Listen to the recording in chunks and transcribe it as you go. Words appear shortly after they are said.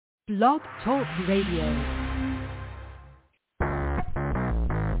Blog Talk Radio.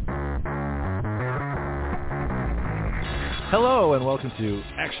 Hello and welcome to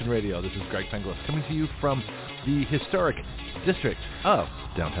Action Radio. This is Greg Penglis coming to you from the historic district of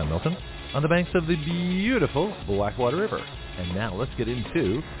downtown Milton on the banks of the beautiful Blackwater River. And now let's get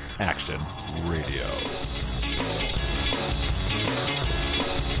into Action Radio.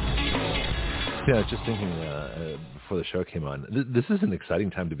 Yeah, I was just thinking before the show came on, this is an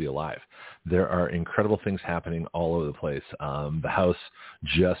exciting time to be alive. There are incredible things happening all over the place. The House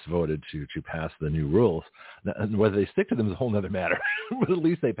just voted to pass the new rules. Now, whether they stick to them is a whole other matter, but at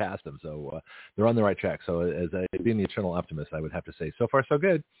least they passed them. So they're on the right track. So being the eternal optimist, I would have to say so far so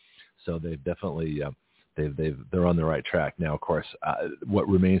good. So they've definitely they're on the right track. Now, of course, what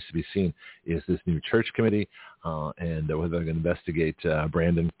remains to be seen is this new church committee and whether they're going to investigate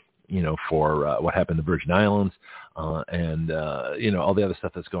Brandon, for what happened in the Virgin Islands and all the other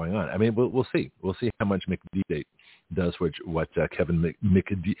stuff that's going on. I mean, we'll see. We'll see how much McDeep does what Kevin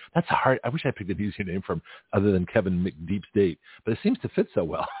McDeep. That's hard. I wish I picked an easier name from other than Kevin McDeep State, but it seems to fit so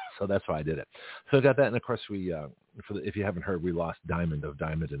well. So that's why I did it. So I got that, and of course we, if you haven't heard, we lost Diamond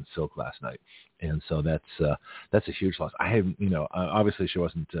and Silk last night, and so that's a huge loss. I have, obviously she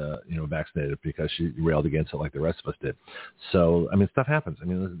wasn't, vaccinated because she railed against it like the rest of us did. So I mean, stuff happens. I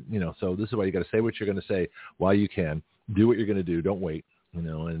mean, so this is why you got to say what you're going to say while you can. Do what you're going to do. Don't wait.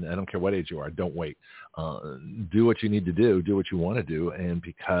 And I don't care what age you are, don't wait. Do what you need to do what you want to do. And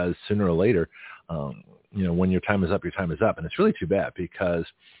because sooner or later, when your time is up, your time is up. And it's really too bad because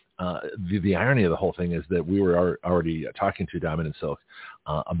the irony of the whole thing is that we were already talking to Diamond and Silk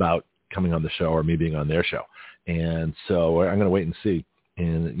about coming on the show or me being on their show. And so I'm going to wait and see.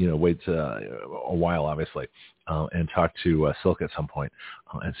 And, wait a while, obviously, and talk to Silk at some point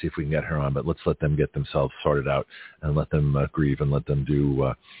and see if we can get her on. But let's let them get themselves sorted out and let them grieve and let them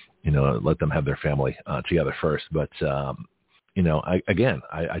do, let them have their family together first. But, I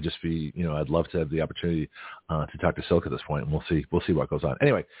just I'd love to have the opportunity to talk to Silk at this point, and we'll see what goes on.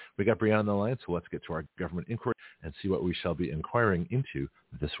 Anyway, we got Brianna on the line, so let's get to our government inquiry and see what we shall be inquiring into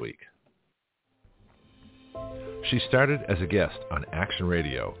this week. She started as a guest on Action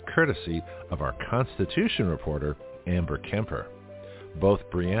Radio, courtesy of our Constitution reporter, Amber Kemper. Both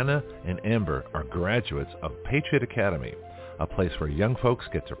Brianna and Amber are graduates of Patriot Academy, a place where young folks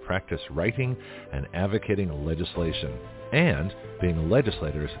get to practice writing and advocating legislation and being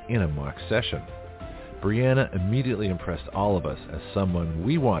legislators in a mock session. Brianna immediately impressed all of us as someone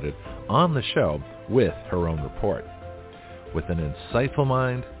we wanted on the show with her own report. With an insightful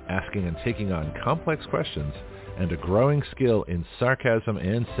mind, asking and taking on complex questions, and a growing skill in sarcasm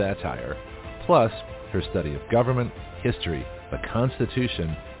and satire, plus her study of government, history, the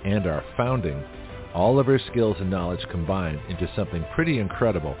Constitution, and our founding, all of her skills and knowledge combined into something pretty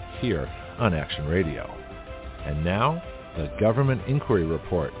incredible here on Action Radio. And now, the Government Inquiry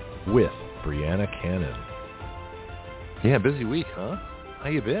Report with Brianna Cannon. Yeah, busy week, huh? How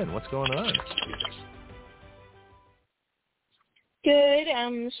you been? What's going on? Good.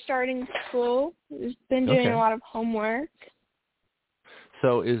 I'm starting school. I've been doing a lot of homework.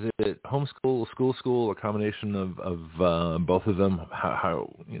 So is it homeschool, school, a combination of both of them?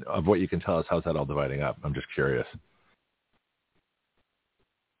 How of what you can tell us, how's that all dividing up? I'm just curious.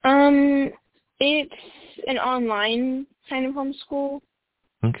 It's an online kind of homeschool.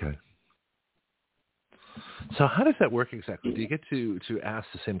 Okay. So how does that work exactly? Do you get to ask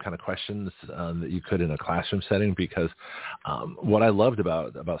the same kind of questions that you could in a classroom setting? Because what I loved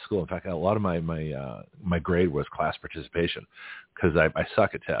about school, in fact, a lot of my grade was class participation because I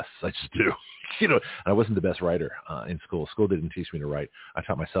suck at tests. I just do. And I wasn't the best writer in school. School didn't teach me to write. I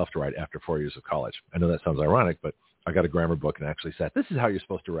taught myself to write after 4 years of college. I know that sounds ironic, but I got a grammar book and actually said, this is how you're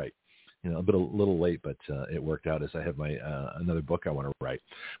supposed to write. A little late, but it worked out as I have my another book I want to write.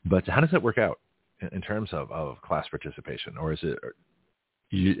 But how does that work out in terms of class participation, or is it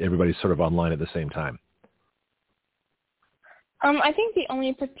everybody's sort of online at the same time? I think the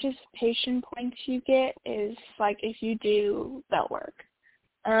only participation points you get is like if you do belt work.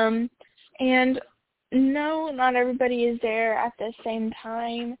 And no, not everybody is there at the same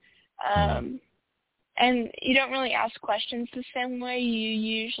time. And you don't really ask questions the same way. You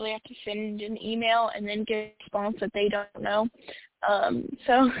usually have to send an email and then get a response that they don't know.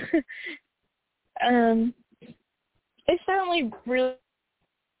 It's certainly really...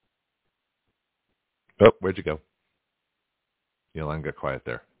 Oh, where'd you go? Your line got quiet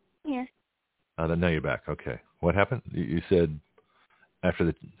there. Yeah. Now you're back. Okay. What happened? You said after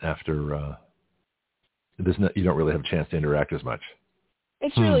you don't really have a chance to interact as much.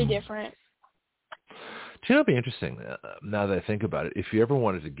 It's really different. you know, it'd be interesting, now that I think about it, if you ever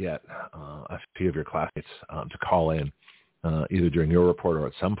wanted to get a few of your classmates to call in, either during your report or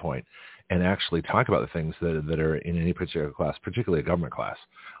at some point, and actually talk about the things that are in any particular class, particularly a government class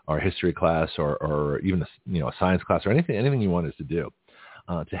or a history class or even a science class or anything you wanted to do,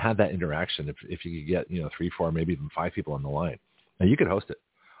 to have that interaction. If you could get 3, 4, maybe even 5 people on the line, and you could host it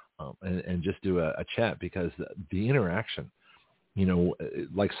and just do a chat, because the interaction,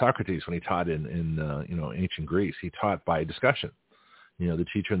 like Socrates when he taught in ancient Greece, he taught by discussion. The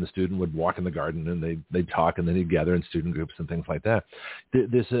teacher and the student would walk in the garden and they'd talk, and then they'd gather in student groups and things like that.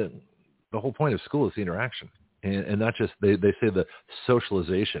 The whole point of school is the interaction, and not just, they say the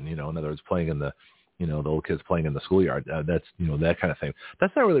socialization, in other words, playing in the, the little kids playing in the schoolyard, that's, that kind of thing.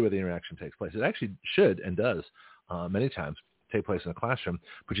 That's not really where the interaction takes place. It actually should and does many times take place in a classroom,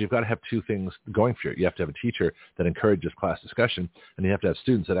 but you've got to have two things going for you. You have to have a teacher that encourages class discussion, and you have to have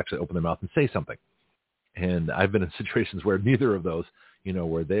students that actually open their mouth and say something. And I've been in situations where neither of those,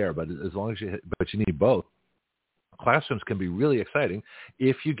 were there, but as long as you need both. Classrooms can be really exciting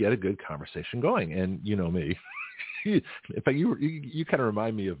if you get a good conversation going. And you know me, in fact, you kind of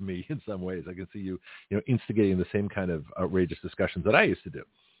remind me of me in some ways. I can see you, instigating the same kind of outrageous discussions that I used to do,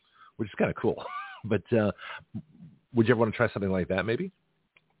 which is kind of cool. But would you ever want to try something like that, maybe?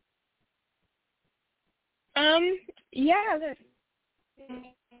 Yeah, that's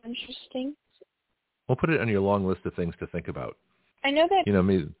interesting. We'll put it on your long list of things to think about. I know that.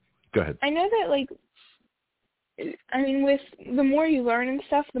 Me. Go ahead. I know that, with the more you learn and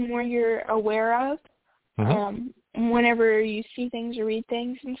stuff, the more you're aware of. Whenever you see things or read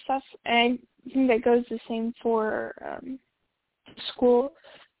things and stuff, and I think that goes the same for school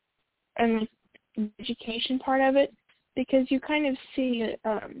and the education part of it, because you kind of see,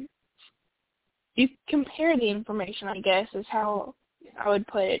 you compare the information, I guess, is how I would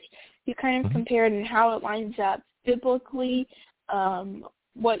put it. You kind of compare it and how it lines up biblically,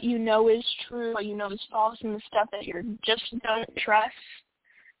 what you know is true, what you know is false, and the stuff that you just don't trust.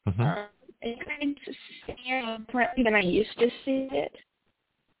 And kind of see it differently than I used to see it.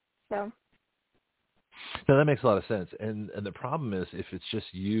 So. No, that makes a lot of sense. And the problem is, if it's just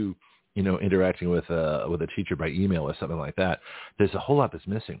you, interacting with a teacher by email or something like that, there's a whole lot that's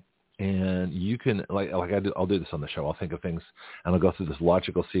missing. And you can, I'll do this on the show. I'll think of things, and I'll go through this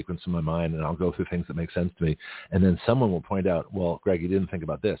logical sequence in my mind, and I'll go through things that make sense to me. And then someone will point out, well, Greg, you didn't think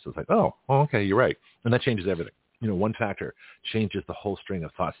about this. It's like, oh, okay, you're right. And that changes everything. One factor changes the whole string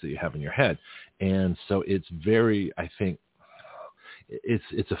of thoughts that you have in your head. And so it's very, I think,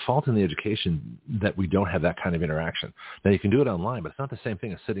 it's a fault in the education that we don't have that kind of interaction. Now, you can do it online, but it's not the same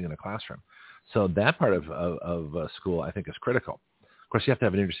thing as sitting in a classroom. So that part of school, I think, is critical. Of course, you have to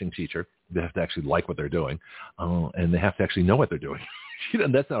have an interesting teacher. They have to actually like what they're doing, and they have to actually know what they're doing.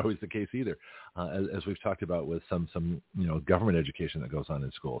 And that's not always the case either, as we've talked about with some government education that goes on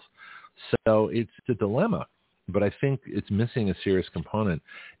in schools. So it's a dilemma, but I think it's missing a serious component.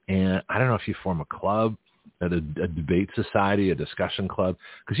 And I don't know if you form a club, a debate society, a discussion club,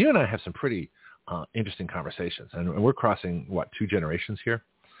 because you and I have some pretty interesting conversations, and we're crossing 2 generations here,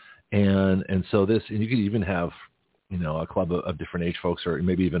 and so and you could even have a club of different age folks, or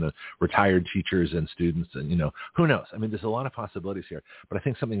maybe even retired teachers and students, and who knows? I mean, there's a lot of possibilities here, but I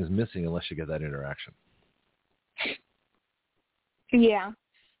think something is missing unless you get that interaction. Yeah,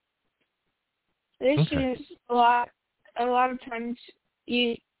 there's just a lot of times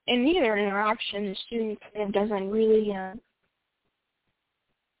in either interaction, the student kind of doesn't really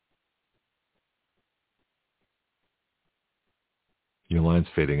Your line's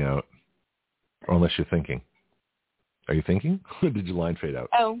fading out, or unless you're thinking. Are you thinking? Or did your line fade out?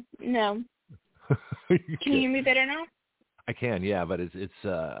 Oh, no. Can you hear me better now? I can, yeah, but it's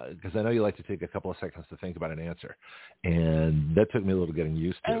because I know you like to take a couple of seconds to think about an answer, and that took me a little getting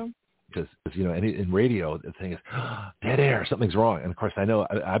used to. Because in radio, the thing is, dead air, something's wrong. And of course, I know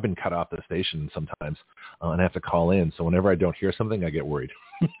I've been cut off the station sometimes, and I have to call in. So whenever I don't hear something, I get worried.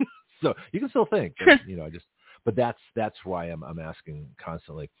 So you can still think, but, but that's why I'm asking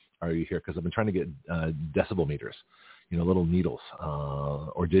constantly, are you here? Because I've been trying to get decibel meters, little needles,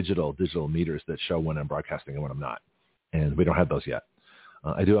 or digital meters that show when I'm broadcasting and when I'm not. And we don't have those yet.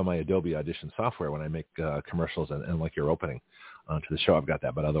 I do have my Adobe Audition software when I make commercials and like your opening to the show. I've got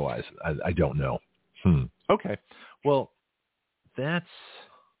that, but otherwise I don't know. Okay. Well, that's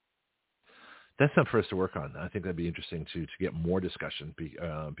something for us to work on. I think that'd be interesting to get more discussion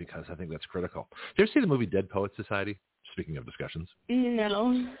because I think that's critical. Did you ever see the movie Dead Poets Society? Speaking of discussions.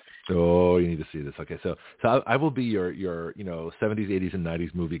 No. Oh, you need to see this. Okay, so I will be your 70s, 80s, and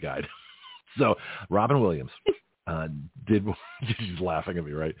 90s movie guide. So Robin Williams did she's laughing at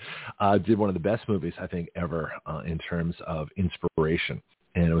me, right? Did one of the best movies I think ever in terms of inspiration,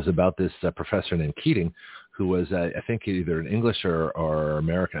 and it was about this professor named Keating, who was I think either an English or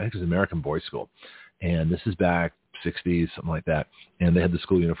American. I think it was American boys' school, and this is back 60s, something like that, and they had the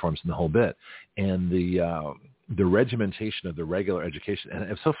school uniforms and the whole bit, and the regimentation of the regular education. And it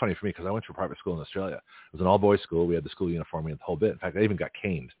was so funny for me because I went to a private school in Australia. It was an all-boys school. We had the school uniform, we had the whole bit. In fact, I even got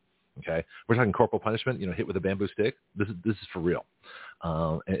caned. Okay, we're talking corporal punishment. Hit with a bamboo stick. This is for real.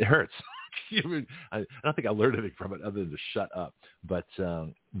 And it hurts. I don't think I learned anything from it other than to shut up. But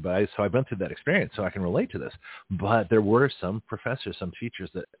so I went through that experience, so I can relate to this. But there were some professors, some teachers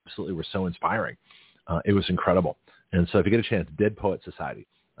that absolutely were so inspiring. It was incredible. And so if you get a chance, Dead Poet Society.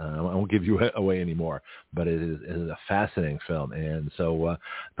 I won't give you away anymore, but it is a fascinating film. And so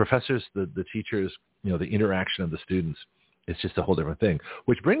professors, the teachers, the interaction of the students, it's just a whole different thing,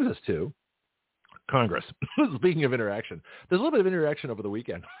 which brings us to Congress. Speaking of interaction, there's a little bit of interaction over the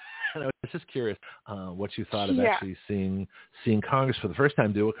weekend. And I was just curious what you thought of actually seeing Congress for the first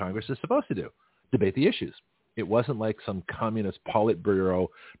time do what Congress is supposed to do, debate the issues. It wasn't like some communist Politburo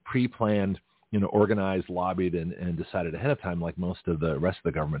pre-planned, organized, lobbied, and decided ahead of time like most of the rest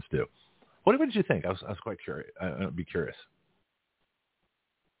of the governments do. What did you think? I was quite curious. I'd be curious.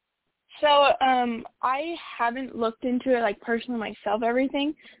 So I haven't looked into it personally myself,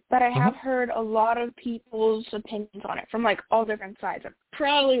 everything, but I have heard a lot of people's opinions on it from all different sides. I'm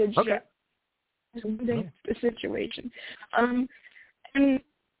probably would the situation. And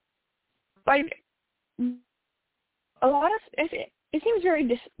a lot of it seems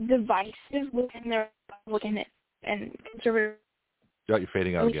very divisive within the Republican and conservative. Oh, you're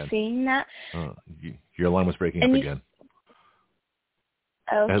fading out again. Seeing that. Your alarm was breaking up again.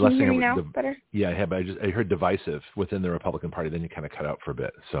 Oh, can you hear me now better? Yeah, I have. I heard divisive within the Republican Party. Then you kind of cut out for a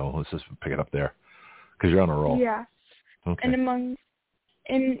bit. So let's just pick it up there because you're on a roll. Yeah. Okay.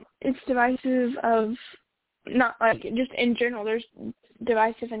 And it's divisive of not just in general. There's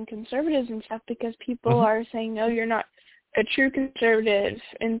divisive in conservatives and stuff because people are saying, no, you're not a true conservative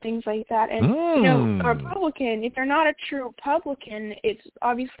and things like that. And, a Republican, if they're not a true Republican, it's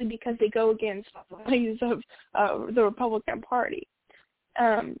obviously because they go against the values of the Republican Party.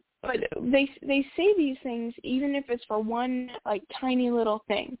 But they say these things even if it's for one tiny little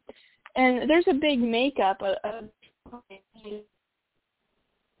thing, and there's a big makeup of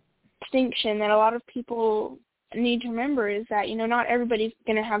distinction that a lot of people need to remember is that not everybody's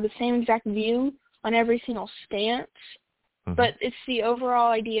going to have the same exact view on every single stance, but it's the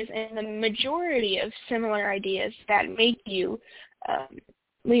overall ideas and the majority of similar ideas that make you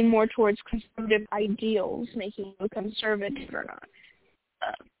lean more towards conservative ideals, making you conservative or not.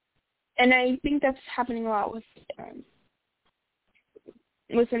 And I think that's happening a lot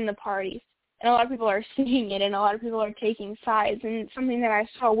within the party. And a lot of people are seeing it, and a lot of people are taking sides. And something that I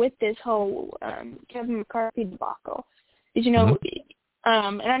saw with this whole Kevin McCarthy debacle is, and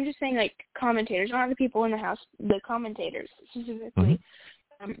I'm just saying commentators, not the people in the House, the commentators specifically.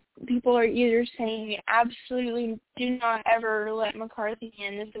 People are either saying absolutely do not ever let McCarthy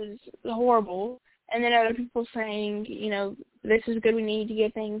in, this is horrible. And then other people saying, this is good, we need to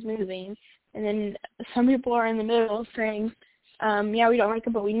get things moving. And then some people are in the middle saying, yeah, we don't like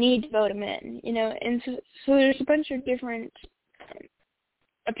him, but we need to vote him in, And so there's a bunch of different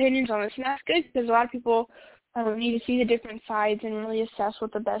opinions on this. And that's good because a lot of people need to see the different sides and really assess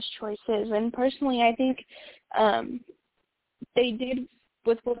what the best choice is. And personally, I think they did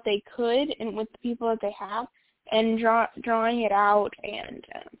with what they could and with the people that they have, and drawing it out and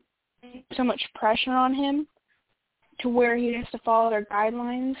so much pressure on him to where he has to follow their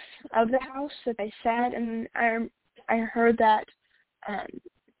guidelines of the House that they said. And I heard that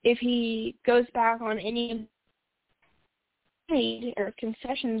if he goes back on any aid or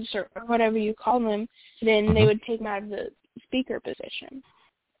concessions or whatever you call them, then they would take him out of the speaker position.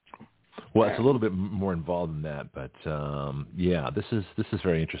 Well, it's a little bit more involved than that, but yeah, this is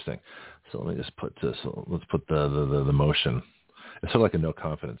very interesting. So let me just put this. Let's put the motion. It's sort of like a no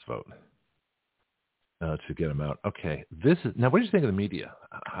confidence vote to get him out. Okay, this is now. What did you think of the media?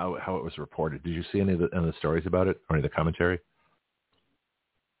 How it was reported? Did you see any of the stories about it or any of the commentary?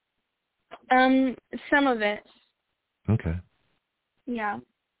 Some of it. Okay. Yeah.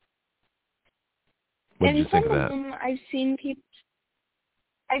 What did you think of that? Them, I've seen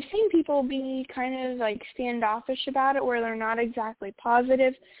people be kind of standoffish about it, where they're not exactly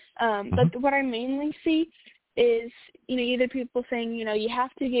positive. But what I mainly see is, either people saying, you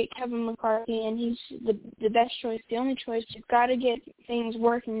have to get Kevin McCarthy and he's the best choice, the only choice. You've got to get things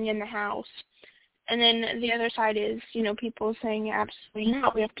working in the House. And then the other side is, people saying absolutely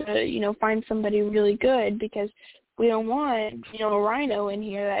not. We have to, find somebody really good because we don't want, a rhino in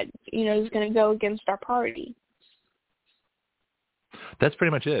here that, is going to go against our party. That's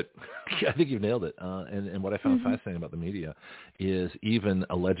pretty much it. I think you've nailed it. And what I found fascinating about the media is even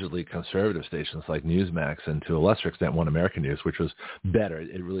allegedly conservative stations like Newsmax and to a lesser extent One American News, which was better.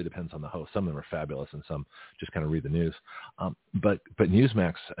 It really depends on the host. Some of them are fabulous and some just kind of read the news. But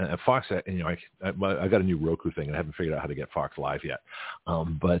Newsmax, Fox, I got a new Roku thing and I haven't figured out how to get Fox Live yet.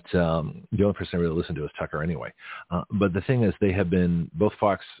 But the only person I really listen to is Tucker anyway. But the thing is they have been, both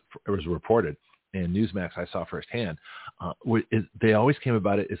Fox, it was reported, and Newsmax I saw firsthand, they always came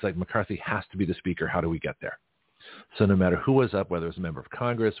about it. It's like McCarthy has to be the speaker. How do we get there? So no matter who was up, whether it was a member of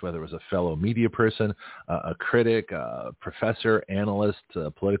Congress, whether it was a fellow media person, a critic, a professor, analyst, a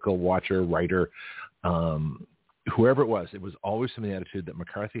political watcher, writer, whoever it was always from the attitude that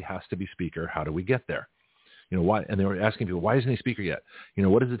McCarthy has to be speaker. How do we get there? Why? And they were asking people, why isn't he speaker yet?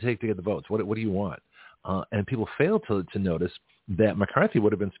 What does it take to get the votes? What do you want? And people failed to notice that McCarthy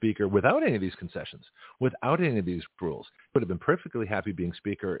would have been speaker without any of these concessions, without any of these rules. Would have been perfectly happy being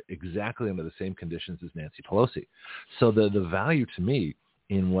speaker exactly under the same conditions as Nancy Pelosi. So the value to me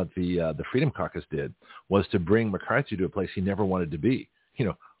in what the Freedom Caucus did was to bring McCarthy to a place he never wanted to be,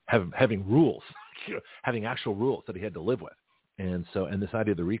 having rules, having actual rules that he had to live with. And this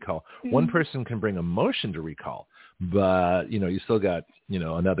idea of the recall, one person can bring a motion to recall, but, you still got,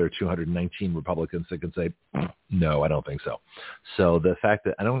 another 219 Republicans that can say, no, I don't think so. So the fact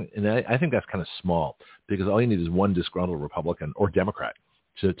that I think that's kind of small because all you need is one disgruntled Republican or Democrat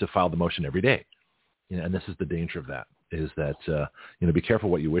to file the motion every day. And this is the danger of that is that, be careful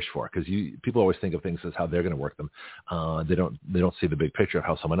what you wish for because people always think of things as how they're going to work them. They don't see the big picture of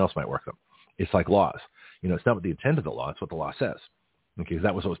how someone else might work them. It's like laws. It's not what the intent of the law, it's what the law says. Okay, because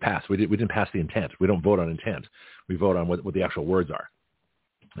that was what was passed. We didn't pass the intent. We don't vote on intent. We vote on what the actual words are.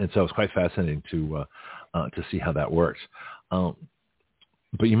 And so it's quite fascinating to see how that works.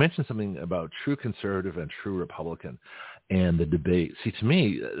 But you mentioned something about true conservative and true Republican and the debate. See, to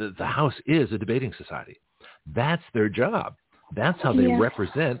me, the House is a debating society. That's their job. That's how they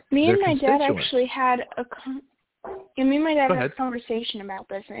represent their constituents. Me and my dad actually had a conversation about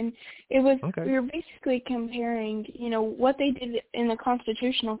this, and it was we were basically comparing, what they did in the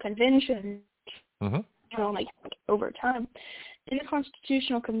Constitutional Convention, like over time. In the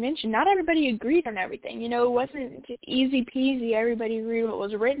Constitutional Convention, not everybody agreed on everything. It wasn't easy peasy. Everybody agreed what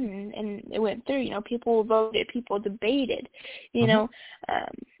was written, and it went through. People voted, people debated.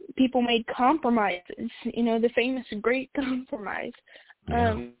 People made compromises. The famous Great Compromise.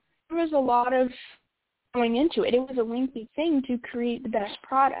 There was a lot of going into it. It was a lengthy thing to create the best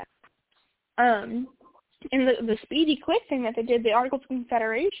product. And the speedy, quick thing that they did, the Articles of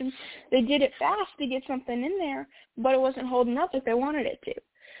Confederation, they did it fast to get something in there, but it wasn't holding up if they wanted it to.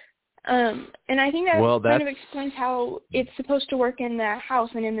 And I think that kind of explains how it's supposed to work in the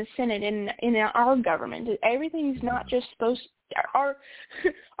House and in the Senate and in our government. Everything's not just supposed to, our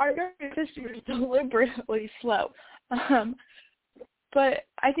government system is deliberately slow. But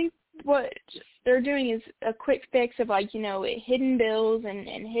I think what they're doing is a quick fix of hidden bills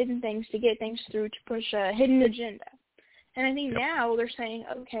and hidden things to get things through to push a hidden agenda. And I think now they're saying,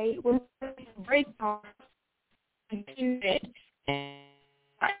 okay, we're going to break off it.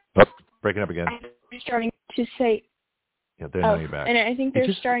 Breaking up again. They're starting to say, now you're back. And I think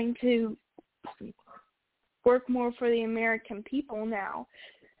they're starting to work more for the American people now.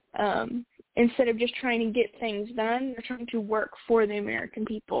 Instead of just trying to get things done, they're trying to work for the American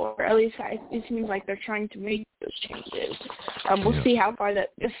people, or at least it seems like they're trying to make those changes. We'll see how far this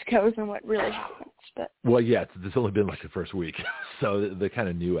goes and what really happens. But it's only been like the first week, so they're kind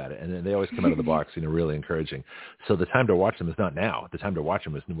of new at it, and they always come out of the box, really encouraging. So the time to watch them is not now. The time to watch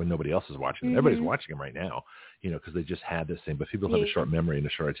them is when nobody else is watching them. Everybody's watching them right now, because they just had this thing. But people have a short memory and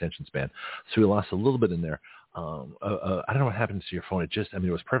a short attention span, so we lost a little bit in there. I don't know what happened to your phone.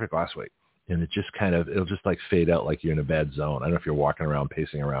 It was perfect last week. And it just it'll just like fade out like you're in a bad zone. I don't know if you're walking around,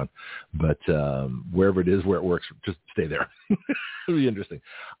 pacing around, but wherever it is where it works, just stay there. It'll be interesting.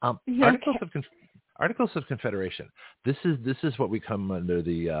 Articles of Confederation. This is what we come under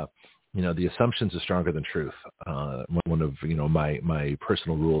the assumptions are stronger than truth. One of my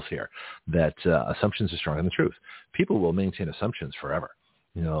personal rules here that assumptions are stronger than truth. People will maintain assumptions forever.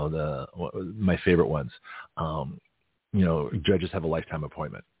 My favorite ones. Judges have a lifetime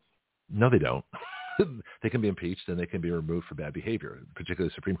appointment. No, they don't. They can be impeached and they can be removed for bad behavior, particularly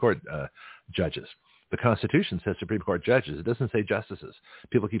Supreme Court judges. The Constitution says Supreme Court judges. It doesn't say justices.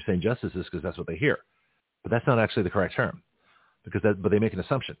 People keep saying justices because that's what they hear. But that's not actually the correct term, but they make an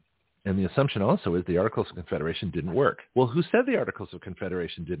assumption. And the assumption also is the Articles of Confederation didn't work. Well, who said the Articles of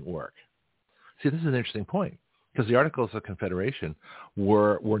Confederation didn't work? See, this is an interesting point, because the Articles of Confederation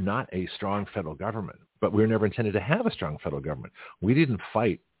were not a strong federal government, but we were never intended to have a strong federal government. We didn't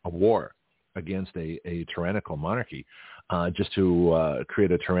fight a war against a tyrannical monarchy just to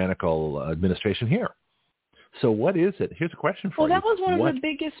create a tyrannical administration here. So what is it? Here's a question for you. Well, that was one of the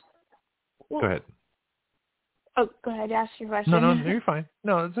biggest... Well, go ahead. Oh, go ahead. Ask your question. No, you're fine.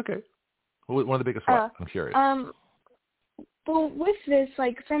 No, it's okay. One of the biggest what? I'm curious. Well, with this,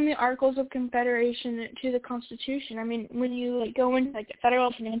 like, from the Articles of Confederation to the Constitution, I mean, when you, like, go into, like, the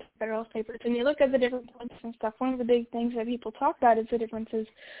Federalist and Anti-Federalist papers, and you look at the different points and stuff, one of the big things that people talk about is the differences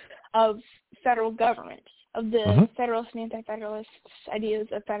of federal government, of the Federalist and Anti-Federalist ideas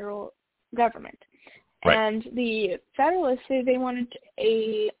of federal government. Right. And the Federalists, they wanted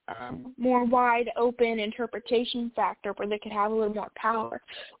a more wide open interpretation factor where they could have a little more power,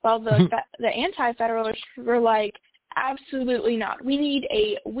 while the Anti-Federalists were like, absolutely not. We need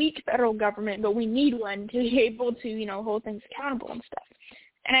a weak federal government, but we need one to be able to, you know, hold things accountable and stuff.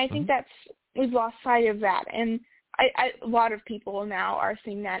 And I think we've lost sight of that. And a lot of people now are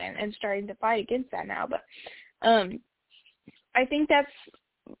seeing that and starting to fight against that now. But I think that's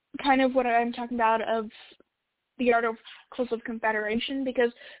kind of what I'm talking about of the Articles of Confederation,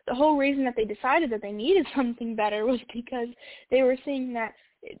 because the whole reason that they decided that they needed something better was because they were seeing that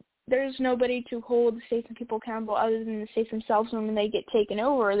there's nobody to hold the states and people accountable other than the states themselves. And when they get taken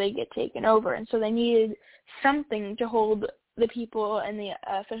over, they get taken over. And so they needed something to hold the people and the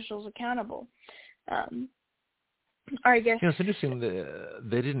officials accountable. Or I guess... You know, it's interesting that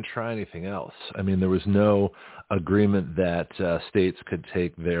they didn't try anything else. I mean, there was no agreement that states could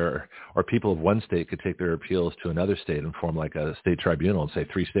take or people of one state could take their appeals to another state and form like a state tribunal and say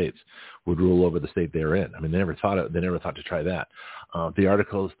 3 states would rule over the state they're in. I mean, they never thought to try that. The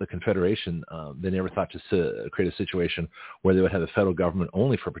Articles, the Confederation, they never thought to create a situation where they would have the federal government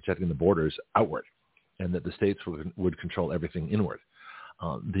only for protecting the borders outward, and that the states would control everything inward.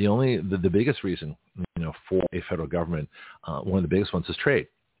 The biggest reason, you know, for a federal government, one of the biggest ones is trade.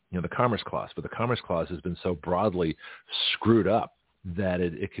 You know, the Commerce Clause. But the Commerce Clause has been so broadly screwed up that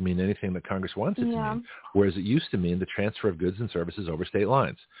it can mean anything that Congress wants it to mean, whereas it used to mean the transfer of goods and services over state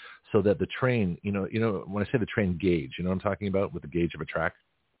lines. So that the train, you know, when I say the train gauge, you know what I'm talking about with the gauge of a track?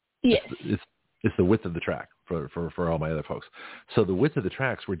 Yes. It's the width of the track for all my other folks. So the width of the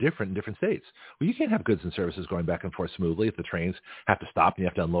tracks were different in different states. Well, you can't have goods and services going back and forth smoothly if the trains have to stop and you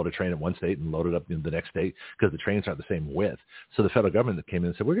have to unload a train at one state and load it up in the next state because the trains aren't the same width. So the federal government that came in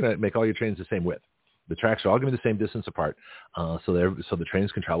and said, we're going to make all your trains the same width. The tracks are all going to be the same distance apart, so the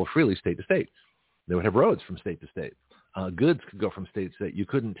trains can travel freely state to state. They would have roads from state to state. Goods could go from state to state. You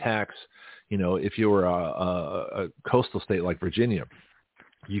couldn't tax, you know, if you were a coastal state like Virginia,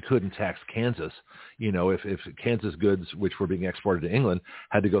 you couldn't tax Kansas, you know, if Kansas goods, which were being exported to England,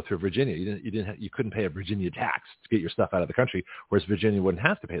 had to go through Virginia. You couldn't pay a Virginia tax to get your stuff out of the country, whereas Virginia wouldn't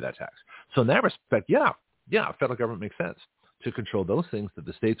have to pay that tax. So in that respect, federal government makes sense to control those things that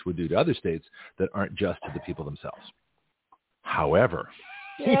the states would do to other states that aren't just to the people themselves. However,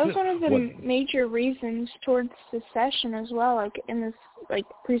 that was one of the major reasons towards secession as well, like in this like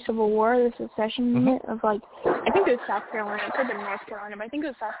pre-Civil War, the secession movement of like, I think it was South Carolina, it could have been North Carolina, but I think it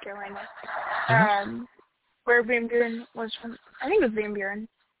was South Carolina, where Van Buren was from. I think it was Van Buren.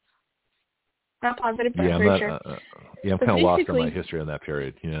 Not positive, but I'm pretty sure. I'm kind of lost on my history on that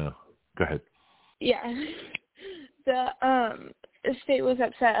period. Yeah, go ahead. Yeah, the state was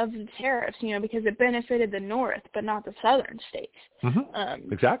upset of the tariffs, you know, because it benefited the North, but not the southern states.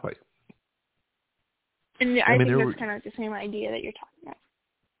 Exactly. And I think that's kind of like the same idea that you're talking about.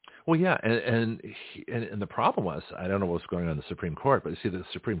 Well, yeah, and the problem was, I don't know what was going on in the Supreme Court, but you see, the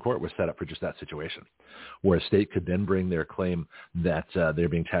Supreme Court was set up for just that situation, where a state could then bring their claim that they're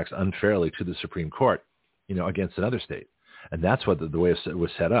being taxed unfairly to the Supreme Court, you know, against another state. And that's what the way it was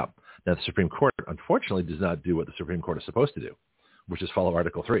set up. Now, the Supreme Court, unfortunately, does not do what the Supreme Court is supposed to do, which is follow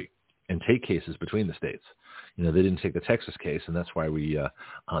Article 3 and take cases between the states. You know, they didn't take the Texas case, and that's why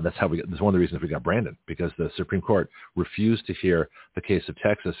that's one of the reasons we got Brandon, because the Supreme Court refused to hear the case of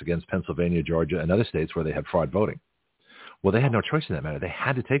Texas against Pennsylvania, Georgia, and other states where they had fraud voting. Well, they had no choice in that matter. They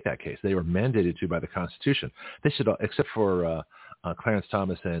had to take that case. They were mandated to by the Constitution. They should, except for Clarence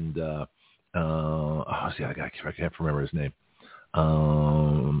Thomas and the other guy, I can't remember his name.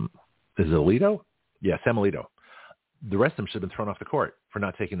 Is it Alito? Yeah, Sam Alito. The rest of them should have been thrown off the court for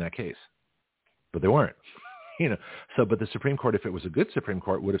not taking that case, but they weren't. You know, but the Supreme Court, if it was a good Supreme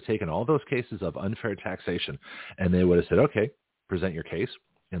Court, would have taken all those cases of unfair taxation, and they would have said, okay, present your case,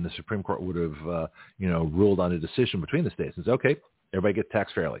 and the Supreme Court would have, ruled on a decision between the states and said, okay, Everybody gets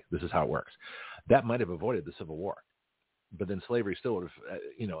taxed fairly. This is how it works. That might have avoided the Civil War. But then slavery still would have,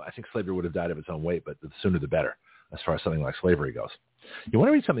 I think slavery would have died of its own weight, but the sooner the better as far as something like slavery goes. You want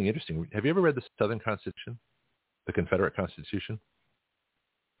to read something interesting? Have you ever read the Southern Constitution, the Confederate Constitution?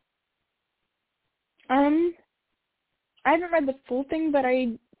 I haven't read the full thing, but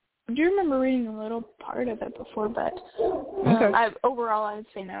I do remember reading a little part of it before, but overall I would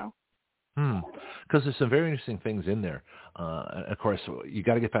say no. Because there's some very interesting things in there. Of course, you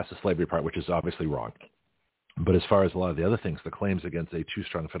got to get past the slavery part, which is obviously wrong. But as far as a lot of the other things, the claims against a too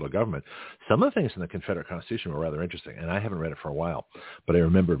strong federal government, some of the things in the Confederate Constitution were rather interesting. And I haven't read it for a while, but I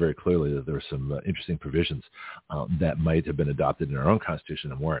remember very clearly that there were some interesting provisions that might have been adopted in our own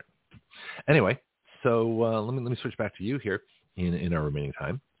Constitution and weren't. Anyway, so let me switch back to you here in our remaining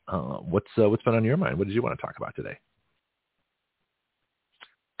time. What's been on your mind? What did you want to talk about today?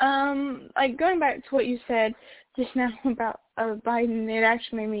 Like going back to what you said just now about Biden, it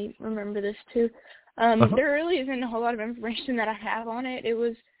actually made me remember this too. There really isn't a whole lot of information that I have on it.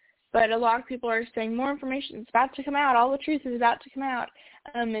 But a lot of people are saying more information is about to come out. All the truth is about to come out.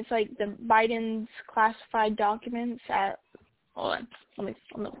 It's like the Biden's classified documents at, hold on, let me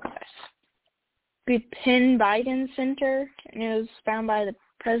look at this. The Penn Biden Center, and it was found by the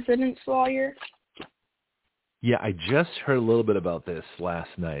president's lawyer. Yeah, I just heard a little bit about this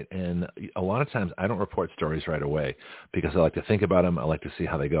last night, and a lot of times I don't report stories right away because I like to think about them. I like to see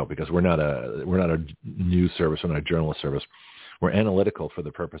how they go because we're not a news service, we're not a journalist service. We're analytical for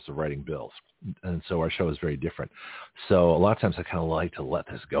the purpose of writing bills, and so our show is very different. So a lot of times I kind of like to let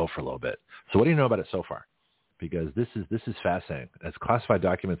this go for a little bit. So what do you know about it so far? Because this is fascinating. As classified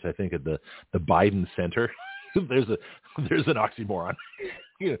documents, I think at the Biden Center. There's an oxymoron.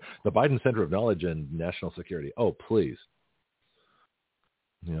 The Biden Center of Knowledge and National Security. Oh, please.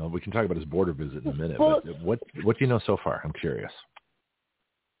 We can talk about his border visit in a minute. Well, but what do you know so far? I'm curious.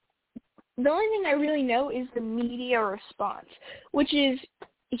 The only thing I really know is the media response, which is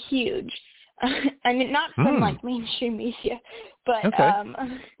huge. I mean, not from like mainstream media, but okay.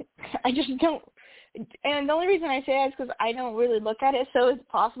 I just don't. And the only reason I say that is because I don't really look at it, so it's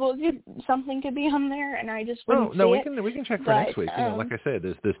possible something could be on there, and I just wouldn't see it. We can check for next week. Like I said,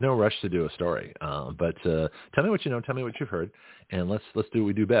 there's no rush to do a story. But tell me what you know. Tell me what you've heard, and let's do what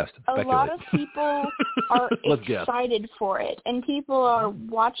we do best. Speculate. A lot of people are excited for it, and people are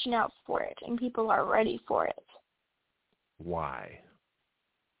watching out for it, and people are ready for it. Why?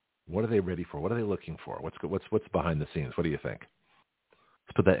 What are they ready for? What are they looking for? What's behind the scenes? What do you think?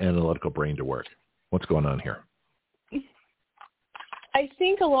 Let's put that analytical brain to work. What's going on here? I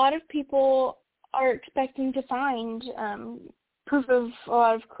think a lot of people are expecting to find proof of a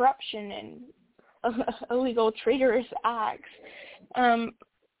lot of corruption and illegal traitorous acts. And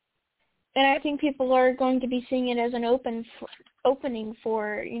I think people are going to be seeing it as an opening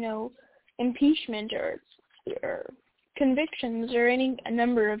for, impeachment or convictions or a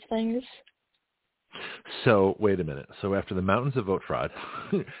number of things. So wait a minute. So after the mountains of vote fraud,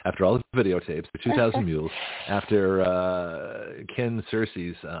 after all the videotapes, the 2,000 mules, after Ken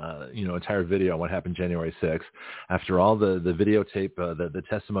Cersei's entire video on what happened January 6th, after all the videotape, the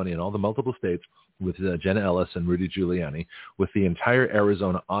testimony in all the multiple states with Jenna Ellis and Rudy Giuliani, with the entire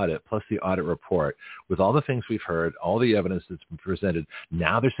Arizona audit plus the audit report, with all the things we've heard, all the evidence that's been presented,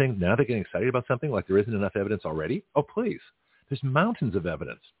 now they're getting excited about something like there isn't enough evidence already? Oh, please. There's mountains of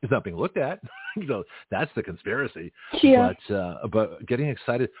evidence. It's not being looked at. That's the conspiracy. Yeah. But getting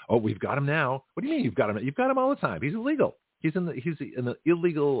excited. Oh, we've got him now. What do you mean you've got him? You've got him all the time. He's illegal. He's in the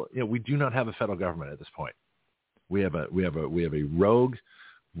illegal. We do not have a federal government at this point. We have a rogue,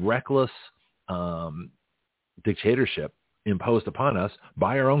 reckless dictatorship imposed upon us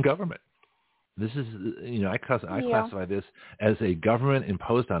by our own government. This is, I classify this as a government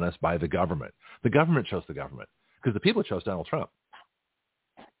imposed on us by the government. The government chose the government. Because the people chose Donald Trump.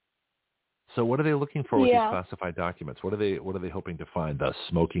 So what are they looking for with these classified documents? What are they hoping to find? The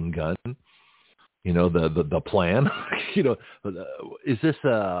smoking gun? The plan? Is this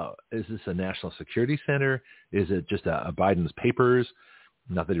a national security center? Is it just a Biden's papers?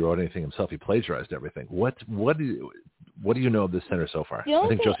 Not that he wrote anything himself. He plagiarized everything. What do you know of this center so far? The only I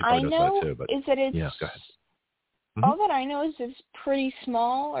think thing Josie probably knows about it too. But is that it's, go ahead. All that I know is it's pretty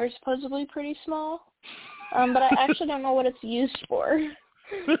small, or supposedly pretty small. But I actually don't know what it's used for.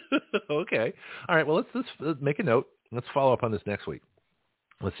 Okay. All right. Well, let's make a note. Let's follow up on this next week.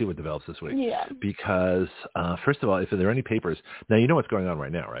 Let's see what develops this week. Yeah. Because, first of all, if there are any papers, now you know what's going on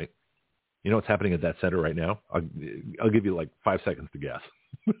right now, right? You know what's happening at that center right now? I'll give you like 5 seconds to guess.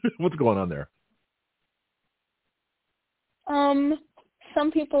 What's going on there?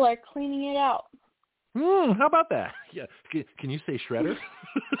 Some people are cleaning it out. How about that? Yeah. Can you say shredder?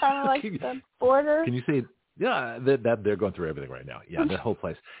 Kind of like the border. Can you say, yeah, that they're going through everything right now. Yeah, that whole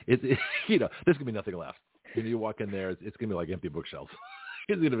place. There's going to be nothing left. You walk in there, it's going to be like empty bookshelves.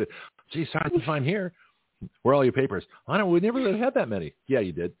 It's going to be, geez, sorry to find here. Where are all your papers? We never really had that many. Yeah,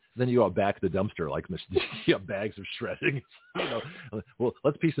 you did. Then you go back to the dumpster, like bags of shredding. Well,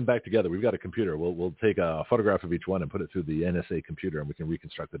 let's piece them back together. We've got a computer. We'll take a photograph of each one and put it through the NSA computer, and we can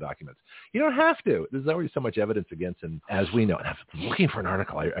reconstruct the documents. You don't have to. There's already so much evidence against, and as we know, and I was looking for an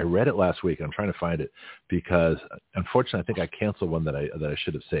article. I read it last week, and I'm trying to find it because, unfortunately, I think I canceled one that I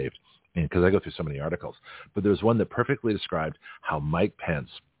should have saved because I go through so many articles. But there's one that perfectly described how Mike Pence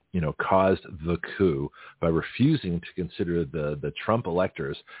caused the coup by refusing to consider the Trump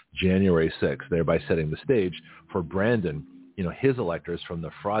electors January 6th, thereby setting the stage for Brandon, his electors from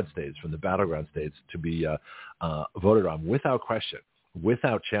the fraud states, from the battleground states, to be voted on without question,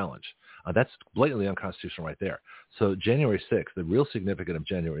 without challenge. That's blatantly unconstitutional right there. So January 6th, the real significance of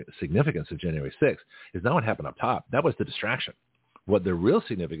January 6th is not what happened up top. That was the distraction. What the real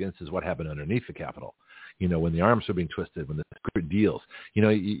significance is what happened underneath the Capitol. When the arms were being twisted, when the secret deals,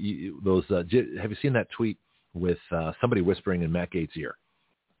 have you seen that tweet with somebody whispering in Matt Gaetz' ear?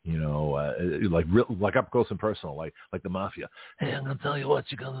 Like up close and personal, like the mafia. Hey, I'm going to tell you what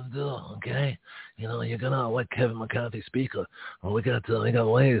you're going to do, okay? You're going to let Kevin McCarthy speaker. Well, we got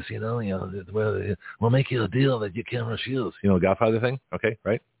ways, we'll make you a deal that you can't refuse. Godfather thing, okay,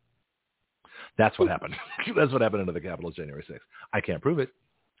 right? That's what happened. That's what happened under the Capitol January 6th. I can't prove it,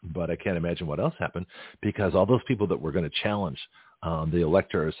 but I can't imagine what else happened because all those people that were going to challenge the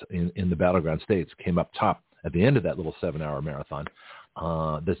electors in the battleground states came up top at the end of that little 7-hour marathon.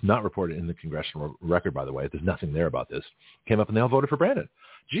 That's not reported in the congressional record, by the way. There's nothing there about this. Came up and they all voted for Brandon.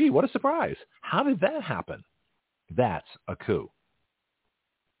 Gee, what a surprise. How did that happen? That's a coup.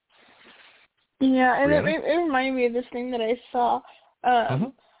 Yeah, and it reminded me of this thing that I saw.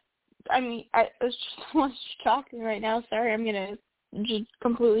 I mean, I was just almost talking right now. Sorry, I'm going to just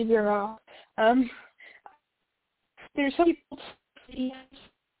completely veer off. There's some people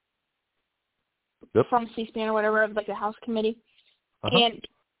from C-SPAN or whatever, of like the House committee. And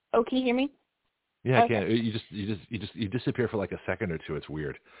can you hear me? Yeah, okay. I can. You disappear for like a second or two. It's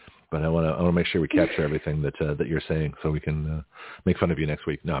weird, but I want to make sure we capture everything that you're saying, so we can make fun of you next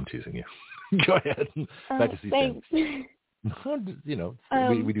week. No, I'm teasing you. Go ahead. Back to C-SPAN. Thanks.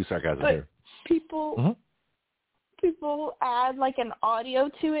 We do sarcasm here. People add like an audio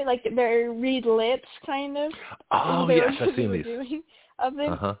to it, like they read lips, kind of. Oh yes, I've seen these. Of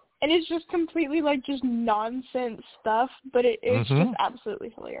them. And it's just completely like just nonsense stuff, but it's just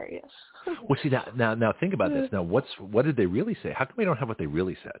absolutely hilarious. Well, see now think about this. Now what did they really say? How come we don't have what they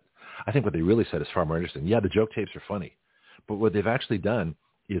really said? I think what they really said is far more interesting. Yeah, the joke tapes are funny, but what they've actually done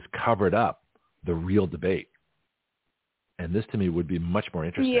is covered up the real debate. And this to me would be much more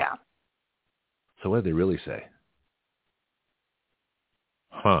interesting. Yeah. So what did they really say?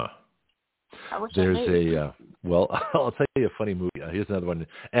 There's I'll tell you a funny movie. Here's another one.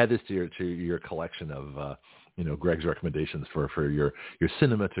 Add this to your collection of Greg's recommendations for your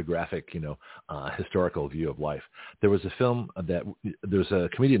cinematographic historical view of life. There was a film there's a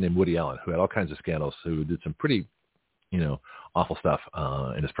comedian named Woody Allen who had all kinds of scandals, who did some pretty awful stuff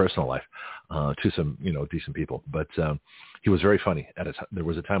in his personal life to some decent people, but he was very funny. There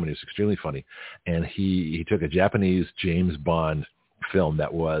was a time when he was extremely funny, and he took a Japanese James Bond film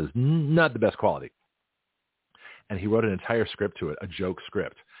that was not the best quality, and he wrote an entire script to it, a joke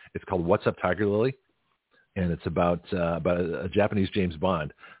script. It's called What's Up, Tiger Lily, and it's about a Japanese James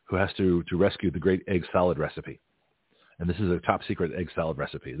Bond who has to rescue the great egg salad recipe. And this is a top secret egg salad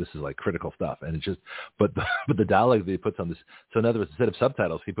recipe. This is like critical stuff. And it's just, but the dialogue that he puts on this. So in other words, instead of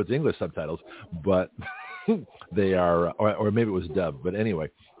subtitles, he puts English subtitles, but they are, or maybe it was dubbed. But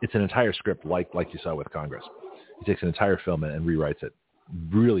anyway, it's an entire script like you saw with Congress. He takes an entire film and rewrites it.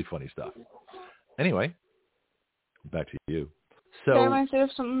 Really funny stuff. Anyway, back to you. So that reminds me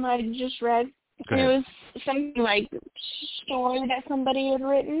of something I just read. It was something like a story that somebody had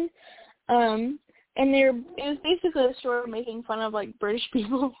written. And it was basically a story making fun of like British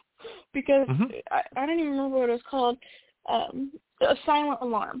people because I don't even remember what it was called, a silent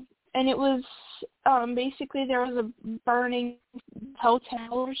alarm. And it was basically there was a burning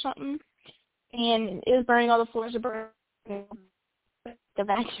hotel or something, and it was burning, all the floors were burning,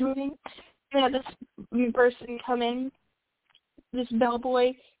 evacuating. And this person come in, this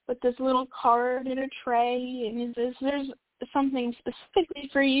bellboy, with this little card in a tray, and he says, "There's something specifically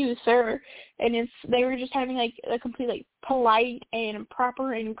for you, sir." And they were just having like a complete like polite and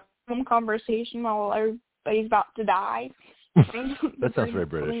proper and calm conversation while everybody's about to die. That sounds very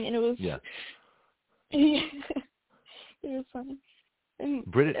British. And it was It was funny. And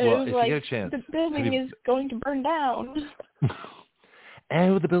British. it Well, was if like, you get a chance, the building is going to burn down.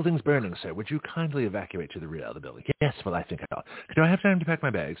 Oh, the building's burning, sir. Would you kindly evacuate to the rear of the building? Yes, well, I think I'll. Do I have time to pack my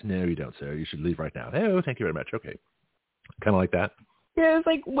bags? No, you don't, sir. You should leave right now. Oh, thank you very much. Okay. Kind of like that. Yeah, it was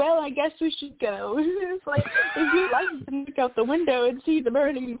like, well, I guess we should go. It's like, if you'd like to look out the window and see the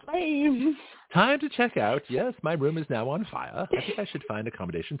burning flames. Time to check out. Yes, my room is now on fire. I think I should find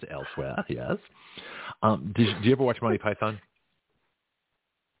accommodations elsewhere. Yes. Do you ever watch Monty Python?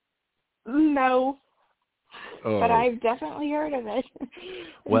 No. Oh. But I've definitely heard of it.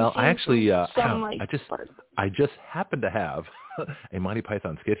 Well, I actually, I parts. just happen to have a Monty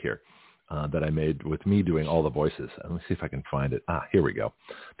Python skit here that I made with me doing all the voices. Let me see if I can find it. Here we go.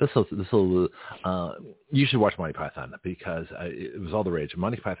 You should watch Monty Python because it was all the rage.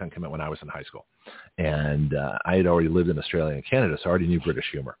 Monty Python came out when I was in high school, and I had already lived in Australia and Canada, so I already knew British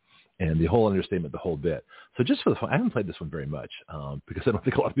humor. And the whole understatement, the whole bit. So just for the fun, I haven't played this one very much because I don't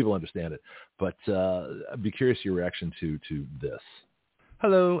think a lot of people understand it. But I'd be curious your reaction to this.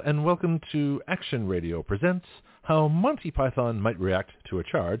 Hello, and welcome to Action Radio Presents How Monty Python Might React to a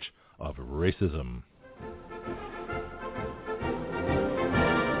Charge of Racism.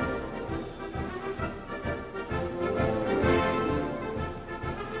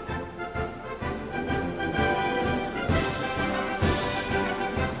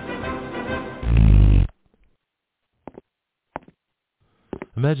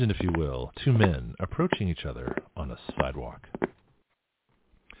 Imagine, if you will, two men approaching each other on a sidewalk.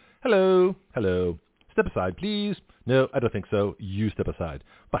 Hello, hello. Step aside, please. No, I don't think so. You step aside.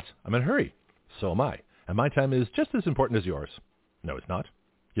 But I'm in a hurry. So am I. And my time is just as important as yours. No, it's not.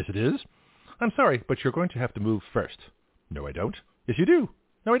 Yes, it is. I'm sorry, but you're going to have to move first. No, I don't. Yes, you do.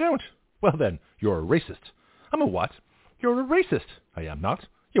 No, I don't. Well, then, you're a racist. I'm a what? You're a racist. I am not.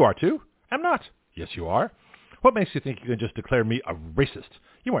 You are too. I'm not. Yes, you are. What makes you think you can just declare me a racist?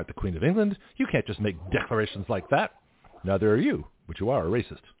 You aren't the Queen of England. You can't just make declarations like that. Neither are you, but you are a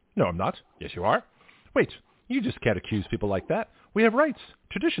racist. No, I'm not. Yes, you are. Wait, you just can't accuse people like that. We have rights,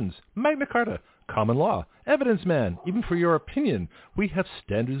 traditions, Magna Carta, common law, evidence man, even for your opinion. We have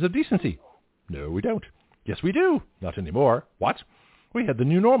standards of decency. No, we don't. Yes, we do. Not anymore. What? We had the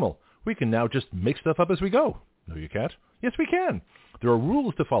new normal. We can now just make stuff up as we go. No, you can't. Yes, we can. There are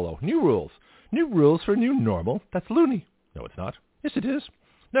rules to follow. New rules. New rules for new normal. That's loony. No, it's not. Yes, it is.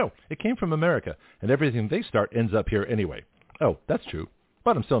 No, it came from America, and everything they start ends up here anyway. Oh, that's true.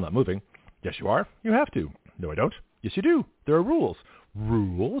 But I'm still not moving. Yes, you are. You have to. No, I don't. Yes, you do. There are rules.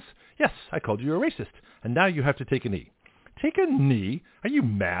 Rules? Yes, I called you a racist, and now you have to take a knee. Take a knee? Are you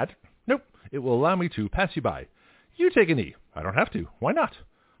mad? Nope. It will allow me to pass you by. You take a knee. I don't have to. Why not?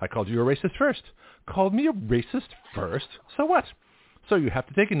 I called you a racist first. Called me a racist first? So what? So you have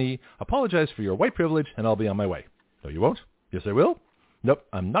to take a knee, apologize for your white privilege, and I'll be on my way. No, you won't? Yes, I will? Nope,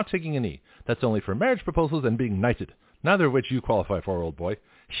 I'm not taking a knee. That's only for marriage proposals and being knighted, neither of which you qualify for, old boy.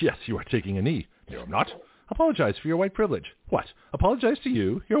 Yes, you are taking a knee. No, I'm not. Apologize for your white privilege. What? Apologize to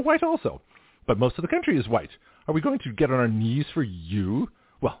you? You're white also. But most of the country is white. Are we going to get on our knees for you?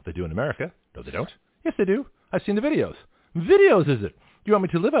 Well, they do in America. No, they don't. Yes, they do. I've seen the videos. Videos, is it? You want me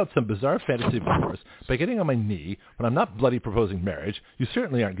to live out some bizarre fantasy of yours by getting on my knee when I'm not bloody proposing marriage? You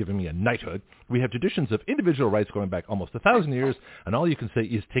certainly aren't giving me a knighthood. We have traditions of individual rights going back almost 1,000 years, and all you can say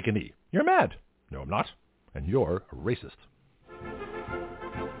is take a knee. You're mad. No, I'm not. And you're a racist.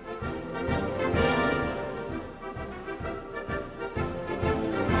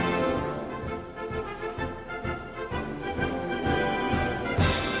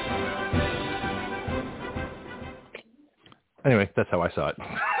 Anyway, that's how I saw it.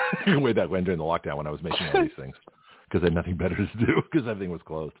 Way back when during the lockdown when I was making all these things. Because I had nothing better to do because everything was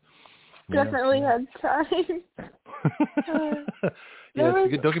closed. Definitely had time.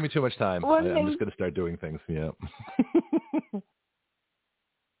 Don't give me too much time. I'm just going to start doing things. Yeah.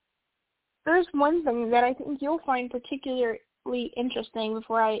 There's one thing that I think you'll find particularly interesting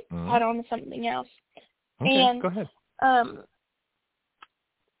before I head on to something else. Okay, and, go ahead.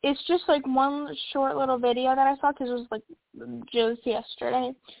 It's just like one short little video that I saw because it was like just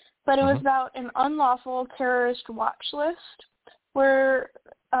yesterday. But it was about an unlawful terrorist watch list where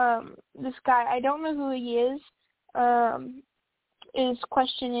this guy, I don't know who he is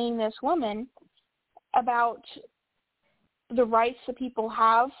questioning this woman about the rights that people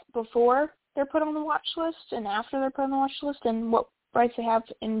have before they're put on the watch list and after they're put on the watch list and what rights they have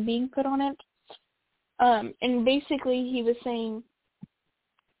in being put on it. And basically he was saying,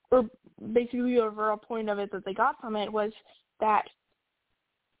 or basically the overall point of it that they got from it was that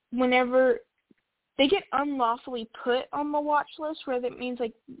whenever they get unlawfully put on the watch list, where that means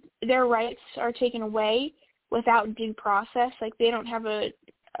like their rights are taken away without due process. Like they don't have a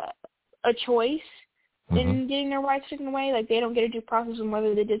choice in getting their rights taken away. Like they don't get a due process on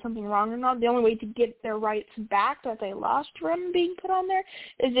whether they did something wrong or not. The only way to get their rights back that they lost from being put on there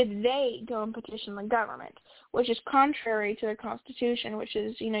is if they go and petition the government, which is contrary to the Constitution, which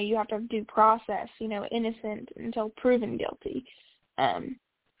is, you have to have due process, innocent until proven guilty.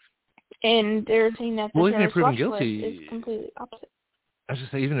 And they're saying that the terrorist watch list is completely opposite. I was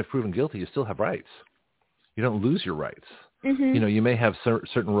just saying, even if proven guilty, you still have rights. You don't lose your rights. Mm-hmm. You may have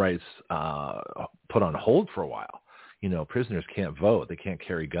certain rights put on hold for a while. Prisoners can't vote. They can't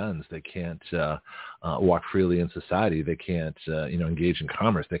carry guns. They can't walk freely in society. They can't, engage in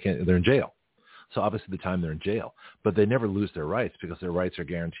commerce. They're in jail. So obviously the time they're in jail, but they never lose their rights because their rights are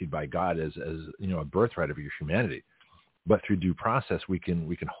guaranteed by God as a birthright of your humanity. But through due process, we can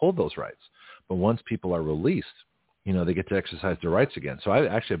hold those rights. But once people are released, they get to exercise their rights again. So I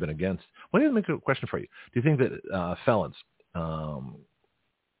actually have been against. Let me make a question for you. Do you think that felons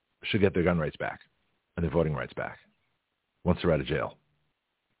should get their gun rights back and their voting rights back once they're out of jail?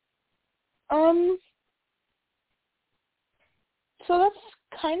 So that's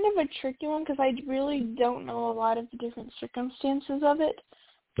kind of a tricky one because I really don't know a lot of the different circumstances of it.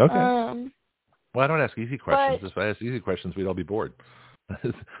 Okay. Well, I don't ask easy questions. If I ask easy questions, we'd all be bored.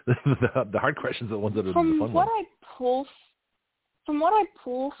 The hard questions are the ones that are the fun ones. From what I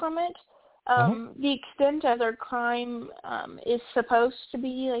pull from it, the extent of their crime is supposed to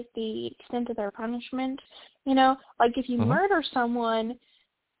be like the extent of their punishment. Like if you murder someone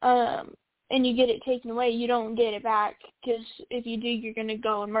and you get it taken away, you don't get it back because if you do, you're going to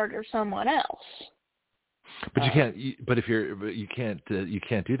go and murder someone else. But you can't. But if you can't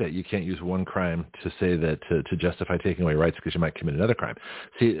do that. You can't use one crime to say that to justify taking away rights because you might commit another crime.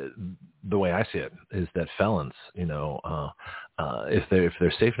 See, the way I see it is that felons, if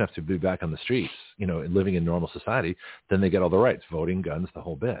they're safe enough to be back on the streets, living in normal society, then they get all the rights, voting, guns, the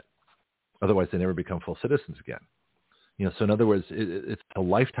whole bit. Otherwise, they never become full citizens again. So in other words, it's a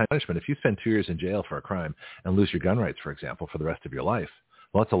lifetime punishment. If you spend 2 years in jail for a crime and lose your gun rights, for example, for the rest of your life,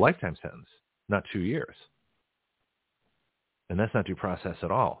 well, it's a lifetime sentence, not 2 years. And that's not due process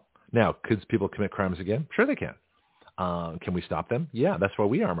at all. Now, could people commit crimes again? Sure they can. Can we stop them? Yeah, that's why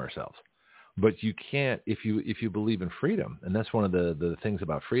we arm ourselves. But you can't, if you believe in freedom, and that's one of the things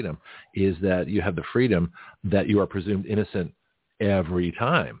about freedom, is that you have the freedom that you are presumed innocent every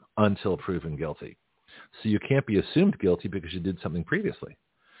time until proven guilty. So you can't be assumed guilty because you did something previously.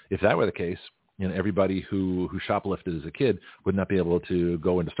 If that were the case, everybody who shoplifted as a kid would not be able to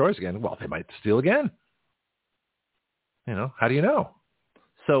go into stores again. Well, they might steal again. How do you know?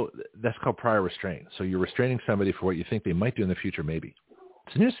 So that's called prior restraint. So you're restraining somebody for what you think they might do in the future, maybe.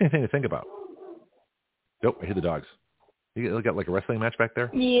 It's an interesting thing to think about. Oh, I hear the dogs. You got like a wrestling match back there?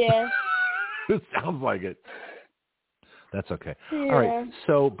 Yeah. It sounds like it. That's okay. Yeah. All right.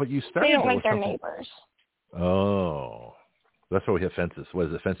 So, but you started. They don't like their neighbors. Oh. That's why we have fences. What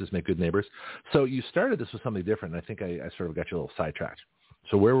is it? Fences make good neighbors. So you started this with something different, and I think I sort of got you a little sidetracked.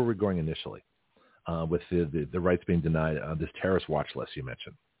 So where were we going initially? With the rights being denied, this terrorist watch list you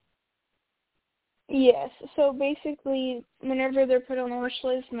mentioned. Yes. So basically, whenever they're put on the watch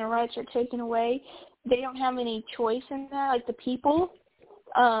list and their rights are taken away, they don't have any choice in that. Like the people,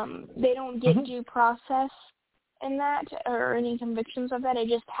 they don't get due process in that or any convictions of that. It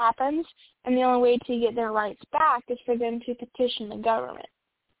just happens. And the only way to get their rights back is for them to petition the government.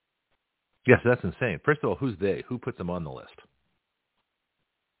 Yes, that's insane. First of all, who's they? Who puts them on the list?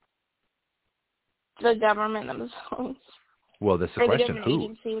 The government themselves. Well, that's the or question. The government Who?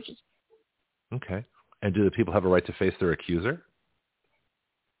 agency, which is... Okay. And do the people have a right to face their accuser?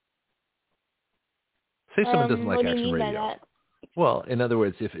 Say someone doesn't like Action Radio. By that? Well, in other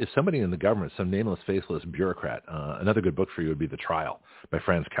words, if somebody in the government, some nameless, faceless bureaucrat, another good book for you would be The Trial by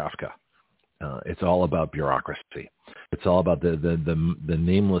Franz Kafka. It's all about bureaucracy. It's all about the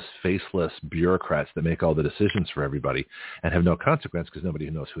nameless, faceless bureaucrats that make all the decisions for everybody and have no consequence because nobody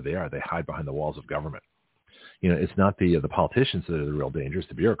knows who they are. They hide behind the walls of government. It's not the politicians that are the real danger, it's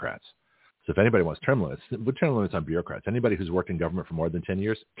the bureaucrats. So if anybody wants term limits, put term limits on bureaucrats. Anybody who's worked in government for more than 10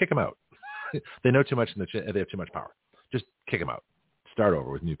 years, kick them out. They know too much and they have too much power. Just kick them out. Start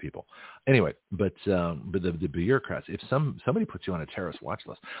over with new people. Anyway, but the bureaucrats, if somebody puts you on a terrorist watch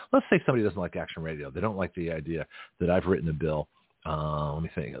list, let's say somebody doesn't like Action Radio. They don't like the idea that I've written a bill, let me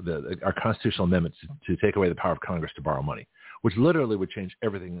think, our constitutional amendment to take away the power of Congress to borrow money, which literally would change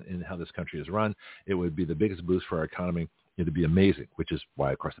everything in how this country is run. It would be the biggest boost for our economy. It would be amazing, which is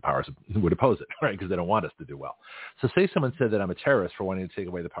why, of course, the powers would oppose it, right? Because they don't want us to do well. So say someone said that I'm a terrorist for wanting to take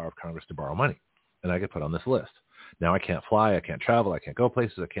away the power of Congress to borrow money. and I get put on this list. Now I can't fly, I can't travel, I can't go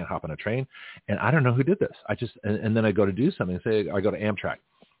places, I can't hop on a train, and I don't know who did this. And then I go to do something. Say I go to Amtrak.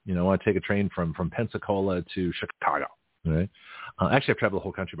 I want to take a train from Pensacola to Chicago. Right? Actually, I've traveled the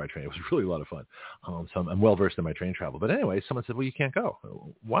whole country by train. It was really a lot of fun. So I'm well versed in my train travel. But anyway, someone said, "Well, you can't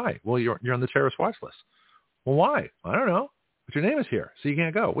go. Why?" "Well, you're on the terrorist watch list." "Well, why?" "I don't know. But your name is here, so you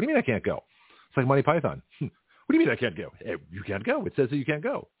can't go." "What do you mean I can't go?" It's like Monty Python. "What do you mean I can't go?" "Hey, you can't go. It says that you can't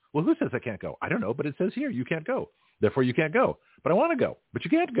go." "Well, who says I can't go?" "I don't know, but it says here you can't go. Therefore, you can't go." "But I want to go." "But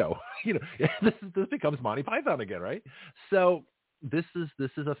you can't go." This becomes Monty Python again, right? So this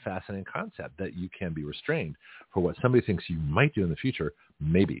is a fascinating concept that you can be restrained for what somebody thinks you might do in the future.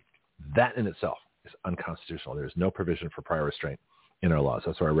 Maybe that in itself is unconstitutional. There is no provision for prior restraint in our laws.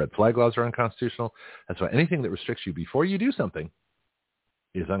 That's why our red flag laws are unconstitutional. That's why anything that restricts you before you do something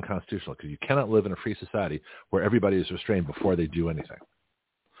is unconstitutional, because you cannot live in a free society where everybody is restrained before they do anything.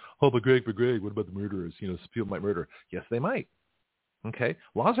 "Oh, but Greg, what about the murderers? Some people might murder." Yes, they might. Okay?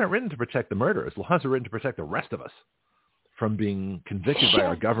 Laws aren't written to protect the murderers. Laws are written to protect the rest of us from being convicted by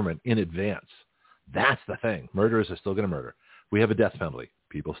our government in advance. That's the thing. Murderers are still going to murder. We have a death penalty.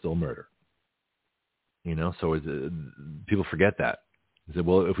 People still murder. So people forget that. They say,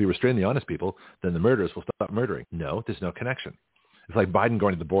 well, if we restrain the honest people, then the murderers will stop murdering. No, there's no connection. It's like Biden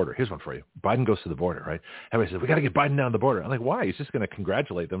going to the border. Here's one for you. Biden goes to the border, right? Everybody says, we got to get Biden down the border. I'm like, why? He's just going to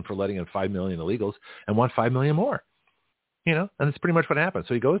congratulate them for letting in 5 million illegals and want 5 million more. And it's pretty much what happens.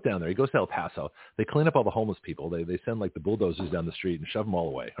 So he goes down there. He goes to El Paso. They clean up all the homeless people. They send like the bulldozers down the street and shove them all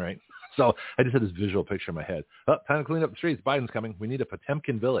away, right? So I just had this visual picture in my head. Oh, time to clean up the streets. Biden's coming. We need a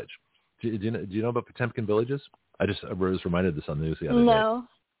Potemkin village. Do you know about Potemkin villages? I was reminded of this on the news the other day. No.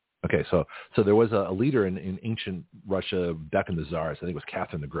 Okay, so there was a leader in ancient Russia back in the Tsars. I think it was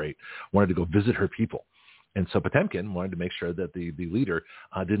Catherine the Great. Wanted to go visit her people. And so Potemkin wanted to make sure that the leader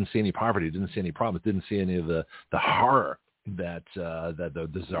didn't see any poverty, didn't see any problems, didn't see any of the horror that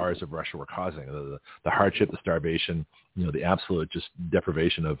the czars of Russia were causing, the hardship, the starvation, the absolute just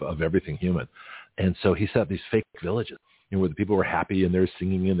deprivation of everything human. And so he set up these fake villages, where the people were happy and they were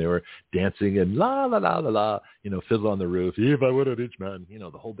singing and they were dancing and la la la la la, fiddle on the roof, if I were a rich man, the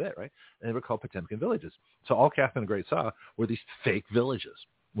whole bit, right? And they were called Potemkin villages. So all Catherine the Great saw were these fake villages.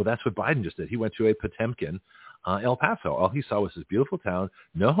 Well, that's what Biden just did. He went to a Potemkin El Paso. All he saw was this beautiful town,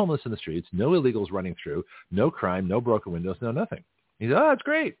 no homeless in the streets, no illegals running through, no crime, no broken windows, no nothing. He said, "Oh, it's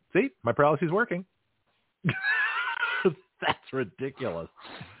great. See, my policy's working." That's ridiculous.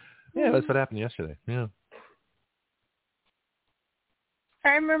 Yeah, that's what happened yesterday. Yeah.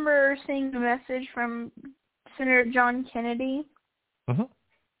 I remember seeing a message from Senator John Kennedy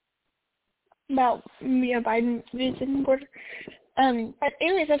about Biden visiting the border. But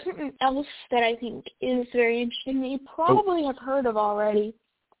anyways, that's something else that I think is very interesting that you probably have heard of already.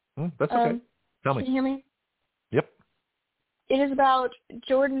 That's okay. Tell me. Can you hear me? Yep. It is about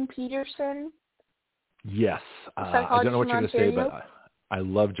Jordan Peterson. Yes. I don't know what you're going to say, but I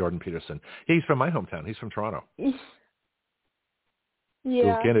love Jordan Peterson. He's from my hometown. He's from Toronto.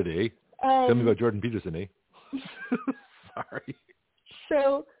 Yeah. Go Kennedy. Tell me about Jordan Peterson, eh? Sorry.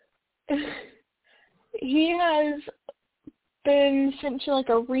 So he has been sent to like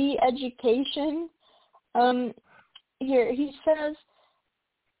a re-education. Here he says,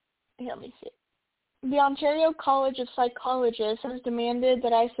 let me see. The Ontario College of Psychologists has demanded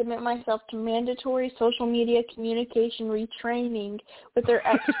that I submit myself to mandatory social media communication retraining with their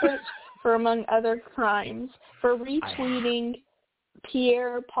experts for, among other crimes, for retweeting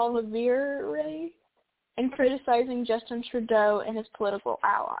Pierre Poilievre and criticizing Justin Trudeau and his political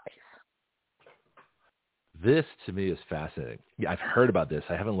allies. This, to me, is fascinating. Yeah, I've heard about this.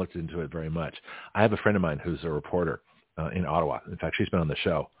 I haven't looked into it very much. I have a friend of mine who's a reporter in Ottawa. In fact, she's been on the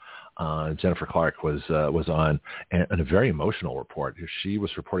show. Jennifer Clark was on, and a very emotional report. She was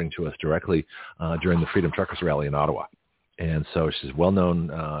reporting to us directly during the Freedom Truckers rally in Ottawa. And so she's a well-known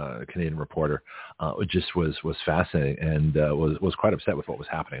Canadian reporter. It just was fascinating and was quite upset with what was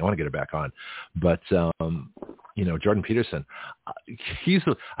happening. I want to get her back on. But, Jordan Peterson,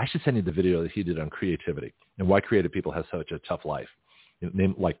 I should send you the video that he did on creativity and why creative people have such a tough life.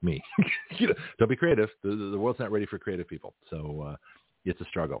 Like me. Don't be creative. The world's not ready for creative people. So it's a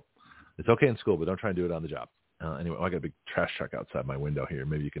struggle. It's okay in school, but don't try and do it on the job. Anyway, I got a big trash truck outside my window here.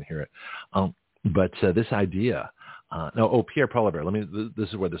 Maybe you can hear it. But this idea, Pierre Poilievre. This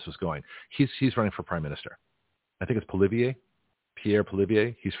is where this was going. He's running for prime minister. I think it's Pierre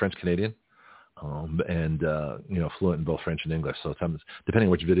Poilievre. He's French Canadian, and fluent in both French and English. So depending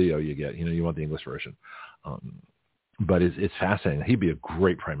on which video you get, you want the English version. But it's fascinating. He'd be a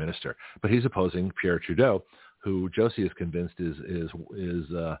great prime minister. But he's opposing Pierre Trudeau, who Josie is convinced is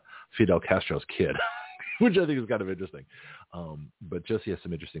Fidel Castro's kid, which I think is kind of interesting. But Josie has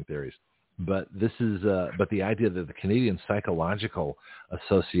some interesting theories. But this is but the idea that the Canadian Psychological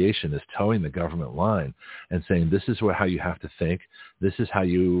Association is towing the government line and saying this is how you have to think, this is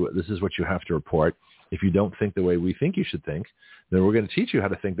what you have to report. If you don't think the way we think you should think, then we're going to teach you how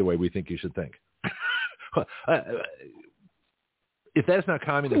to think the way we think you should think. If that's not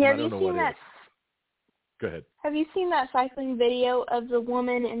communism, I don't know what is. Go ahead. Have you seen that cycling video of the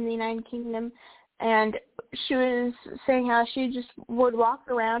woman in the United Kingdom? And she was saying how she just would walk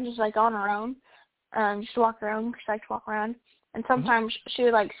around just like on her own, just walk around. She liked to walk around. And sometimes she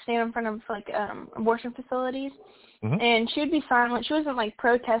would like stand in front of like abortion facilities, and she would be silent. She wasn't like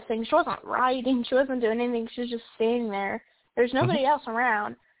protesting. She wasn't rioting. She wasn't doing anything. She was just standing there. There's nobody else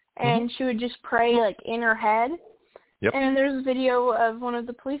around, and she would just pray like in her head. Yep. And there's a video of one of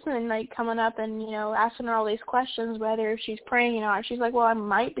the policemen like coming up and, asking her all these questions, whether she's praying, she's like, well, I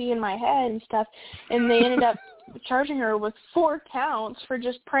might be in my head and stuff. And they ended up charging her with 4 counts for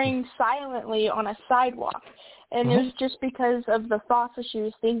just praying silently on a sidewalk. And it was just because of the thoughts that she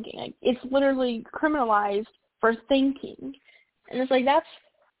was thinking. Like, it's literally criminalized for thinking. And it's like,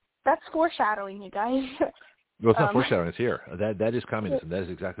 that's foreshadowing, you guys. Well, it's not foreshadowing. It's here. That is communism. That is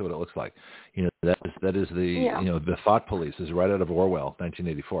exactly what it looks like. That is the the thought police is right out of Orwell,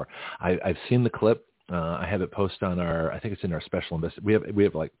 1984. I've seen the clip. I have it posted on I think it's in our special we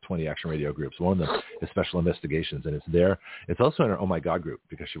have like 20 Action Radio groups. One of them is Special Investigations, and it's there. It's also in our Oh My God group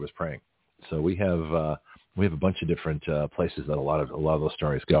because she was praying. So we have a bunch of different places that a lot of those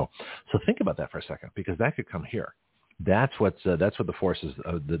stories go. So think about that for a second, because that could come here. That's what the forces,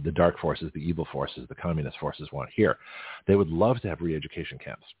 the dark forces, the evil forces, the communist forces want here. They would love to have re-education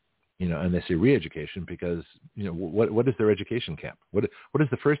camps, and they say re-education because, what is their education camp? What is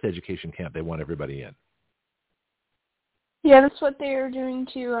the first education camp they want everybody in? Yeah, that's what they're doing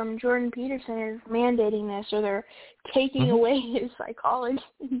to Jordan Peterson, is mandating this, or they're taking away his psychology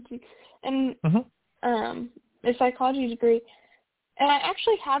and his psychology degree. And I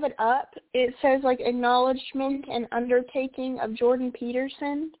actually have it up. It says, like, acknowledgement and undertaking of Jordan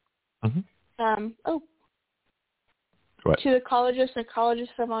Peterson. To the College of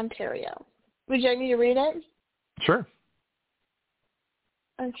Psychologists of Ontario. Would you like me to read it? Sure.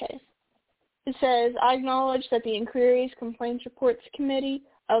 Okay. It says, I acknowledge that the Inquiries Complaints Reports Committee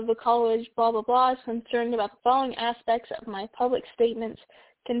of the college, blah, blah, blah, is concerned about the following aspects of my public statements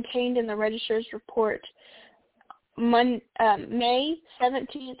contained in the Registrar's report. May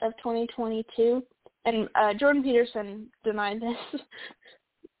 17th of 2022, and Jordan Peterson denied this.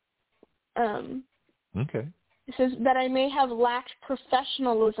 Okay. It says that I may have lacked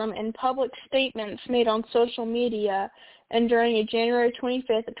professionalism in public statements made on social media and during a January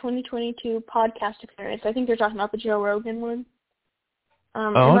 25th of 2022 podcast appearance. I think they're talking about the Joe Rogan one.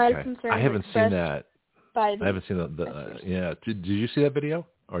 Okay. I haven't seen that. I haven't seen the yeah. Did you see that video,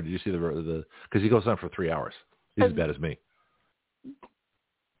 or did you see the? Because he goes on for 3 hours. He's as bad as me.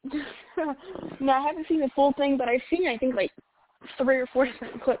 No, I haven't seen the full thing, but I've seen, I think, like 3 or 4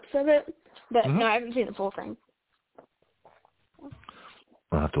 different clips of it. But no, I haven't seen the full thing.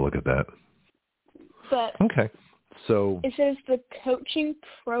 I'll have to look at that. But okay, so it says the coaching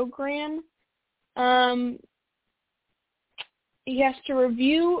program. He has to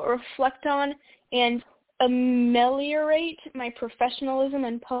review, reflect on, and ameliorate my professionalism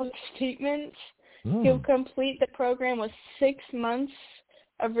and public statements. He'll complete the program with 6 months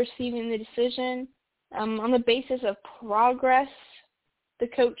of receiving the decision. On the basis of progress, the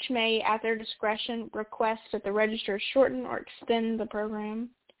coach may, at their discretion, request that the registrar shorten or extend the program.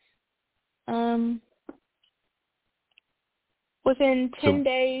 Within 10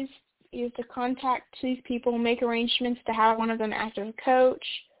 days, you have to contact these people, make arrangements to have one of them act as a coach.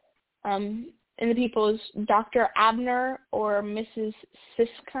 And the people is Dr. Abner or Mrs.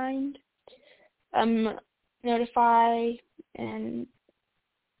 Siskind. Notify and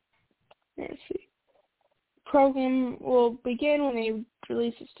let's see. Program will begin when they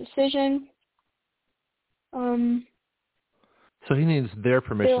release its decision. So he needs their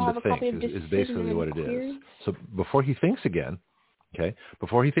permission to think is basically what it is. So before he thinks again,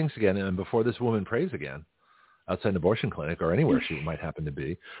 and before this woman prays again, outside an abortion clinic or anywhere she might happen to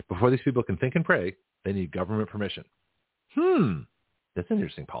be, before these people can think and pray, they need government permission. That's an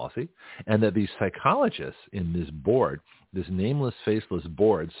interesting policy. And that these psychologists in this board, this nameless, faceless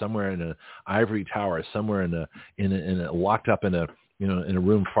board, somewhere in an ivory tower, somewhere in a locked up in a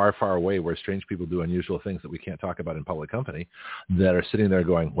room far, far away where strange people do unusual things that we can't talk about in public company, that are sitting there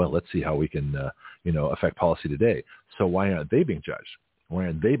going, well, let's see how we can, affect policy today. So why aren't they being judged? Why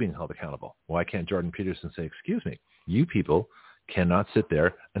aren't they being held accountable? Why can't Jordan Peterson say, excuse me, you people cannot sit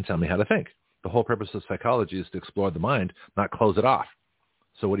there and tell me how to think? The whole purpose of psychology is to explore the mind, not close it off.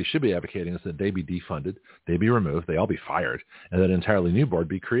 So what he should be advocating is that they be defunded, they be removed, they all be fired, and that an entirely new board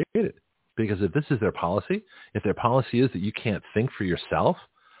be created. Because if this is their policy, if their policy is that you can't think for yourself,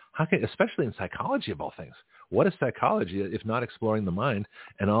 how can, especially in psychology of all things, what is psychology if not exploring the mind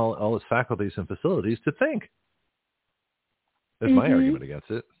and all its faculties and facilities to think? That's my argument against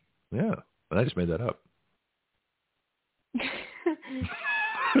it. Yeah, and I just made that up.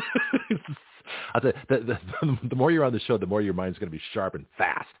 I'll tell you, the more you're on the show, the more your mind's going to be sharp and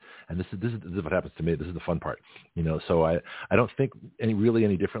fast. And this is what happens to me. This is the fun part, So I don't think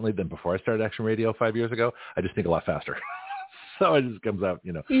any differently than before I started Action Radio 5 years ago. I just think a lot faster. So it just comes out,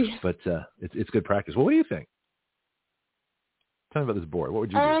 Yeah. But it's good practice. Well, what do you think? Tell me about this board. What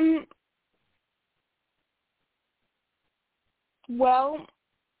would you do? Well,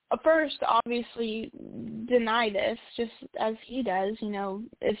 first, obviously, deny this, just as he does.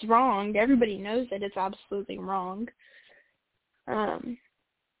 It's wrong. Everybody knows that it's absolutely wrong.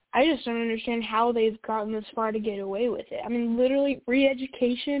 I just don't understand how they've gotten this far to get away with it. I mean, literally,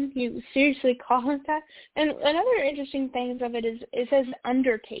 re-education, you seriously call it that? And another interesting thing of it is it says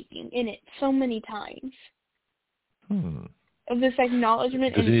undertaking in it so many times. Of this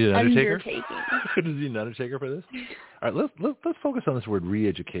acknowledgement and undertaking. Does he need an undertaker for this? All right, let's focus on this word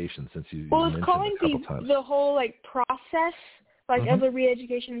re-education since you it's mentioned calling it a couple times. The whole process of the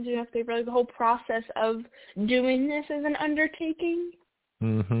re-education paper, the whole process of doing this as an undertaking.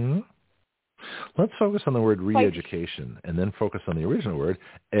 Let's focus on the word re-education and then focus on the original word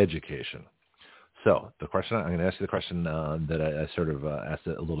education. So I'm going to ask you the question that I sort of asked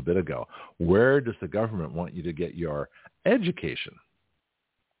a little bit ago. Where does the government want you to get your education?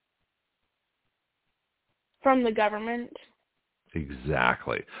 From the government.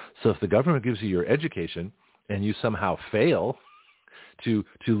 Exactly. So if the government gives you your education and you somehow fail to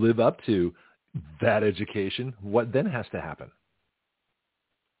live up to that education, what then has to happen?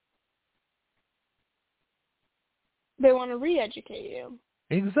 They want to re-educate you.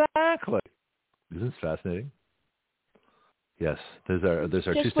 Exactly. Isn't this fascinating? Yes. There's our Just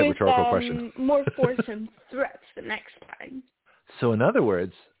two-step rhetorical question. More force and threats the next time. So in other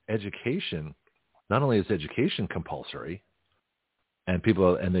words, education, not only is education compulsory, and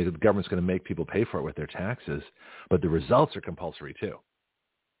the government's going to make people pay for it with their taxes, but the results are compulsory too.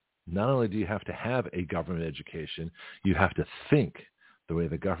 Not only do you have to have a government education, you have to think the way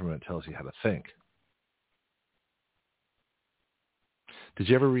the government tells you how to think. Did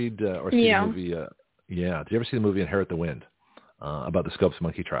you ever read or see the movie? Did you ever see the movie Inherit the Wind about the Scopes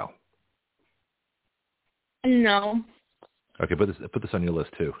Monkey trial? No. Okay, put this on your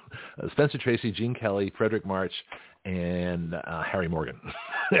list too. Spencer Tracy, Gene Kelly, Frederick March, and Harry Morgan.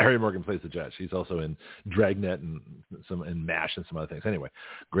 Harry Morgan plays the judge. He's also in Dragnet and MASH and some other things. Anyway,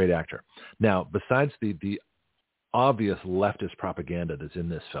 great actor. Now, besides the obvious leftist propaganda that's in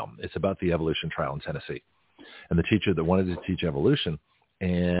this film, it's about the evolution trial in Tennessee, and the teacher that wanted to teach evolution.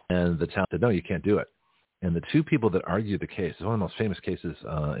 And the town said, no, you can't do it. And the two people that argued the case, it's one of the most famous cases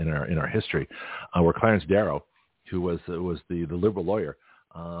in our history, were Clarence Darrow, who was the liberal lawyer,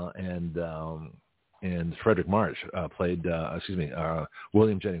 and Frederick March played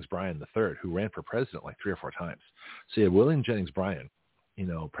William Jennings Bryan III, who ran for president like 3 or 4 times. So you had William Jennings Bryan,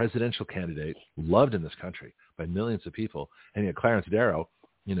 presidential candidate, loved in this country by millions of people, and you had Clarence Darrow,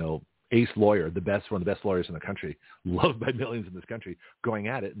 ace lawyer, one of the best lawyers in the country, loved by millions in this country, going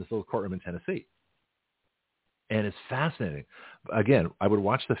at it in this little courtroom in Tennessee. And it's fascinating. Again, I would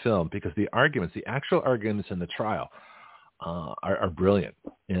watch the film because the actual arguments in the trial are brilliant.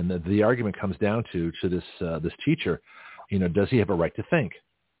 And the argument comes down to this teacher, does he have a right to think?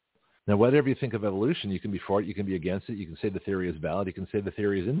 Now, whatever you think of evolution, you can be for it, you can be against it, you can say the theory is valid, you can say the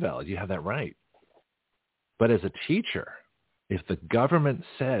theory is invalid. You have that right. But as a teacher, if the government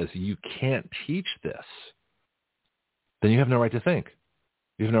says you can't teach this, then you have no right to think.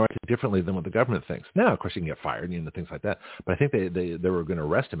 You have no right to think differently than what the government thinks. Now, of course, you can get fired, things like that. But I think they were going to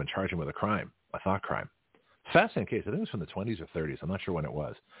arrest him and charge him with a thought crime. Fascinating case. I think it was from the 20s or 30s. I'm not sure when it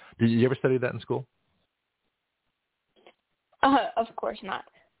was. Did you ever study that in school? Of course not.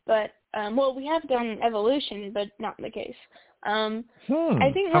 But, we have done evolution, but not in the case.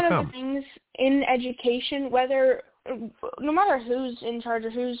 I think one of the things in education, no matter who's in charge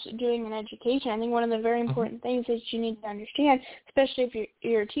or who's doing an education, I think one of the very important things that you need to understand, especially if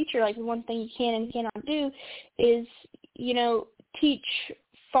you're a teacher, like the one thing you can and cannot do is, teach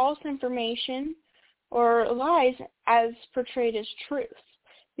false information or lies as portrayed as truth.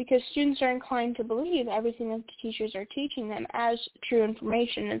 because students are inclined to believe everything that the teachers are teaching them as true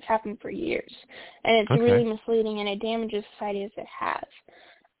information. It's happened for years, and it's really misleading, and it damages society as it has.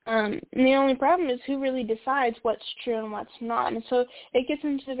 And the only problem is who really decides what's true and what's not. And so it gets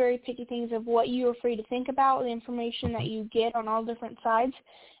into the very picky things of what you are free to think about, the information that you get on all different sides,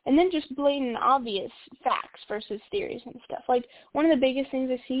 and then just blatant obvious facts versus theories and stuff. Like, one of the biggest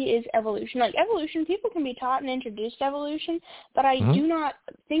things I see is evolution. Like, evolution, people can be taught and introduced to evolution, but I do not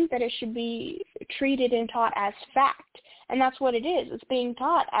think that it should be treated and taught as fact. And that's what it is. It's being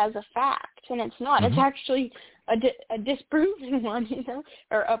taught as a fact, and it's not. It's actually a disproven one,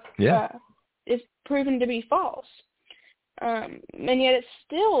 or it's proven to be false. And yet it's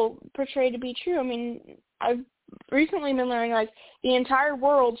still portrayed to be true. I mean, I've recently been learning, like, the entire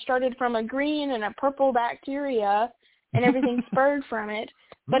world started from a green and a purple bacteria, and everything spurred from it.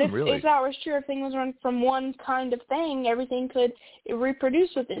 But if that was true, if things run from one kind of thing, everything could reproduce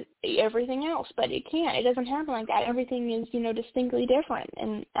with everything else. But it can't. It doesn't happen like that. Everything is, distinctly different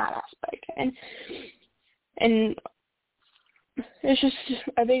in that aspect. And it's just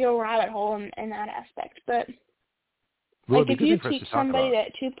a big old rabbit hole in that aspect. But like, if you teach somebody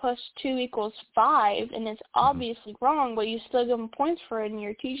that 2 + 2 = 5, and it's obviously wrong, but you still give them points for it, and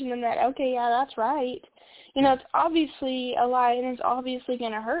you're teaching them that, okay, yeah, that's right. It's obviously a lie, and it's obviously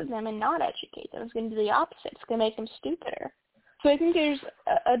going to hurt them and not educate them. It's going to do the opposite. It's going to make them stupider. So I think there's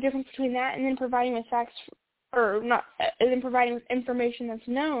a difference between that and then providing with facts, or not, and then providing with information that's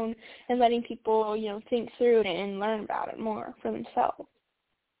known and letting people, think through it and learn about it more for themselves.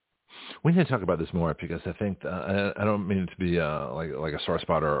 We need to talk about this more, because I think I don't mean it to be like a sore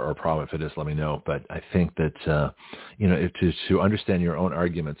spot or a problem. If it is, let me know. But I think that to understand your own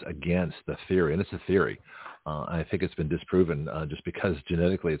arguments against the theory, and it's a theory. I think it's been disproven just because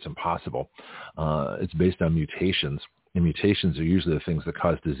genetically it's impossible. It's based on mutations, and mutations are usually the things that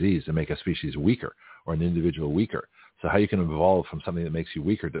cause disease and make a species weaker or an individual weaker. So how you can evolve from something that makes you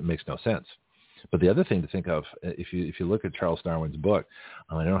weaker, that makes no sense. But the other thing to think of, if you look at Charles Darwin's book,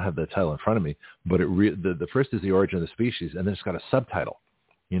 I don't have the title in front of me, but the first is The Origin of the Species, and then it's got a subtitle,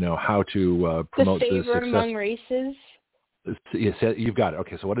 how to promote the success. The favor among races? Yes, you've got it.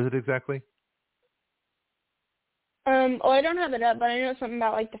 Okay, so what is it exactly? I don't have it up, but I know something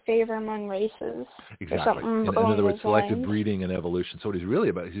about, like, the favor among races. Exactly. In other words, selective breeding and evolution. So what he's really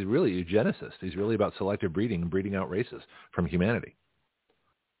about, he's really a eugenicist. He's really about selective breeding and breeding out races from humanity.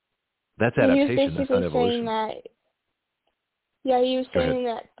 That's adaptation. That's not evolution. He was saying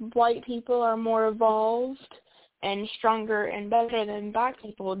that white people are more evolved and stronger and better than black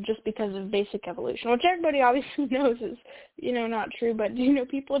people just because of basic evolution, which everybody obviously knows is, not true. But,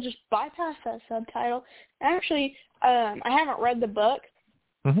 people just bypass that subtitle. Actually, I haven't read the book.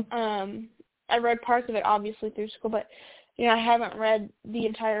 I read parts of it, obviously, through school, but, I haven't read the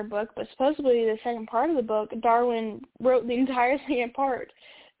entire book. But supposedly the second part of the book, Darwin wrote the entire second part,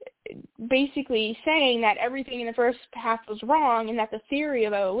 basically saying that everything in the first half was wrong and that the theory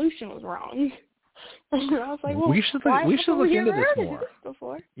of evolution was wrong. And I was like, well, we should look into this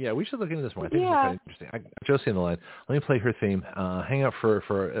more. Yeah, we should look into this more. I think it's kind of interesting. I got Josie on the line. Let me play her theme. Hang out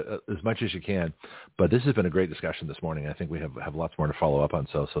for as much as you can. But this has been a great discussion this morning. I think we have lots more to follow up on.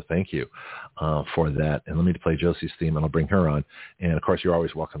 So thank you for that. And let me play Josie's theme, and I'll bring her on. And, of course, you're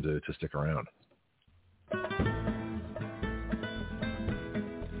always welcome to stick around.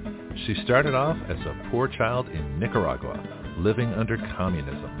 She started off as a poor child in Nicaragua, living under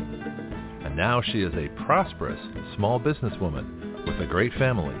communism. And now she is a prosperous small businesswoman with a great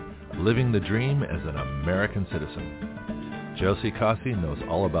family, living the dream as an American citizen. Josie Cossey knows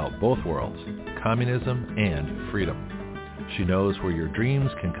all about both worlds, communism and freedom. She knows where your dreams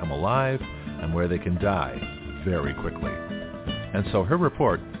can come alive and where they can die very quickly. And so her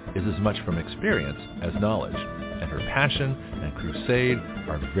report is as much from experience as knowledge, and her passion and crusade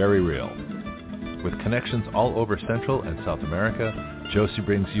are very real. With connections all over Central and South America, Josie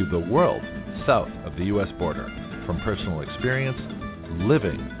brings you the world south of the U.S. border, from personal experience,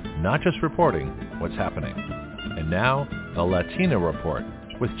 living, not just reporting what's happening. And now, the Latina Report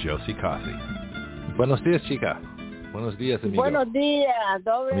with Josie Cossey. Buenos dias, chica. Buenos dias, amigo. Buenos dias.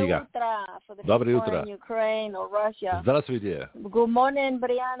 Dobre Amiga. Utra for the Dobre people Utra. in Ukraine or Russia. Здравствуйте. Good morning,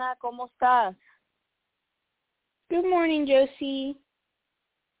 Brianna. ¿Cómo estás? Good morning, Josie.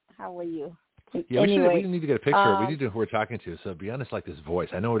 How are you? Yeah, anyway, we need to get a picture. We need to know who we're talking to. So Brianna's like this voice.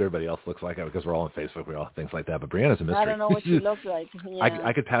 I know what everybody else looks like because we're all on Facebook. We all things like that. But Brianna's a mystery. I don't know what she looks like. Yeah.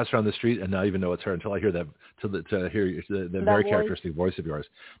 I could pass her on the street and not even know it's her until I hear that to hear the very characteristic voice of yours.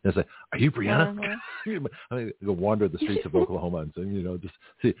 And it's like, are you Brianna? I mean, go wander the streets of Oklahoma and just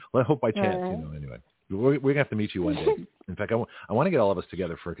see. Well, I hope by chance, anyway. We're going to have to meet you one day. In fact, I want to get all of us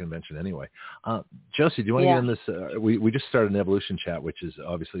together for a convention anyway. Josie, do you want to get in this? We just started an evolution chat, which is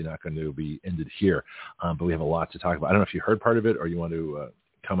obviously not going to be ended here, but we have a lot to talk about. I don't know if you heard part of it or you want to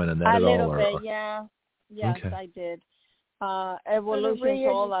comment on that at all. A little bit, yeah. Yes, okay. I did. Evolution is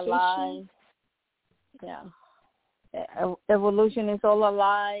all a lie. Yeah. Evolution is all a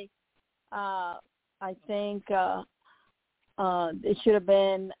lie. I think it should have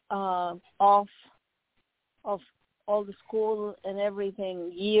been off of all the school and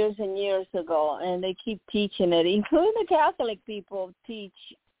everything years and years ago, and they keep teaching it, including the Catholic people teach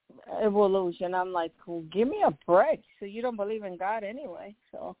evolution. I'm like, well, give me a break. So you don't believe in God anyway,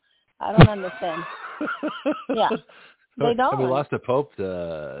 so I don't understand. Yeah, they don't. And we lost a pope.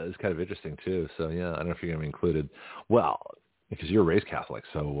 It's kind of interesting too. So yeah, I don't know if you're going to be included. Well, because you're raised Catholic,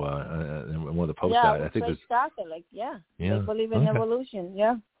 so and one of the popes died. I think raised Catholic. Yeah, they believe in evolution.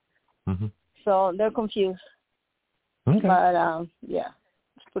 Yeah. Mm-hmm. So they're confused. Okay. But yeah,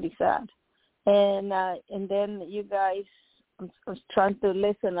 it's pretty sad. And then you guys, I was trying to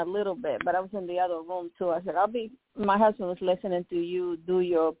listen a little bit, but I was in the other room too. I said, my husband was listening to you do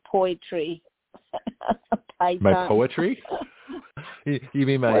your poetry. My poetry? You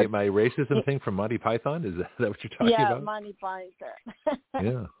mean my racism thing from Monty Python? Is that what you're talking about? Yeah, Monty Python.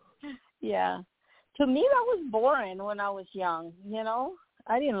 Yeah. Yeah. To me, that was boring when I was young, you know?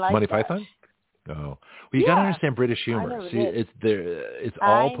 I didn't like Monty Python? Oh. Well, you got to understand British humor. See, it's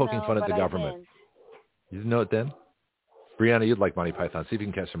all poking fun at the government. You didn't know it then? Brianna, you'd like Monty Python. See if you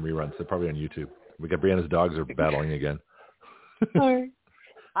can catch some reruns. They're probably on YouTube. We got Brianna's dogs are battling again. I'm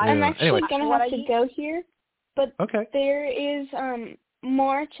actually going to have to go here, but there is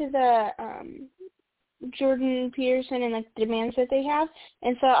more to the Jordan Peterson and like the demands that they have,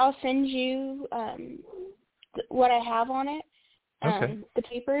 and so I'll send you what I have on it, the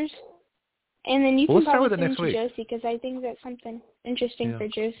papers, and then you can probably send it to Josie because I think that's something interesting for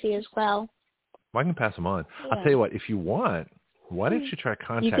Josie as well. Well, I can pass them on. Yeah. I'll tell you what, if you want, why don't you try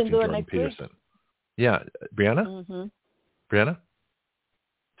contacting Jordan Peterson? Yeah, Brianna? Mm-hmm. Brianna?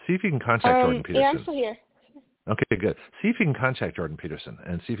 See if you can contact Jordan Peterson. Yeah, I'm still here. Okay, good. See if you can contact Jordan Peterson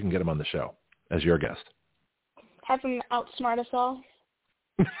and see if you can get him on the show as your guest. Have him outsmart us all.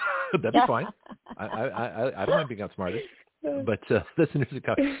 That'd be fine. I don't mind being outsmarted. But that's an interesting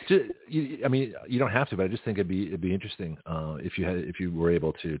comment. I mean, you don't have to, but I just think it'd be interesting if you were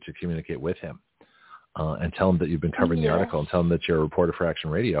able to communicate with him and tell him that you've been covering the article and tell him that you're a reporter for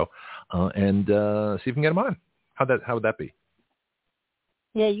Action Radio and see if you can get him on. How would that be?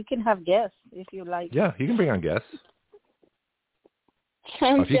 Yeah, you can have guests if you like. Yeah, you can bring on guests.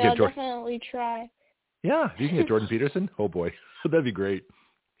 I'll definitely try. Yeah, if you can get Jordan Peterson, oh boy, that'd be great.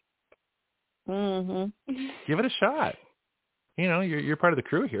 Mm-hmm. Give it a shot. You know, you're part of the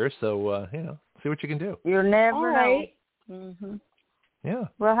crew here, so see what you can do. You never know. Mm-hmm. Yeah.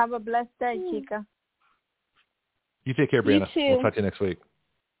 Well, have a blessed day, Chica. You take care, Brianna. You too. We'll talk to you next week.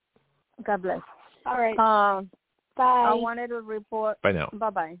 God bless. All right. Bye. I wanted to report. Bye now.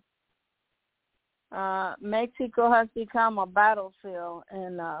 Bye-bye. Mexico has become a battlefield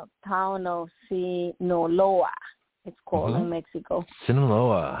in the town of Sinaloa. It's called in Mexico.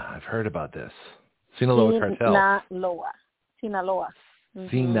 Sinaloa. I've heard about this. Sinaloa cartel. Sinaloa. Mm-hmm.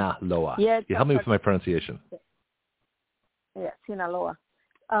 Sinaloa. Yeah, help me with my pronunciation. Yeah, Sinaloa.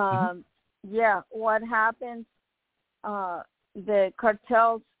 Yeah, what happens, the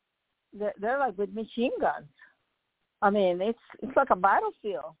cartels, they're like with machine guns. I mean, it's like a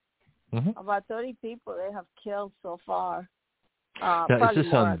battlefield. Mm-hmm. About 30 people they have killed so far. Now, probably is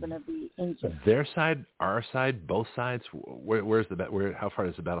this more on are going to be injured. Their side, our side, both sides? Where's how far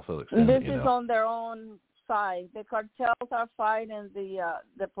does the battlefield extend? This is on their own side. The cartels are fighting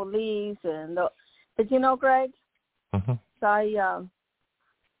the police but you know, Greg, I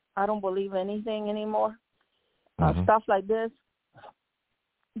don't believe anything anymore. Stuff like this.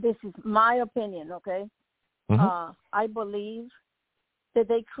 This is my opinion, okay? I believe that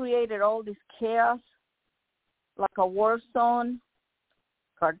they created all this chaos, like a war zone,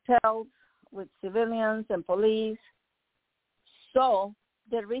 cartels with civilians and police. So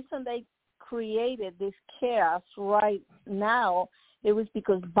the reason they created this chaos right now, it was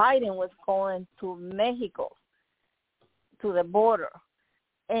because Biden was going to Mexico, to the border.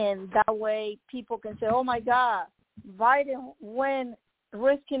 And that way people can say, oh, my God, Biden went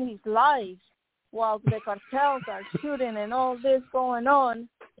risking his life while the cartels are shooting and all this going on,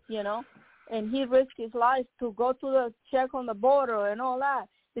 you know, and he risked his life to go to the check on the border and all that.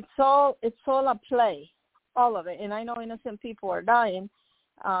 It's all a play, all of it. And I know innocent people are dying,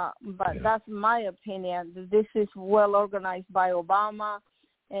 but that's my opinion. This is well organized by Obama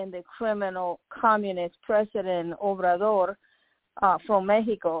and the criminal communist president Obrador from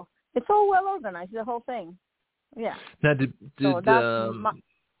Mexico. It's all well organized, the whole thing. Yeah. Now, did so that's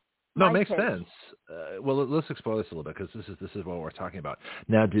no, it makes take. sense. Well, let's explore this a little bit because this is what we're talking about.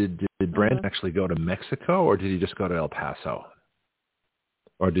 Now, did Brandon actually go to Mexico, or did he just go to El Paso?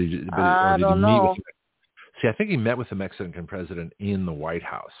 Or did he meet with? See, I think he met with the Mexican president in the White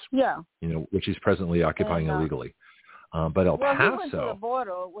House. Yeah. Which he's presently occupying illegally. But El Paso. He went to the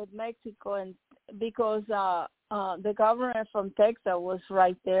border with Mexico, and because the governor from Texas was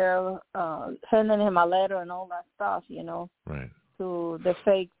right there, sending him a letter and all that stuff, Right. to the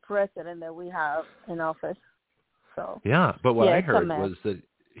fake president that we have in office. So yeah, but what I heard was that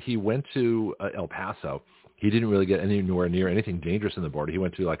he went to El Paso. He didn't really get anywhere near anything dangerous in the border. He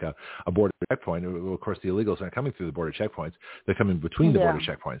went to like a border checkpoint. Of course, the illegals aren't coming through the border checkpoints. They're coming between the border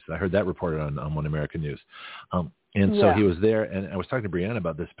checkpoints. I heard that reported on One American News. And so he was there, and I was talking to Brianna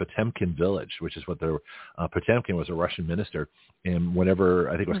about this Potemkin village, which is what Potemkin was a Russian minister. And whenever,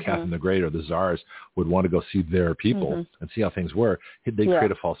 I think it was Catherine the Great or the Tsars would want to go see their people and see how things were, they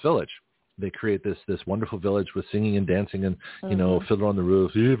create a false village. They create this wonderful village with singing and dancing and, Fiddler on the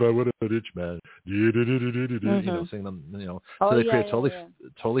Roof, if I were a rich man, sing them, So they create a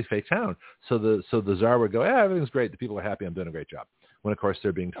totally fake town. So the Tsar would go, everything's great. The people are happy. I'm doing a great job. When, of course,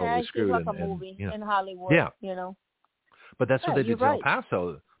 they're being totally screwed. It's like a movie in Hollywood, But that's what they did to El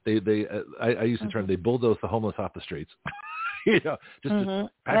Paso. I use the term, they bulldoze the homeless off the streets. Just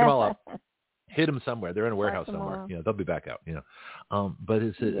pack them all up. Hid them somewhere. They're in a warehouse somewhere. They'll be back out. But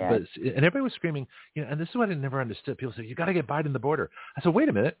and everybody was screaming. And this is what I never understood. People say, you got to get Biden the border. I said, wait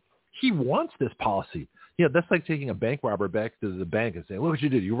a minute. He wants this policy. That's like taking a bank robber back to the bank and saying, what would you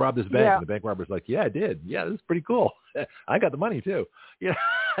do? You robbed this bank. And the bank robber's like, yeah, I did. Yeah, this is pretty cool. I got the money too.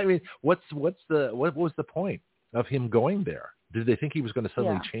 I mean, what was the point of him going there? Did they think he was going to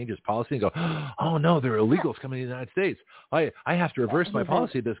suddenly change his policy and go, oh, no, there are illegals coming to the United States. I have to reverse my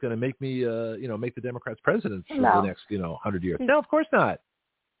policy that's going to make me, make the Democrats president for the next, 100 years. No, of course not.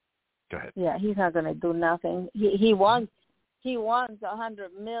 Go ahead. Yeah, he's not going to do nothing. He wants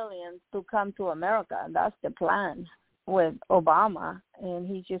 100 million to come to America. That's the plan with Obama, and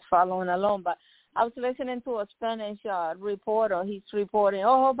he's just following along. But I was listening to a Spanish reporter. He's reporting,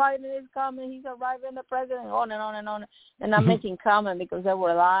 Biden is coming. He's arriving, the president, on and on and on. And I'm making comment because they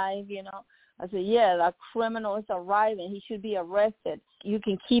were live, I said, that criminal is arriving. He should be arrested. You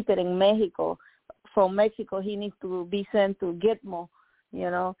can keep it in Mexico. From Mexico, he needs to be sent to Gitmo,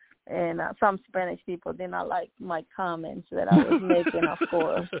 And some Spanish people did not like my comments that I was making, of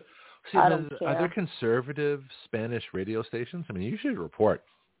course. See, are there conservative Spanish radio stations? I mean, you should report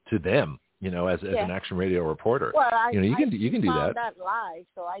to them. As an action radio reporter. Well, you can do found that live,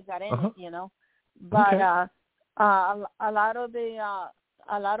 so I got in it, But a lot of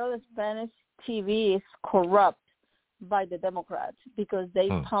the Spanish TV is corrupt by the Democrats because they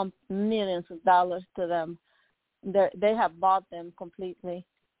pump millions of dollars to them. They have bought them completely.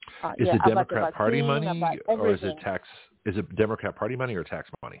 Is it Democrat Party money or is it tax? Is it Democrat Party money or tax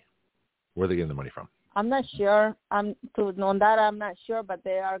money? Where are they getting the money from? I'm not sure. I'm not sure, but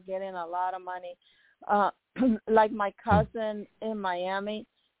they are getting a lot of money. Like my cousin in Miami,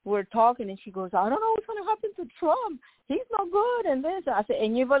 we're talking, and she goes, I don't know what's going to happen to Trump. He's no good, and this. I said,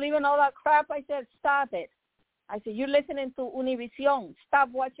 and you believe in all that crap? I said, stop it. I said, you're listening to Univision. Stop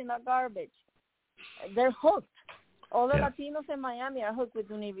watching that garbage. They're hooked. All the Latinos in Miami are hooked with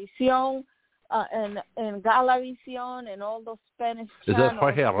Univision and Galavision and all those Spanish channels. Is that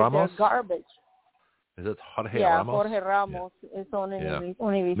Jorge Ramos? They're garbage. Is that Jorge Ramos? Jorge Ramos is on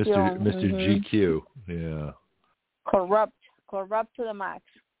Univision. Mr. GQ. Yeah. Corrupt to the max.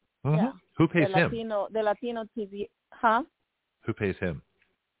 Mm-hmm. Yeah. Who pays him? The Latino TV, huh? Who pays him?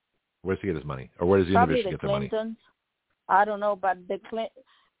 Where does he get his money? Or where does Univision get the money? I don't know, but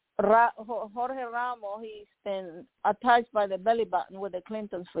Jorge Ramos, he's been attached by the belly button with the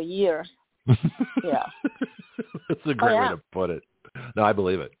Clintons for years. Yeah. That's a great way to put it. No, I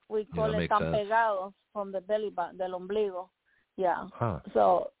believe it. We call it tan pegados from the belly button, del ombligo. Yeah. Huh.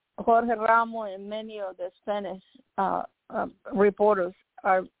 So Jorge Ramos and many of the Spanish reporters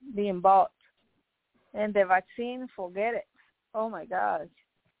are being bought. And the vaccine, forget it. Oh, my gosh.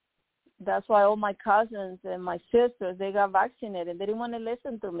 That's why all my cousins and my sisters, they got vaccinated. They didn't want to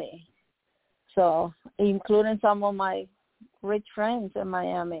listen to me. So, including some of my rich friends in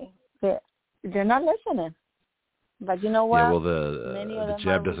Miami. They're not listening. But you know what? Yeah, well, the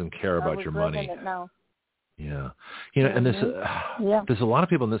jab doesn't care about your money. Now. Yeah. And there's a lot of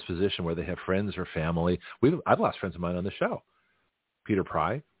people in this position where they have friends or family. I've lost friends of mine on the show. Peter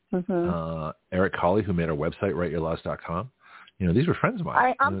Pry, Eric Colley, who made our website, writeyourlaws.com. these were friends of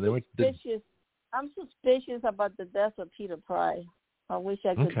mine. I'm suspicious. I'm suspicious about the death of Peter Pry. I wish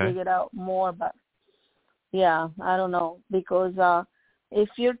I could dig it out more, but yeah, I don't know, because if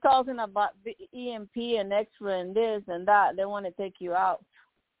you're talking about the EMP and X-ray and this and that, they want to take you out.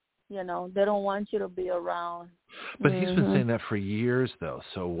 They don't want you to be around. But he's been saying that for years, though.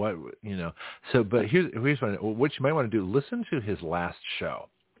 So what, but here's what you might want to do. Listen to his last show,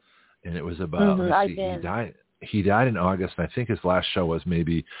 and it was about. He died in August, and I think his last show was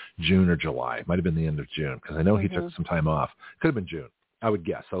maybe June or July. It might have been the end of June, because I know he took some time off. Could have been June, I would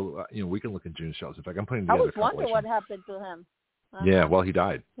guess. So we can look at June shows. In fact, I'm putting together. I was wondering what happened to him. Yeah, well, he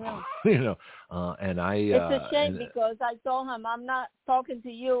died. Yeah. And I. It's a shame because I told him I'm not talking to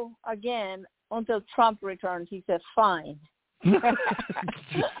you again until Trump returns. He said, "Fine." Got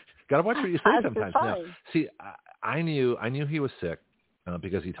to watch what you say sometimes. Now, see, I knew he was sick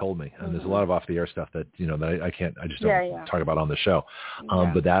because he told me, and there's a lot of off the air stuff that that I can't. I just don't talk about on the show.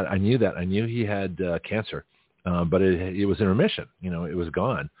 But I knew he had cancer, but it was in remission. It was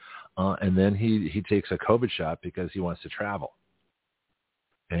gone, and then he takes a COVID shot because he wants to travel.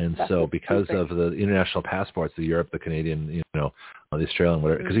 And so because of the international passports, the Europe, the Canadian, the Australian,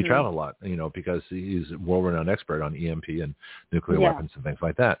 whatever, because he traveled a lot, because he's a world-renowned expert on EMP and nuclear weapons and things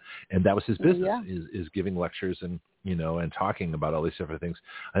like that. And that was his business, is giving lectures and, and talking about all these different things.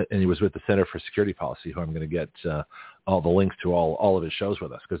 And he was with the Center for Security Policy, who I'm going to get all the links to all of his shows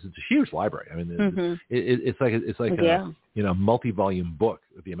with us, because it's a huge library. I mean, it's like a multi-volume book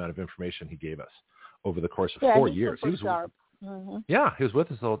with the amount of information he gave us over the course of 4 years. He was sharp. Yeah, he was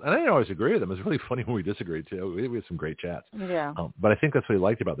with us all, and I didn't always agree with him. It was really funny when we disagreed too. We had some great chats. Yeah. But I think that's what he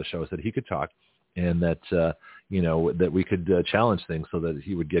liked about the show, is that he could talk, and that that we could challenge things so that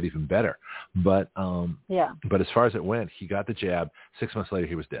he would get even better. But But as far as it went, he got the jab. 6 months later,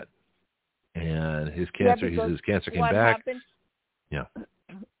 he was dead, and his cancer. His cancer came back.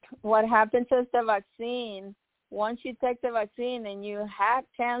 What happens is the vaccine. Once you take the vaccine and you had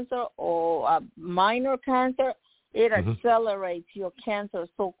cancer or a minor cancer, it accelerates your cancer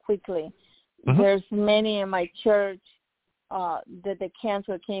so quickly. There's many in my church that the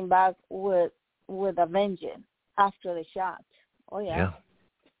cancer came back with a vengeance after the shot. Oh yeah.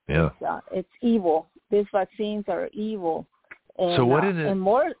 It's evil. These vaccines are evil. And, so what is it? And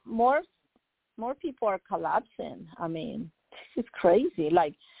more people are collapsing. I mean, this is crazy.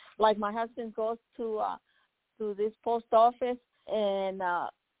 Like my husband goes to this post office, and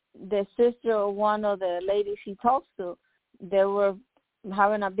the sister of one of the ladies he talks to, they were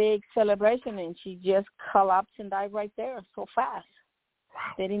having a big celebration, and she just collapsed and died right there so fast. Wow.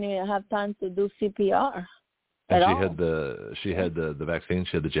 They didn't even have time to do CPR. And she had the vaccine.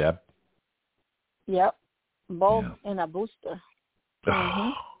 She had the jab. Yep, both and a booster.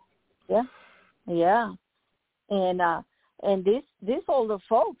 Yeah. And these older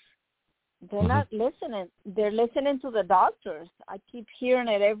folks, they're not listening. They're listening to the doctors. I keep hearing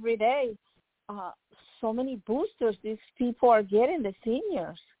it every day. So many boosters these people are getting, the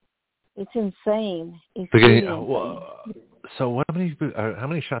seniors. It's insane. They're getting, so how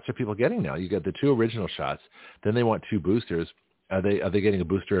many shots are people getting now? You got the 2 original shots. Then they want 2 boosters. Are they getting a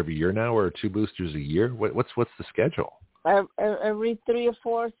booster every year now, or 2 boosters a year? What's the schedule? Every 3 or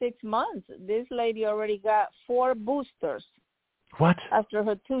 4 or 6 months. This lady already got 4 boosters. What? After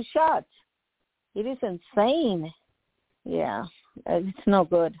her 2 shots. It is insane. Yeah, it's no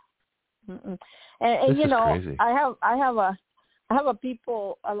good. And this is crazy. I have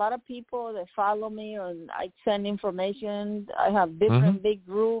a lot of people that follow me, and I send information. I have different big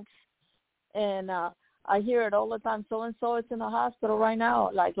groups, and I hear it all the time. So and so is in the hospital right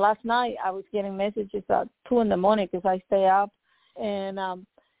now. Like last night, I was getting messages at 2 a.m. because I stay up, and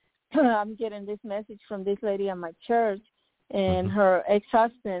I'm getting this message from this lady at my church. And her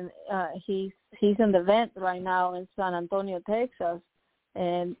ex-husband, he's in the vent right now in San Antonio, Texas,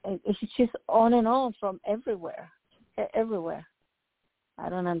 and it's just on and on from everywhere. I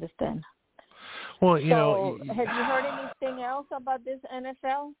don't understand. Well, have you heard anything else about this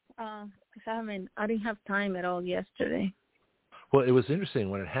NFL? Because I didn't have time at all yesterday. Well, it was interesting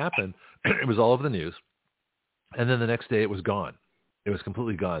when it happened. It was all over the news, and then the next day it was gone. It was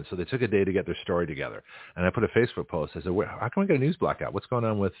completely gone. So they took a day to get their story together. And I put a Facebook post. I said, how come we got a news blackout? What's going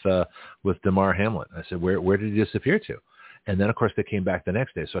on with Damar Hamlin? I said, where did he disappear to? And then, of course, they came back the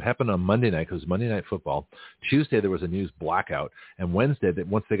next day. So it happened on Monday night, because it was Monday Night Football. Tuesday, there was a news blackout. And Wednesday,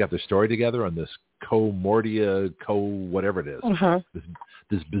 once they got their story together on this whatever it is,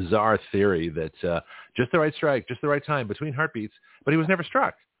 this bizarre theory that just the right strike, just the right time, between heartbeats, but he was never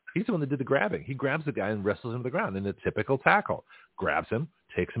struck. He's the one that did the grabbing. He grabs the guy and wrestles him to the ground in a typical tackle. Grabs him,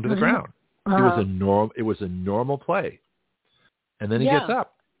 takes him to the ground. It was a normal play. and then he gets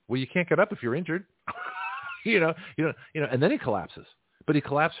up. Well, you can't get up if you're injured. And then he collapses. But he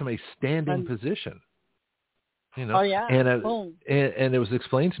collapsed from a standing position. And it was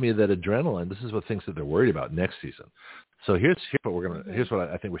explained to me that adrenaline. This is what things that they're worried about next season. So here's what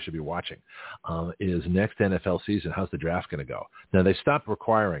I think we should be watching. Is next NFL season? How's the draft going to go? Now they stopped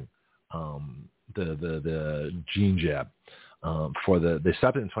requiring the gene jab they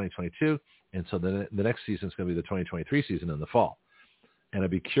stopped it in 2022, and so the next season is going to be the 2023 season in the fall. And I'd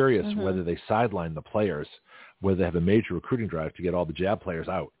be curious whether they sideline the players, whether they have a major recruiting drive to get all the jab players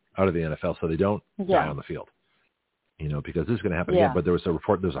out of the NFL so they don't die on the field. Because this is going to happen again. But there was a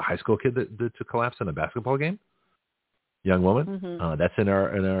report, there was a high school kid that collapsed in a basketball game. Young woman. That's in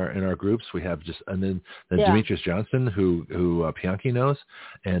our groups. We have and then Demetrius Johnson, who Pianki knows,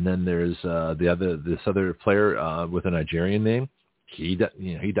 and then there's this other player with a Nigerian name. He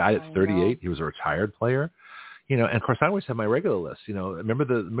died at 38. He was a retired player. And of course I always have my regular list. Remember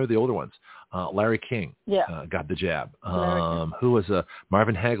the older ones. Larry King got the jab. Who was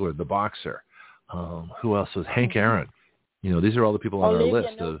Marvin Hagler, the boxer. Who else was Hank Aaron? These are all the people on our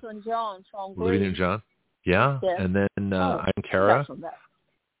list. Olivia Newton-John. Yeah, and then I'm Kara,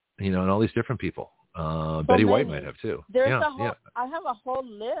 and all these different people. Betty White might have too. I have a whole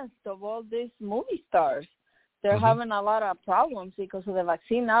list of all these movie stars. They're having a lot of problems because of the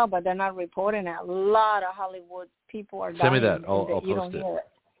vaccine now, but they're not reporting it. A lot of Hollywood people are dying. Send me that. I'll post it.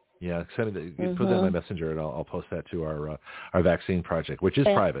 Yeah, send me that. Put that in my messenger, and I'll post that to our vaccine project, which is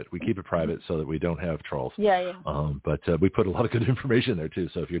private. We keep it private so that we don't have trolls. But we put a lot of good information there too.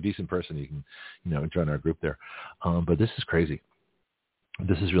 So if you're a decent person, you can join our group there. But this is crazy.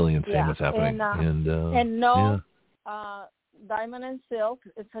 This is really insane what's happening. Diamond and Silk.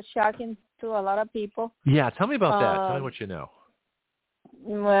 It's shocking to a lot of people. Yeah, tell me about that. Tell me what you know.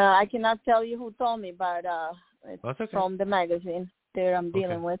 Well, I cannot tell you who told me, but it's from the magazine there I'm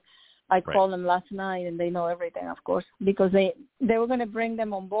dealing with. I called them last night, and they know everything, of course, because they were going to bring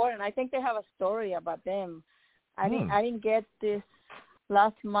them on board, and I think they have a story about them. I didn't get this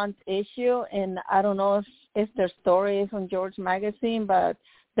last month issue, and I don't know if their story is on George Magazine, but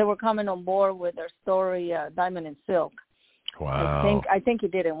they were coming on board with their story, Diamond and Silk. Wow. I think he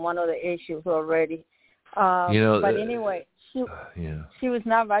did in one of the issues already. But anyway, she was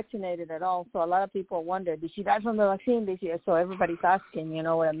not vaccinated at all, so a lot of people wondered, did she die from the vaccine this year? So everybody's asking, you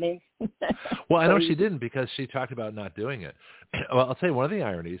know what I mean? Well, I know she didn't because she talked about not doing it. Well, I'll tell you one of the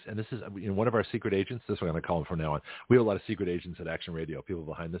ironies, and this is one of our secret agents. This is what I'm going to call him from now on. We have a lot of secret agents at Action Radio, people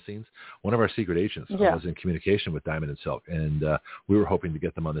behind the scenes. One of our secret agents was in communication with Diamond and Silk, and we were hoping to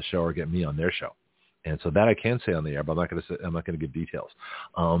get them on the show or get me on their show. And so that I can say on the air, but I'm not going to give details.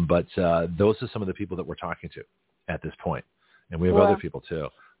 But those are some of the people that we're talking to at this point, and we have other people too.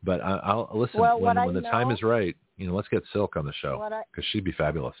 But I'll listen when the time is right. Let's get Silk on the show because she'd be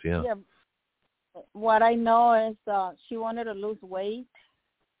fabulous. Yeah. What I know is she wanted to lose weight,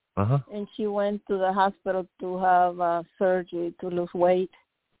 and she went to the hospital to have surgery to lose weight,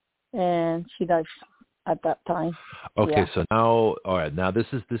 and she died at that time. Okay, so now, all right, now this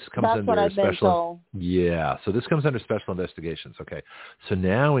comes under special. Yeah, so this comes under special investigations. Okay, so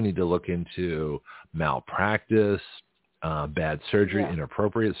now we need to look into malpractice, bad surgery,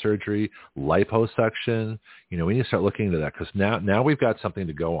 inappropriate surgery, liposuction. We need to start looking into that because now we've got something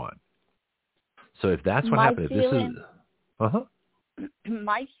to go on. So if that's what happened,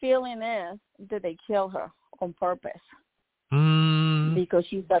 my feeling is that they killed her on purpose because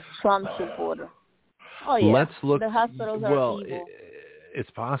she's a Trump supporter. Oh, yeah. Let's look. The hospitals are evil. It's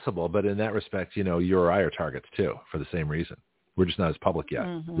possible, but in that respect, you or I are targets too for the same reason. We're just not as public yet.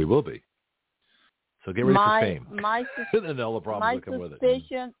 We will be. So get ready for fame. And all the problems that come with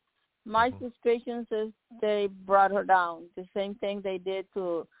it. My suspicion is they brought her down. The same thing they did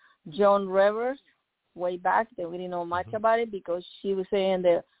to Joan Rivers way back. That we didn't know much about it because she was saying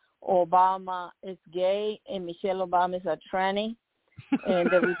that Obama is gay and Michelle Obama is a tranny. And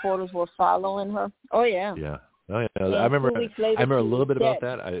the reporters were following her. Oh yeah. Yeah. Oh yeah. I remember a little bit about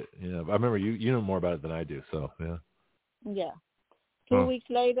that. I remember you know more about it than I do. So yeah. Yeah. 2 weeks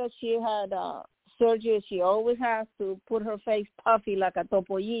later, she had surgery. She always has to put her face puffy like a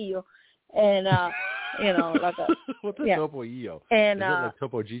topollillo, and like a what's a topollillo? And is it like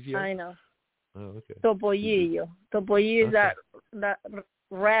Topo Gigio? I know. Oh, okay. Topollillo. Topollillo is that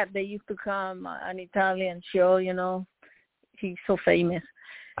rat that used to come an Italian show. He's so famous.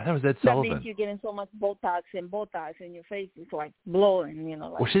 I thought it was Ed Sullivan. That means you're getting so much Botox in your face. It's like blowing,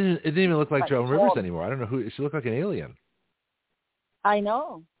 Like, well, it didn't even look like Joan Rivers anymore. I don't know who. She looked like an alien. I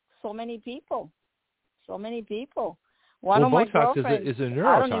know. So many people. One well, of my Botox girlfriends. is a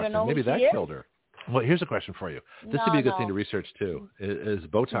neurotoxin. Maybe that killed her. Well, here's a question for you. This would be a good thing to research too. Is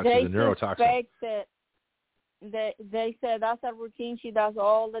Botox they is a neurotoxin? They said that's a routine she does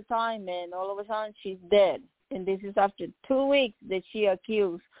all the time, and all of a sudden she's dead. And this is after 2 weeks that she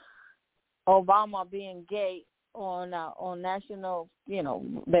accused Obama being gay on national,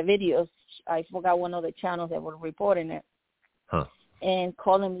 the videos. I forgot one of the channels that were reporting it. Huh. And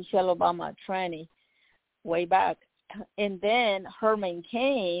calling Michelle Obama a tranny way back. And then Herman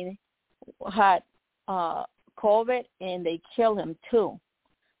Cain had COVID, and they killed him too.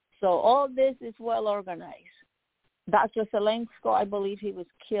 So all this is well organized. Dr. Zelenko, I believe he was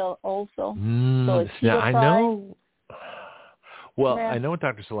killed also. I know. Well, I know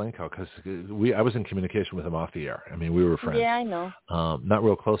Dr. Zelenko because I was in communication with him off the air. I mean, we were friends. Yeah, I know. Not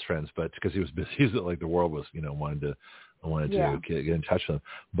real close friends, but because he was busy, he was like the world was, wanted to get in touch with him.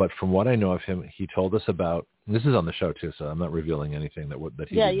 But from what I know of him, he told us about. This is on the show too, so I'm not revealing anything that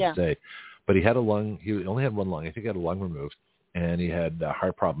he didn't say. But he had a lung. He only had one lung. I think he had a lung removed, and he had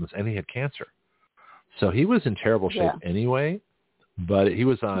heart problems, and he had cancer. So he was in terrible shape anyway, but he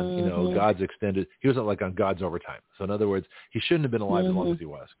was on, God's extended, he was like on God's overtime. So in other words, he shouldn't have been alive as long as he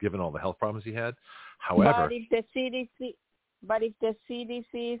was, given all the health problems he had. However, but if the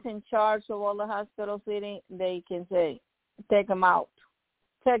CDC is in charge of all the hospitals, they can say, take him out.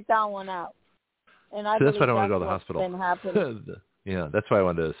 Take that one out. And I that's why I don't want to go to the hospital. Been happening. Yeah, that's why I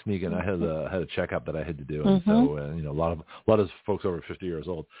wanted to sneak in. I had a checkup that I had to do, and so a lot of folks over 50 years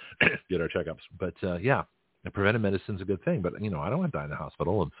old get our checkups. But preventive medicine is a good thing. But I don't want to die in the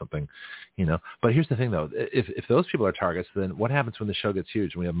hospital of something, But here's the thing, though: if those people are targets, then what happens when the show gets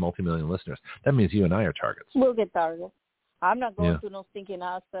huge and we have multi-million listeners? That means you and I are targets. We'll get targets. I'm not going to no stinking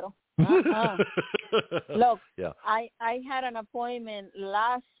hospital. Look, I had an appointment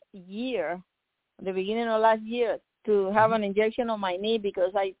last year, the beginning of last year, to have an injection on my knee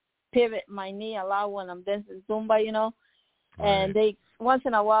because I pivot my knee a lot when I'm dancing Zumba, And they once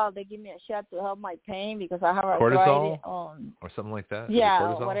in a while they give me a shot to help my pain because I have arthritis on or something like that. Yeah,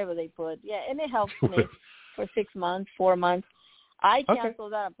 or whatever they put. Yeah, and it helps me for 6 months, 4 months. I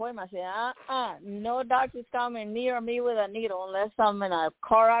canceled that appointment. I said, no doctor's coming near me with a needle unless I'm in a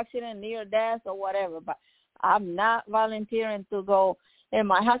car accident, near death, or whatever. But I'm not volunteering to go. And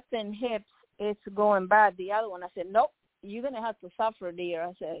my husband's hips, it's going bad. The other one, I said, nope, you're going to have to suffer, dear.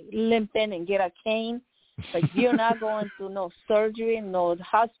 I said, limp in and get a cane, but you're not going to no surgery, no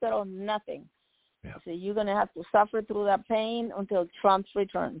hospital, nothing. Yeah. I said, you're going to have to suffer through that pain until Trump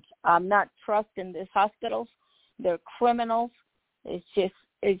returns. I'm not trusting these hospitals. They're criminals. It's just,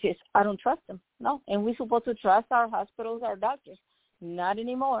 I don't trust them. No. And we're supposed to trust our hospitals, our doctors. Not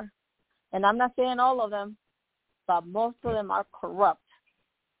anymore. And I'm not saying all of them, but most of them are corrupt.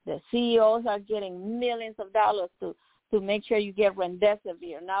 The CEOs are getting millions of dollars to make sure you get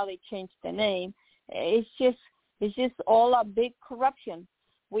remdesivir. Now they changed the name. It's just all a big corruption.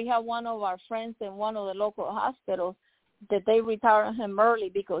 We have one of our friends in one of the local hospitals that they retired him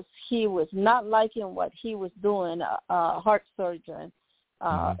early because he was not liking what he was doing, heart surgery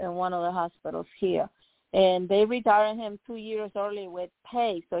in one of the hospitals here. And they retired him 2 years early with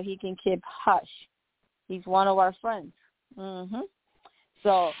pay so he can keep hush. He's one of our friends.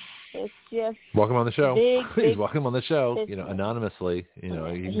 So it's just welcome on the show. Please welcome on the show. Anonymously. You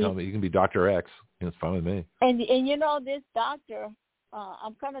can call me. You can be Dr. X. It's fine with me. And this doctor,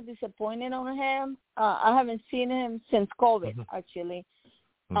 I'm kind of disappointed on him. I haven't seen him since COVID. Actually,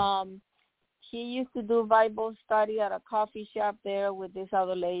 he used to do Bible study at a coffee shop there with this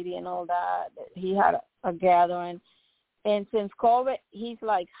other lady and all that. He had a gathering, and since COVID, he's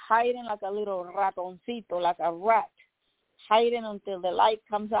like hiding like a little ratoncito, like a rat. Hiding until the light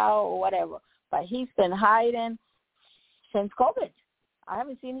comes out or whatever. But he's been hiding since COVID. I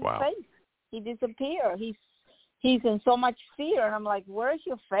haven't seen his face. He disappeared. He's in so much fear. And I'm like, where's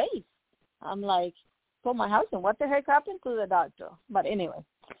your face? I'm like, told my husband, what the heck happened to the doctor? But anyway,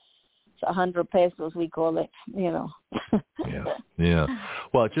 it's 100 pesos, we call it, Yeah.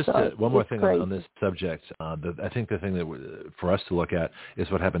 Well, just so one more thing on this subject. I think the thing that for us to look at is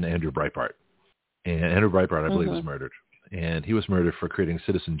what happened to Andrew Breitbart. And Andrew Breitbart, I believe, was murdered. And he was murdered for creating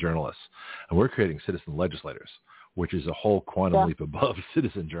citizen journalists. And we're creating citizen legislators, which is a whole quantum leap above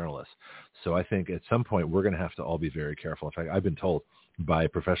citizen journalists. So I think at some point we're going to have to all be very careful. In fact, I've been told by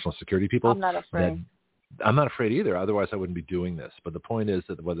professional security people I'm not afraid. I'm not afraid either. Otherwise, I wouldn't be doing this. But the point is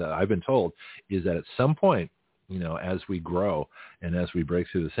that what I've been told is that at some point, as we grow and as we break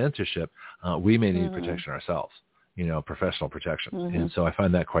through the censorship, we may need protection ourselves, professional protection. And so I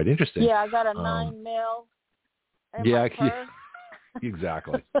find that quite interesting. Yeah, I got a 9 mil. Exactly.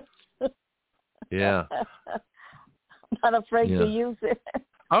 Yeah. I'm not afraid to use it.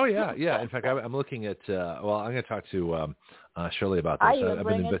 Oh, yeah, yeah. In fact, I'm looking at, I'm going to talk to Shirley about this. I even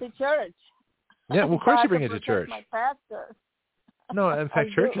bring it to church. Yeah, well, of course you bring it to church. My pastor. No, in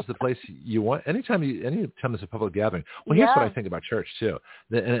fact, church is the place you want. Anytime there's a public gathering. Well, here's what I think about church, too.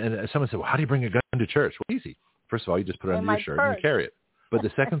 And someone said, well, how do you bring a gun to church? Well, easy. First of all, you just put it under your shirt and you carry it. But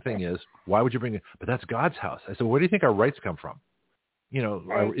the second thing is, why would you bring it? But that's God's house. I said, where do you think our rights come from?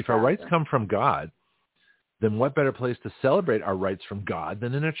 If our rights come from God, then what better place to celebrate our rights from God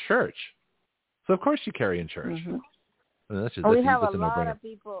than in a church? So, of course, you carry in church. Mm-hmm. I mean, we have a lot of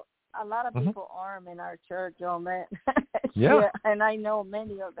people armed in our church, oh, man. Yeah. And I know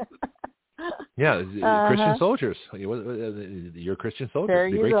many of them. Yeah, Christian soldiers. You're a Christian soldier.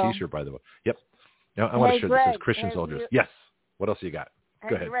 It's a great T-shirt, by the way. Yep. Now, I want to show this says Christian soldiers. Yes. What else you got?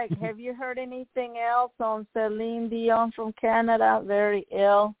 Go ahead. Greg, have you heard anything else on Celine Dion from Canada? Very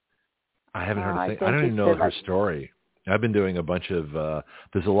ill. I haven't heard a thing. I don't even know her story. I've been doing a bunch of.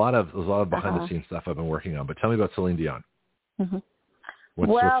 There's a lot of behind the scenes stuff I've been working on. But tell me about Celine Dion. Mm-hmm.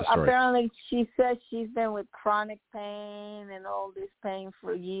 What's the story? Apparently she says she's been with chronic pain and all this pain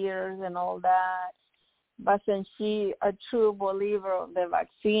for years and all that. But since she's a true believer of the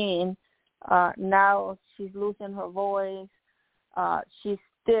vaccine, now she's losing her voice. She's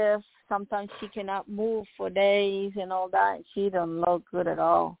stiff. Sometimes she cannot move for days and all that. And she don't look good at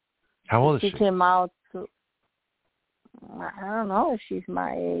all. How old is she? She came out to, I don't know if she's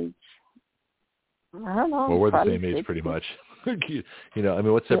my age. I don't know. Well, we're the same age pretty much. I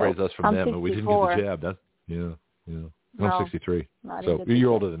mean, what separates us from them? 64. We didn't get the jab. I'm 63. So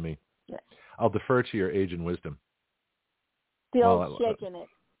you're older than me. Yeah. I'll defer to your age and wisdom. Still shaking it.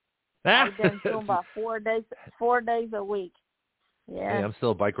 I've been doing about 4 days a week. Yeah. Hey, I'm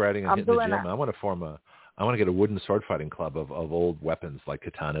still bike riding and hitting the gym. I want to get a wooden sword fighting club of old weapons like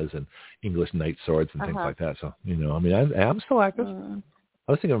katanas and English knight swords and things like that. So, I mean, I'm still active.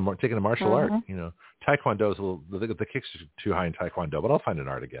 I was thinking of taking a martial art. Taekwondo is the kicks are too high in Taekwondo, but I'll find an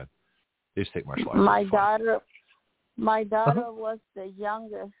art again. They just take martial arts. My daughter was the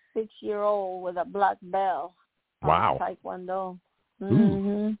youngest 6-year-old with a black belt. Wow. Taekwondo.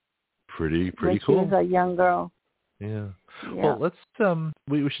 Ooh. Pretty cool. She's a young girl. Yeah. Well, let's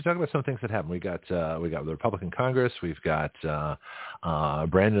we should talk about some things that happened. We got the Republican Congress. We've got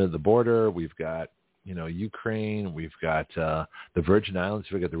Brandon at the border. We've got Ukraine. We've got the Virgin Islands.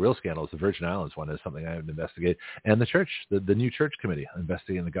 We got the real scandals. The Virgin Islands one is something I have to investigate, and the church, the new church committee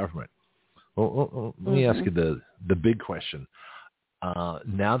investigating the government. Well, let me ask you the big question.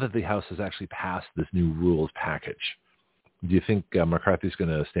 Now that the House has actually passed this new rules package, do you think McCarthy's going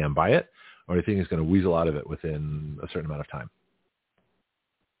to stand by it? Or do you think he's going to weasel out of it within a certain amount of time?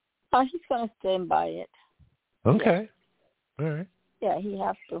 He's going to stand by it. Okay. Yeah. All right. Yeah, he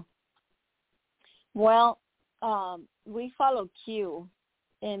has to. Well, we follow Q,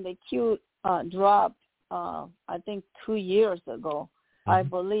 and the Q dropped, I think, 2 years ago. Mm-hmm. I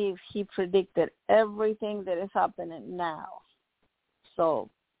believe he predicted everything that is happening now. So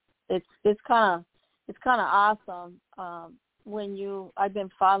it's kind of awesome. I've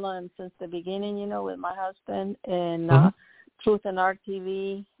been following since the beginning, with my husband and Truth and Art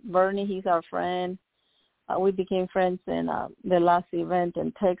TV. Bernie, he's our friend. We became friends in the last event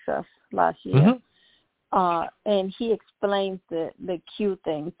in Texas last year. And he explains the Q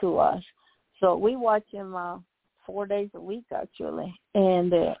thing to us. So we watch him 4 days a week, actually.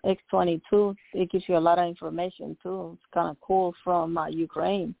 And the X-22, it gives you a lot of information, too. It's kind of cool from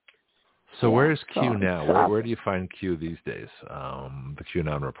Ukraine. So where is Q now? Where do you find Q these days, the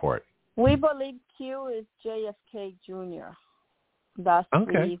QAnon report? We believe Q is JFK Jr. That's what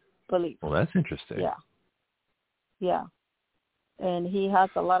we believe. Well, that's interesting. Yeah. And he has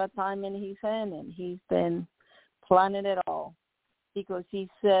a lot of time in his hand, and he's been planning it all because he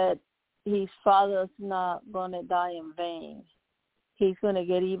said his father's not going to die in vain. He's going to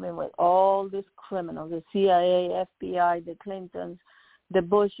get even with all these criminals, the CIA, FBI, the Clintons, the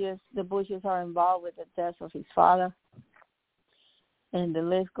Bushes. The Bushes are involved with the death of his father. And the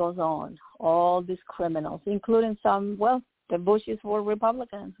list goes on. All these criminals, including some, the Bushes were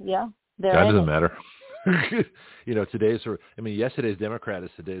Republicans. Yeah. That doesn't matter. Yesterday's Democrat is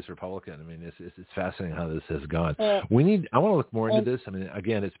today's Republican. I mean, it's fascinating how this has gone. I want to look more into this. I mean,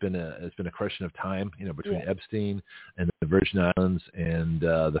 again, it's been a question of time, between Epstein and the Virgin Islands and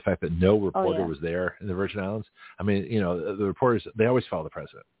the fact that no reporter was there in the Virgin Islands. I mean, the reporters, they always follow the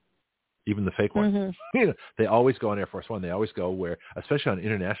president, even the fake ones. They always go on Air Force One. They always go where, especially on an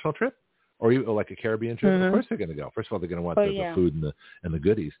international trip or even like a Caribbean trip. Of course they're going to go. First of all, they're going to want the food and the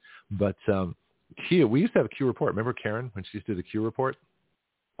goodies. But Q, we used to have a Q report. Remember Karen when she used to do the Q report?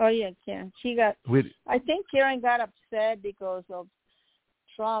 Oh, yeah, Karen. I think Karen got upset because of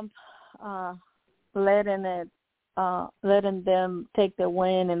Trump letting them take the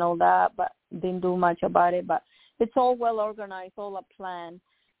win and all that, but didn't do much about it. But it's all well organized, all a plan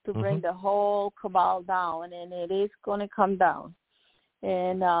to bring the whole cabal down, and it is going to come down.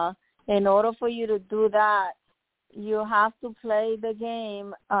 And in order for you to do that, you have to play the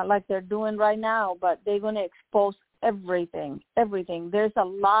game like they're doing right now, but they're going to expose everything. There's a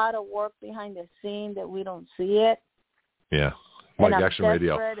lot of work behind the scene that we don't see it. Yeah, like and Action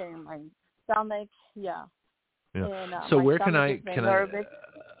Radio. And my stomach, yeah. And, so where can I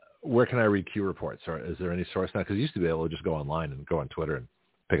read Q reports? Or is there any source now? Because you used to be able to just go online and go on Twitter and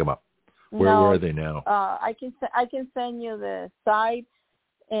pick them up. Where are they now? I can send you the site,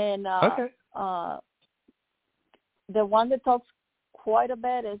 and the one that talks quite a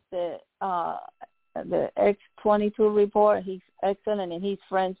bit is the X22 report. He's excellent, and he's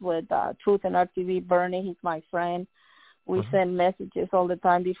friends with Truth and RTV Bernie. He's my friend. We send messages all the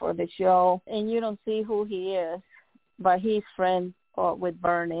time before the show, and you don't see who he is, but he's friends with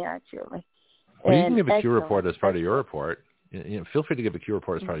Bernie, actually. Well, you can give a Q report as part of your report. Feel free to give a Q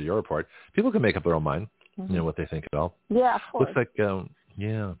report as part of your report. People can make up their own mind, what they think about. Yeah, of course. Looks like,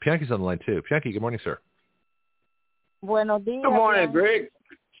 Pianki's on the line, too. Pianki, good morning, sir. Buenos dias. Good morning, Greg.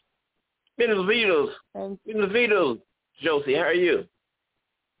 Bienvenidos, Josie. How are you?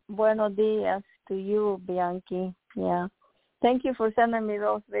 Buenos dias to you, Bianchi. Yeah. Thank you for sending me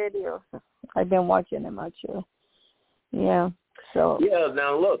those videos. I've been watching them, actually. Yeah. So. Yeah,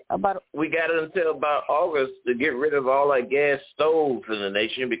 now look, we got until about August to get rid of all our gas stoves in the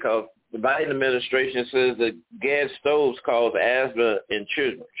nation because the Biden administration says that gas stoves cause asthma in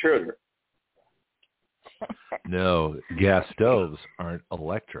children. No, gas stoves aren't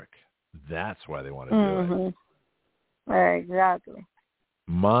electric. That's why they want to do it. Exactly.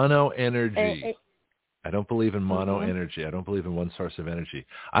 Mono energy. I don't believe in mono energy. I don't believe in one source of energy.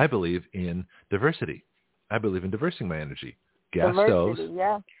 I believe in diversity. I believe in diversing my energy. Gas stoves,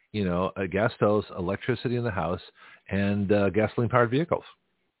 gas stoves, electricity in the house, and gasoline-powered vehicles.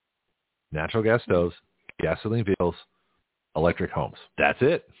 Natural gas stoves, gasoline vehicles, electric homes. That's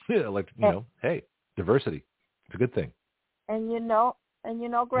it. Hey, diversity. It's a good thing. And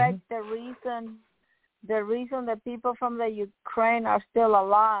Greg, the reason that people from the Ukraine are still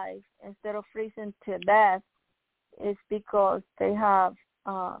alive instead of freezing to death is because they have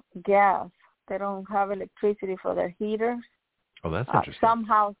gas. They don't have electricity for their heaters. Oh, that's interesting. Some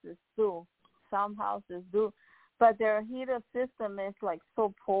houses do, but their heater system is like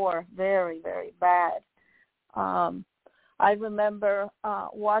so poor, very, very bad. I remember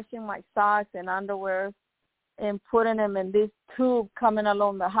washing my socks and underwear and putting them in this tube coming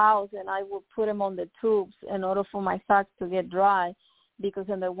along the house, and I would put them on the tubes in order for my socks to get dry, because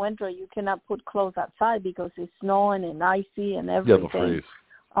in the winter you cannot put clothes outside because it's snowing and icy and everything. Yeah,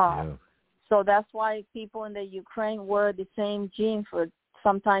 they'll freeze. So that's why people in the Ukraine wear the same jeans for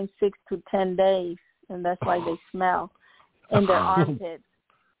sometimes 6 to 10 days, and that's why they smell in their armpits.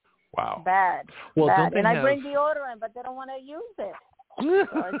 Wow. Bad. Well, bad. And I bring deodorant, but they don't want to use it.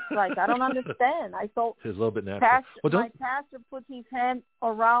 So it's like, I don't understand. I thought it's a little bit natural. My pastor put his hand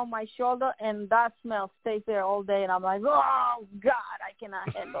around my shoulder, and that smell stays there all day. And I'm like, oh, God, I cannot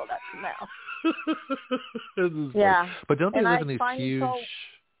handle that smell. Yeah. But don't they live in these huge...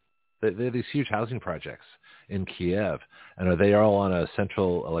 They have these huge housing projects in Kiev, and are they all on a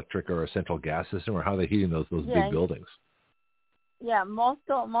central electric or a central gas system, or how are they heating those big buildings? Yeah, most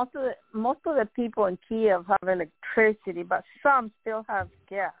of the people in Kiev have electricity, but some still have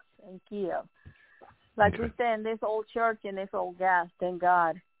gas in Kiev. Like we say in this old church, and it's old gas, thank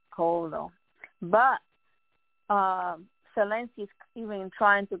God, cold though. But Zelensky's even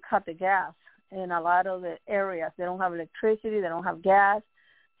trying to cut the gas in a lot of the areas. They don't have electricity, they don't have gas.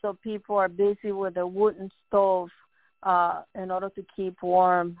 So people are busy with a wooden stove in order to keep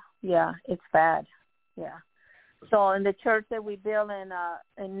warm. Yeah, it's bad. Yeah. So in the church that we built in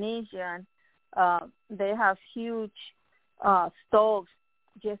Nijian, they have huge stoves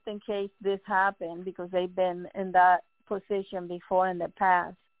just in case this happened, because they've been in that position before in the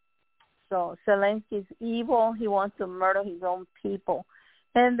past. So Zelensky's evil. He wants to murder his own people.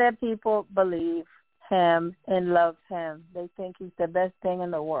 And the people believe him and love him. They think he's the best thing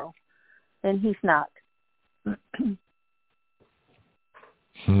in the world, and he's not. But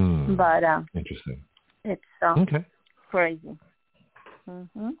interesting. It's crazy.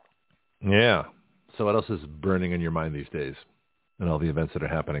 Yeah. So what else is burning in your mind these days, and all the events that are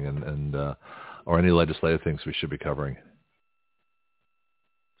happening, and or any legislative things we should be covering?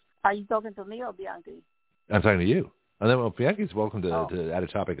 Are you talking to me or Bianchi? I'm talking to you. And then, Bianchi's welcome to add a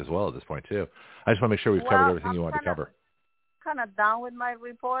topic as well at this point, too. I just want to make sure we've covered everything you want to cover. kind of done with my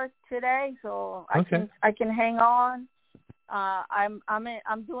report today, so I can hang on. I'm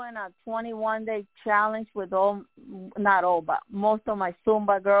doing a 21-day challenge with not all, but most of my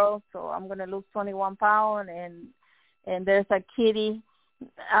Zumba girls. So I'm gonna lose 21 pounds, and there's a kitty.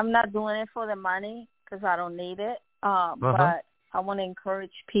 I'm not doing it for the money because I don't need it. But I want to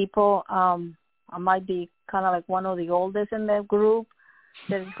encourage people. I might be kind of like one of the oldest in the group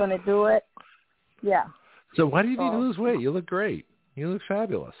that is going to do it. Yeah. So why do you need to lose weight? You look great. You look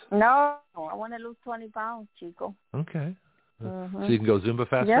fabulous. No, I want to lose 20 pounds, Chico. Okay. So you can go Zumba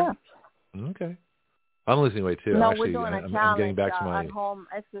faster? Yeah. Okay. I'm losing weight too. No, actually, we're doing a challenge, I'm getting back to my at-home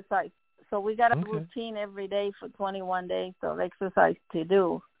exercise. So we got a routine every day for 21 days of exercise to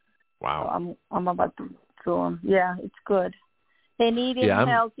do. Wow. So I'm about to do them. Yeah, it's good. And eating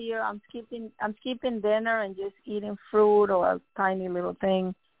healthier. I'm skipping dinner and just eating fruit or a tiny little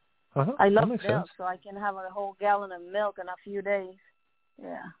thing. I love milk, sense. so I can have a whole gallon of milk in a few days.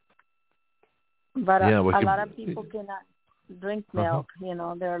 Yeah. But a lot of people cannot drink milk. You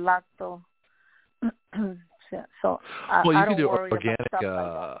know, they're lactose. So I don't do worry organic. about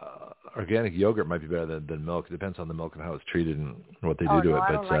stuff like organic yogurt might be better than milk. It depends on the milk and how it's treated and what they do to it.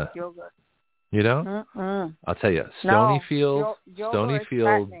 I don't like yogurt. You don't? I'll tell you, Stonyfield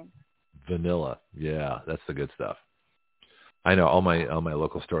vanilla. Yeah, that's the good stuff. I know all my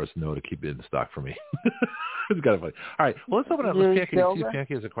local stores know to keep it in stock for me. It's kind of funny. All right, well, let's open up. Let's see if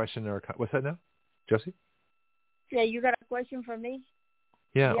Bianchi has a question or what's that now, Josie? Yeah, you got a question for me?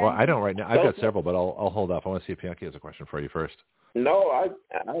 Yeah, well, I don't right now. I've got several, but I'll hold off. I want to see if Bianchi has a question for you first. No, I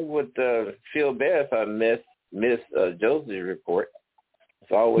would feel bad if I miss Josie's report.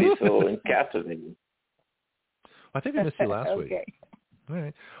 It's always so encapsulating. I think I missed you last week. All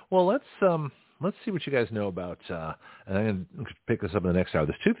right. Well, let's see what you guys know about, and I'm going to pick this up in the next hour.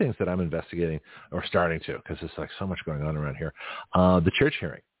 There's two things that I'm investigating or starting to, because there's like so much going on around here. The church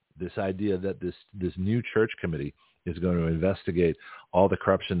hearing, this idea that this new church committee is going to investigate all the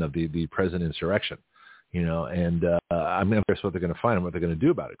corruption of the present insurrection, you know, and I'm curious what they're going to find and what they're going to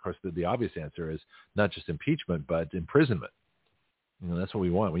do about it. Of course, the obvious answer is not just impeachment, but imprisonment. You know, that's what we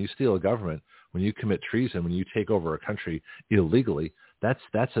want. When you steal a government, when you commit treason, when you take over a country illegally, that's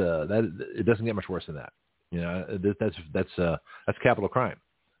it doesn't get much worse than that. You know, that's capital crime.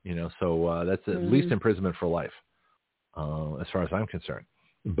 You know, so that's at least imprisonment for life, as far as I'm concerned.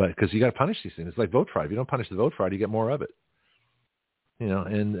 But because you got to punish these things, it's like vote fraud. If you don't punish the vote fraud, you get more of it. You know,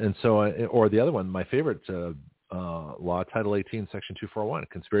 and so or the other one, my favorite law, Title 18, Section 241,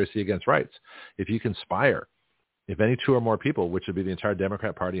 conspiracy against rights. If you conspire. If any two or more people, which would be the entire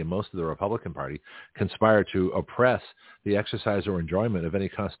Democrat Party and most of the Republican Party, conspire to oppress the exercise or enjoyment of any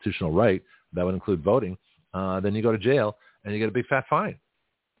constitutional right, that would include voting, then you go to jail and you get a big fat fine.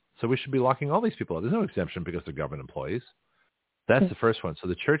 So we should be locking all these people up. There's no exemption because they're government employees. That's the first one. So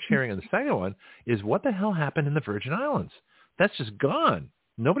the church hearing. And the second one is what the hell happened in the Virgin Islands? That's just gone.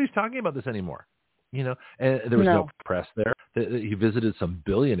 Nobody's talking about this anymore. You know, and there was no press there. He visited some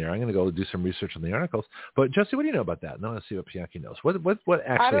billionaire. I'm going to go do some research on the articles. But Josie, what do you know about that? And I want to see what Bianchi knows. What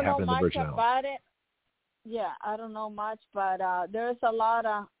actually happened in the Virgin Islands? About it. Yeah, I don't know much, but there's a lot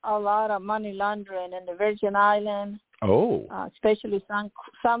of money laundering in the Virgin Islands. Oh. Especially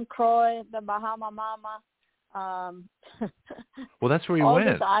Sam Croy, the Bahama Mama. Well, that's where you all went.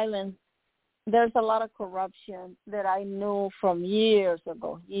 All these islands. There's a lot of corruption that I knew from years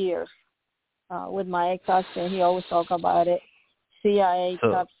ago. With my ex-husband, he always talk about it. CIA,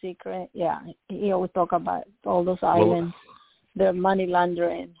 top secret. Yeah, he always talk about all those islands. Their money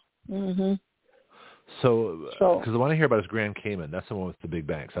laundering. Mm-hmm. So, because the one I hear about is Grand Cayman. That's the one with the big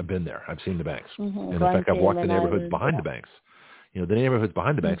banks. I've been there. I've seen the banks. Mm-hmm. And in fact, I've walked the neighborhoods behind the banks. You know, the neighborhoods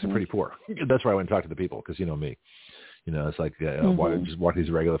behind the banks are pretty poor. That's where I went and talked to the people, because you know me. You know, it's like just walk these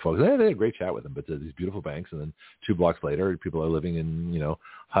regular folks. They had a great chat with them, but these beautiful banks, and then 2 blocks later, people are living in, you know,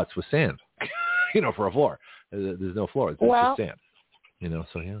 huts with sand, you know, for a floor. There's no floor. It's just sand. You know,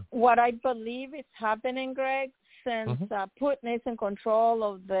 so yeah. What I believe is happening, Greg, since Putin is in control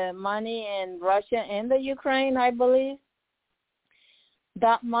of the money in Russia and the Ukraine, I believe,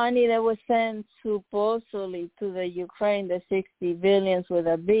 that money that was sent supposedly to the Ukraine, the 60 billions with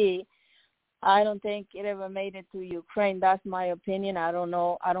a B, I don't think it ever made it to Ukraine. That's my opinion. I don't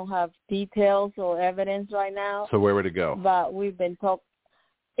know. I don't have details or evidence right now. So where would it go? But we've been talking.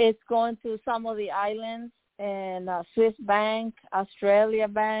 It's going to some of the islands, and Swiss Bank, Australia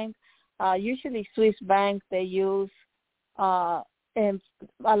Bank. Usually Swiss Bank they use in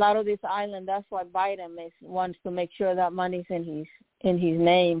a lot of these islands. That's why Biden wants to make sure that money's in his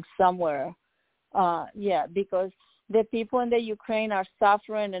name somewhere. Because the people in the Ukraine are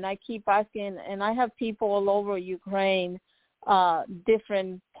suffering, and I keep asking, and I have people all over Ukraine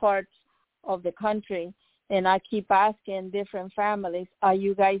different parts of the country. And I keep asking different families, are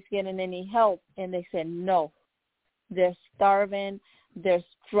you guys getting any help? And they said no. They're starving. They're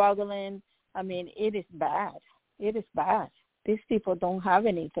struggling. I mean, it is bad. It is bad. These people don't have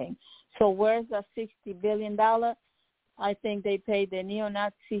anything. So where's the $60 billion? I think they paid the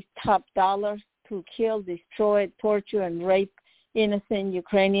neo-Nazis top dollars to kill, destroy, torture, and rape innocent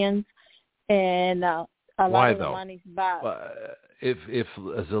Ukrainians. And a lot of the money's back. If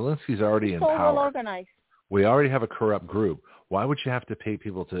Zelensky's already in power, well organized. We already have a corrupt group. Why would you have to pay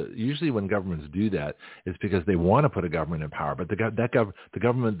people to? Usually, when governments do that, it's because they want to put a government in power. But the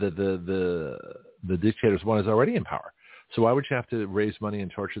government that the dictators want is already in power. So why would you have to raise money and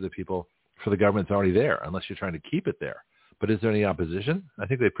torture the people for the government that's already there, unless you're trying to keep it there? But is there any opposition? I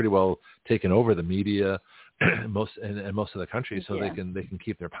think they've pretty well taken over the media, most of the country, so they can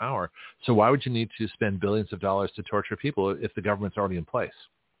keep their power. So why would you need to spend billions of dollars to torture people if the government's already in place?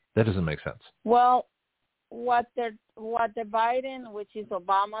 That doesn't make sense. Well, what the Biden, which is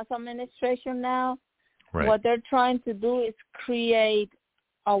Obama's administration now, right. What they're trying to do is create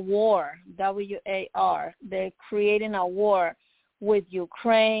a war, W-A-R. They're creating a war with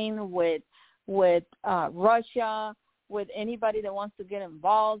Ukraine, with Russia, with anybody that wants to get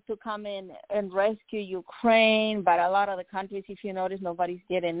involved to come in and rescue Ukraine. But a lot of the countries, if you notice, nobody's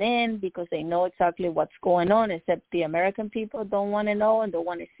getting in because they know exactly what's going on, except the American people don't want to know and don't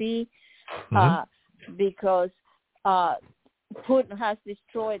want to see. Because Putin has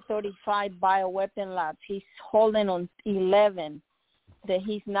destroyed 35 bioweapon labs. He's holding on 11 that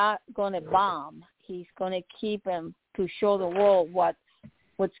he's not going to bomb. He's going to keep them to show the world what's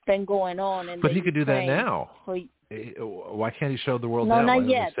been going on. But he could do that now. Why can't he show the world now? Why Not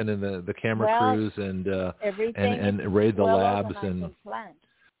yet. Send in the camera crews and raid the labs and. Planned.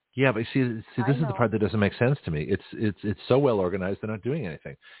 Yeah, but see, this is the part that doesn't make sense to me. It's so well organized, they're not doing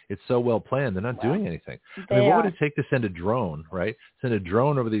anything. It's so well planned, they're not doing anything. I mean, what would it take to send a drone, right? Send a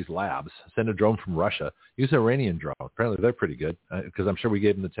drone over these labs, send a drone from Russia, use an Iranian drone. Apparently they're pretty good because I'm sure we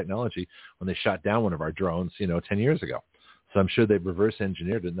gave them the technology when they shot down one of our drones, 10 years ago. So I'm sure they've reverse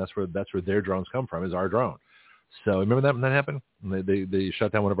engineered it, and that's where their drones come from, is our drone. So remember that when that happened? They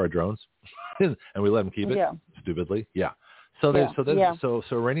shot down one of our drones, and we let them keep it stupidly. Yeah. So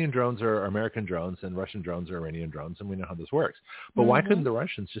Iranian drones are American drones, and Russian drones are Iranian drones, and we know how this works. But why couldn't the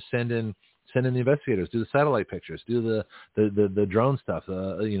Russians just send in the investigators, do the satellite pictures, do the drone stuff,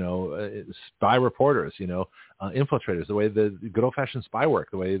 spy reporters, infiltrators, the way the good old fashioned spy work,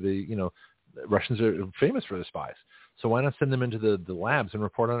 the way the Russians are famous for their spies. So why not send them into the labs and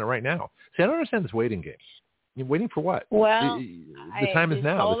report on it right now? See, I don't understand this waiting game. You're waiting for what? Well, the time is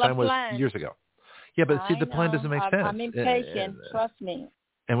now. The time was years ago. Yeah, but see, the plan doesn't make sense. I'm impatient. Trust me.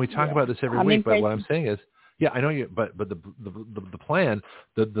 And we talk about this every week. But what I'm saying is, I know you. But the plan,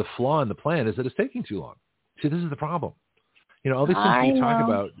 the flaw in the plan is that it's taking too long. See, this is the problem. All these things we talk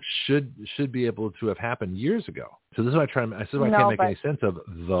about should be able to have happened years ago. So this is why I can't make any sense of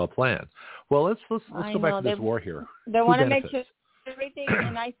the plan. Well, let's go back to this war here. They want to make sure everything,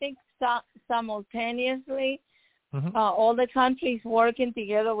 and I think simultaneously, all the countries working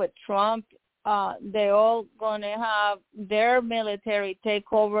together with Trump. They're all going to have their military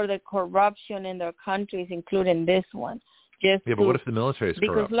take over the corruption in their countries, including this one. But what if the military is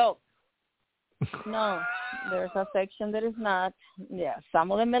corrupt? Because, look, no, there's a section that is not. Yeah,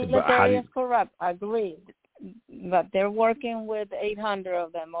 some of the military is corrupt. Agreed. But they're working with 800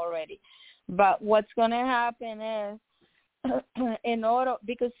 of them already. But what's going to happen is,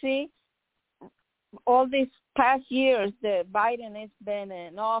 because, see, all these past years that Biden has been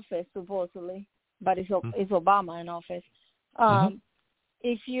in office, supposedly, but it's Obama in office.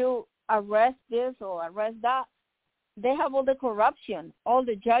 If you arrest this or arrest that, they have all the corruption. All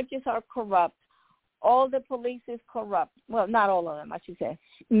the judges are corrupt. All the police is corrupt. Well, not all of them, I should say.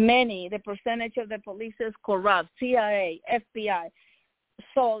 Many, the percentage of the police is corrupt. CIA, FBI.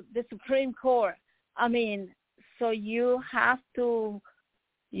 So the Supreme Court. I mean, so you have to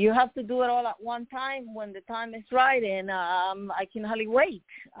do it all at one time when the time is right, and I can hardly wait.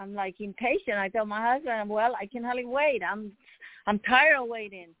 I'm like impatient. I tell my husband, well, I can hardly wait. I'm tired of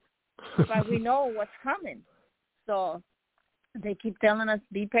waiting, but we know what's coming. So they keep telling us,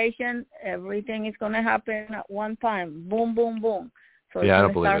 be patient. Everything is going to happen at one time. Boom, boom, boom. So it's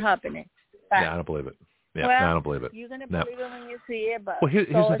going to start happening. I don't believe it. Yeah, well, I don't believe it. You're going to believe it when you see it. But here's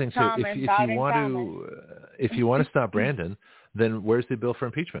the thing, too. If you want to stop Brandon, then where's the bill for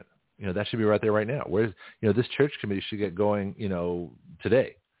impeachment? That should be right there right now. Where's, this church committee should get going,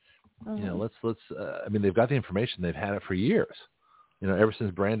 today. Let's I mean, they've got the information. They've had it for years, ever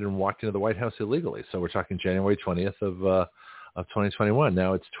since Brandon walked into the White House illegally. So we're talking January 20th of 2021.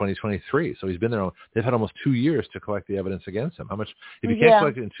 Now it's 2023. So he's been there. They've had almost 2 years to collect the evidence against him. How much? If you can't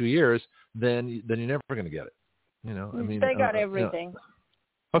collect it in 2 years, then you're never going to get it. You know, I mean, they got everything.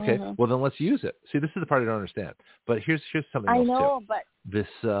 You know, okay, well then let's use it. See, this is the part I don't understand. But here's something else I know, too. but this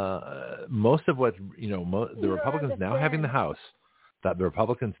most of what the Republicans now having the House, that the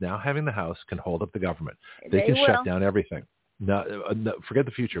Republicans now having the House can hold up the government. They can shut down everything. No, forget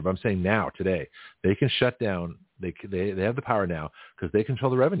the future. But I'm saying now, today, they can shut down. They have the power now because they control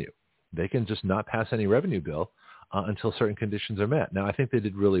the revenue. They can just not pass any revenue bill until certain conditions are met. Now, I think they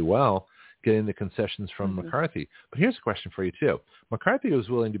did really well getting the concessions from McCarthy. But here's a question for you, too. McCarthy was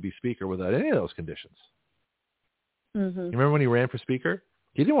willing to be Speaker without any of those conditions. You remember when he ran for Speaker?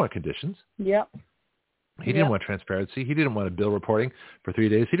 He didn't want conditions. Yep. He didn't want transparency. He didn't want a bill reporting for 3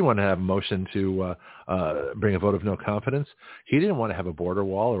 days. He didn't want to have a motion to bring a vote of no confidence. He didn't want to have a border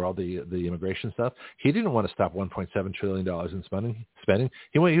wall or all the immigration stuff. He didn't want to stop $1.7 trillion in spending.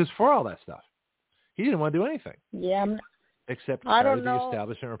 He was for all that stuff. He didn't want to do anything. Yeah. Except carry the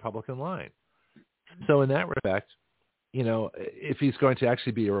establishment Republican line. So in that respect, if he's going to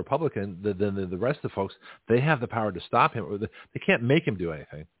actually be a Republican, then the rest of the folks, they have the power to stop him. They can't make him do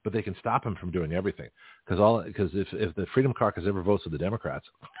anything, but they can stop him from doing everything. Because if the Freedom Caucus ever votes with the Democrats,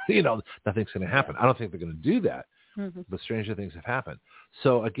 nothing's going to happen. I don't think they're going to do that, but stranger things have happened.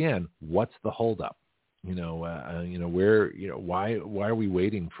 So again, what's the holdup? Why are we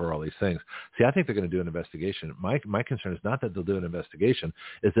waiting for all these things? See, I think they're going to do an investigation. My concern is not that they'll do an investigation,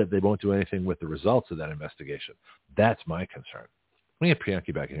 is that they won't do anything with the results of that investigation. That's my concern. Let me get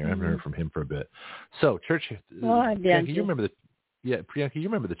Priyanka back in here. I haven't heard from him for a bit. So, church. Priyanka, you remember Priyanka, you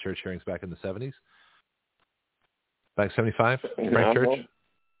remember the church hearings back in the 70s? Back 75? Frank Church?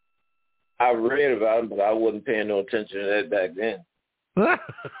 I read about it, but I wasn't paying no attention to that back then.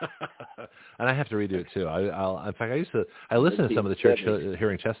 And I have to redo it too. In fact, I listened to some of the church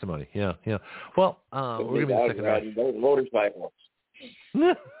hearing testimony. Yeah. Well, we're gonna be the second those motorcycles.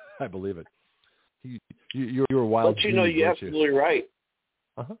 I believe it. You were wild. But you're absolutely right.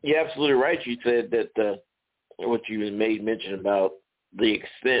 You're absolutely right. You said that what you made mention about the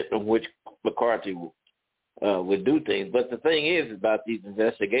extent of which McCarthy would do things. But the thing is about these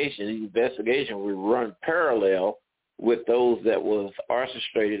investigations will run parallel with those that was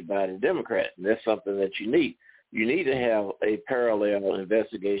orchestrated by the Democrats. And that's something that you need. You need to have a parallel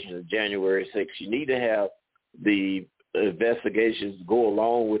investigation of January 6th. You need to have the investigations go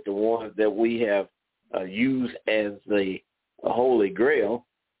along with the ones that we have used as the holy grail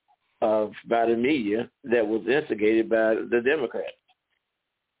by the media that was instigated by the Democrats.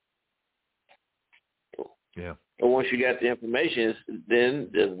 Yeah. But once you got the information, then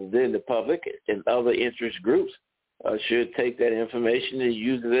the public and other interest groups should take that information and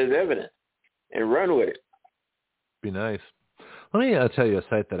use it as evidence and run with it. Be nice. Let me tell you a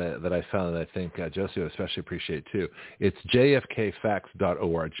site that I found that I think Josie would especially appreciate too. It's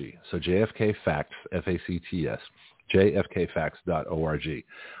jfkfacts.org. So jfkfacts, F-A-C-T-S, jfkfacts.org.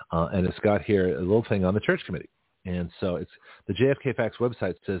 And it's got here a little thing on the church committee. And so it's the JFK Facts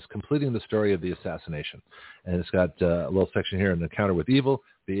website says completing the story of the assassination. And it's got a little section here, an encounter with evil,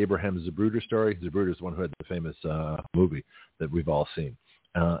 the Abraham Zapruder story. Zapruder is the one who had the famous movie that we've all seen.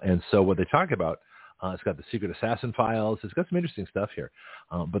 And so what they talk about, it's got the secret assassin files. It's got some interesting stuff here.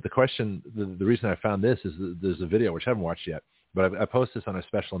 But the question, the reason I found this is that there's a video, which I haven't watched yet, but I posted this on our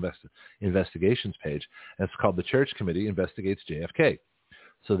special investigations page. And it's called The Church Committee Investigates JFK.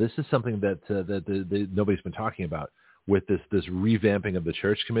 So this is something that nobody's been talking about with this revamping of the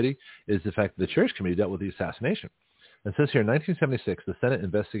church committee, is the fact that the church committee dealt with the assassination. It says here, in 1976, the Senate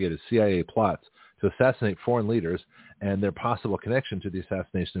investigated CIA plots to assassinate foreign leaders and their possible connection to the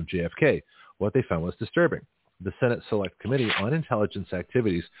assassination of JFK. What they found was disturbing. The Senate Select Committee on Intelligence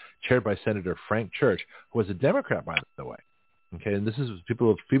Activities, chaired by Senator Frank Church, who was a Democrat, by the way. Okay, and this is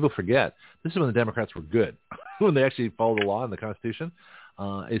people forget. This is when the Democrats were good, when they actually followed the law and the Constitution.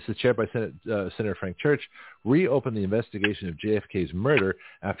 It's chaired by Senator Frank Church, reopened the investigation of JFK's murder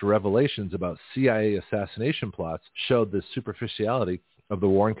after revelations about CIA assassination plots showed the superficiality of the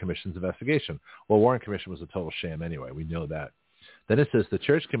Warren Commission's investigation. Well, Warren Commission was a total sham anyway. We know that. Then it says the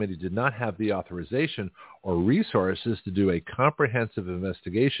Church Committee did not have the authorization or resources to do a comprehensive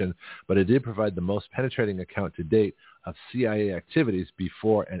investigation, but it did provide the most penetrating account to date of CIA activities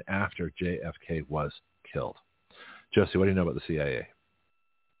before and after JFK was killed. Josie, what do you know about the CIA?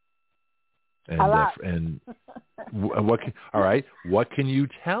 A lot. What can you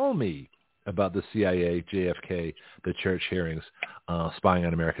tell me about the CIA, JFK, the church hearings, spying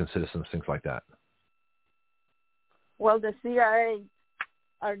on American citizens, things like that? Well, the CIA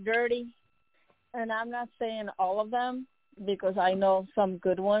are dirty, and I'm not saying all of them, because I know some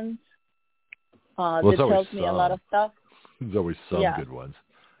good ones. Well, that tells me a lot of stuff. There's always some good ones,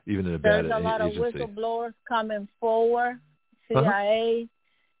 even in a bad agency. There's a lot of whistleblowers coming forward. CIA,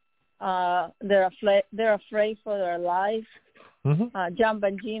 they're afraid for their life. Mm-hmm. John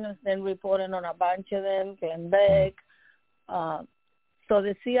Bongino's been reporting on a bunch of them, Ken Beck. So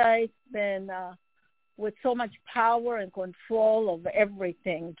the CIA's been with so much power and control of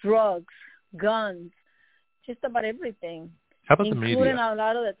everything, drugs, guns, just about everything. How about the media? Including a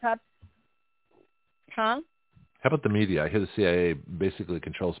lot of the top... Huh? How about the media? I hear the CIA basically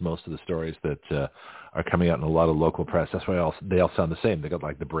controls most of the stories that are coming out in a lot of local press. That's why they all sound the same. They got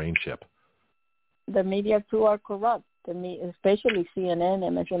like the brain chip. The media too are corrupt. Especially CNN,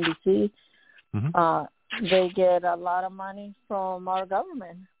 MSNBC. Mm-hmm. They get a lot of money from our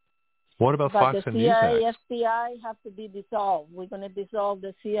government. What about Fox and Newsmax? But the CIA, FBI have to be dissolved. We're going to dissolve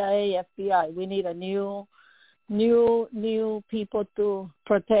the CIA, FBI. We need a new people to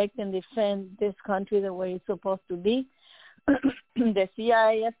protect and defend this country the way it's supposed to be. The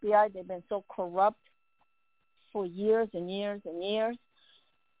CIA, FBI, they've been so corrupt for years and years and years,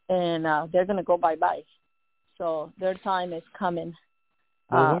 and they're going to go bye-bye. So their time is coming.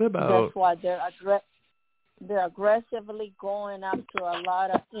 Well, what about... That's why they're aggressively going after a lot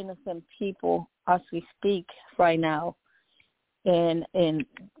of innocent people as we speak right now. And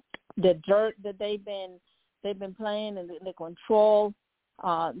the dirt that they've been playing and the control,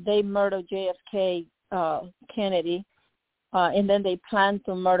 they murdered JFK Kennedy, and then they planned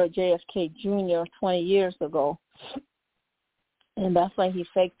to murder JFK Jr. 20 years ago. And that's why he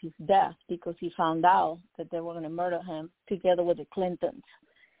faked his death, because he found out that they were going to murder him together with the Clintons.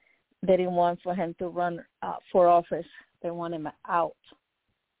 They didn't want for him to run for office. They want him out.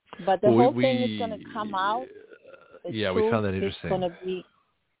 But the whole thing is going to come out. We found that interesting. It's going to be...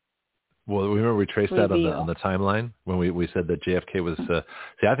 Well, remember we traced that on the timeline when we said that JFK was. I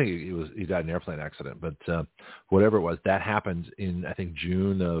think he died in an airplane accident, but whatever it was, that happened in I think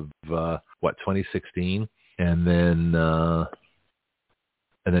June of 2016, and then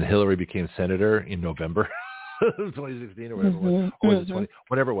Hillary became senator in November of 2016 or whatever it was, or was it 20?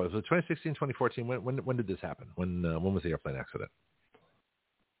 Whatever it was. Was it 2016, 2014? When did this happen? When was the airplane accident?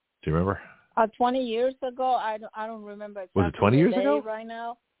 Do you remember? 20 years ago. I don't remember exactly. Was it 20 years ago? Right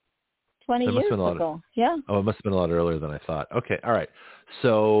now. 20 years ago. Yeah. Oh, it must have been a lot earlier than I thought. Okay, all right.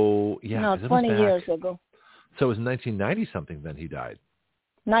 So, yeah. No, 20 years ago. So it was 1990 something then he died.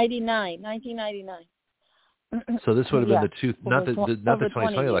 1999. So this would have been not the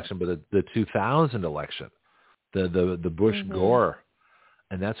 2020 election, but the 2000 election, the Bush Gore,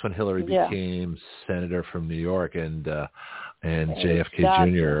 and that's when Hillary became senator from New York, and JFK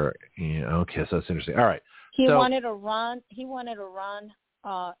Jr. Okay, so that's interesting. All right. He wanted to run.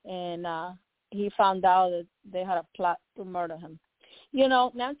 And he found out that they had a plot to murder him.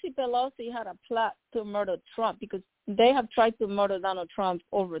 Nancy Pelosi had a plot to murder Trump because they have tried to murder Donald Trump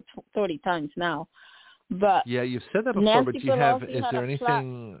over 30 times now. But yeah, you've said that before. Nancy but is there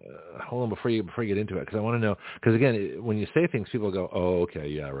anything? Hold on before you get into it, because I want to know. Because again, when you say things, people go, "Oh, okay,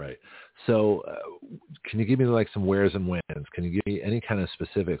 yeah, right." So, can you give me like some wheres and whens? Can you give me any kind of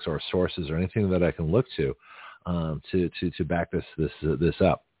specifics or sources or anything that I can look to back this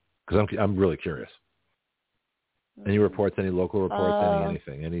up? Because I'm really curious. Any reports? Any local reports?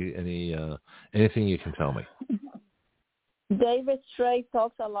 Anything? Anything you can tell me? David Stray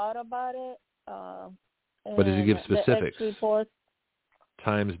talks a lot about it. But does he give specifics? Reports,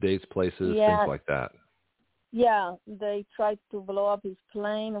 times, dates, places, things like that. Yeah, they tried to blow up his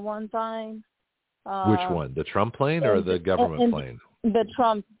plane one time. Which one? The Trump plane or the government plane? The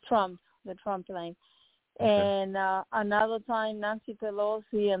Trump plane. Okay. And another time, Nancy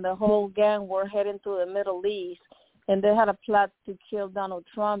Pelosi and the whole gang were heading to the Middle East, and they had a plot to kill Donald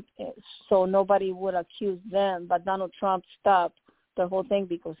Trump so nobody would accuse them. But Donald Trump stopped the whole thing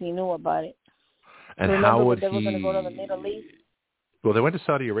because he knew about it. And remember how would they were going to go to the Middle East? Well, they went to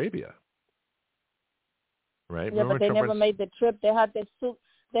Saudi Arabia, right? Yeah, but they never made the trip. They had the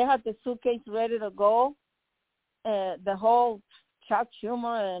suitcase ready to go. The whole Chuck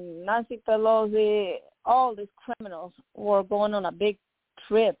Schumer and Nancy Pelosi, all these criminals were going on a big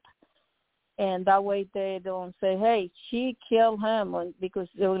trip. And that way they don't say, hey, she killed him, because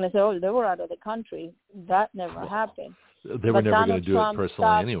they were going to say, oh, they were out of the country. That never happened. They were never going to do it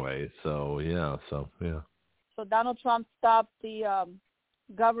personally anyway. So yeah. So Donald Trump stopped the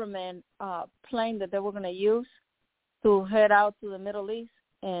government plane that they were going to use to head out to the Middle East.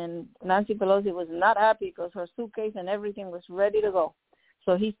 And Nancy Pelosi was not happy because her suitcase and everything was ready to go.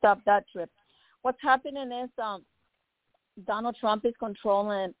 So he stopped that trip. What's happening is Donald Trump is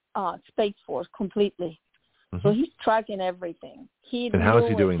controlling Space Force completely. So he's tracking everything. And how is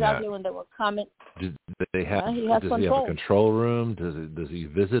he doing exactly that? when they were coming. Does he have control. a control room? Does he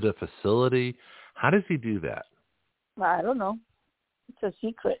visit a facility? How does he do that? I don't know. It's a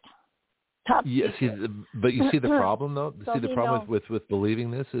secret. Top secret. But you see the problem, though? So the problem with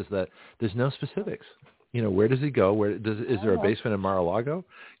believing this is that there's no specifics. Where does he go? Is there a basement in Mar-a-Lago?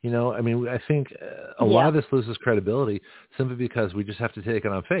 I mean, I think a lot of this loses credibility simply because we just have to take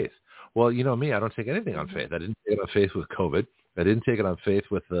it on faith. Well, me, I don't take anything on faith. I didn't take it on faith with COVID. I didn't take it on faith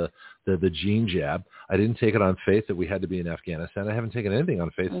with the gene jab. I didn't take it on faith that we had to be in Afghanistan. I haven't taken anything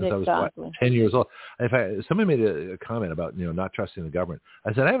on faith since I was 10 years old. In fact, somebody made a comment about not trusting the government.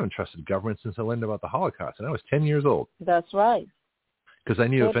 I said I haven't trusted government since I learned about the Holocaust, and I was 10 years old. That's right. Because I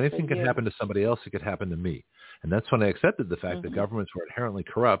knew if anything could happen to somebody else, it could happen to me. And that's when I accepted the fact that governments were inherently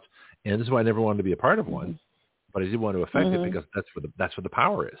corrupt, and this is why I never wanted to be a part of one, but I did want to affect it because that's where the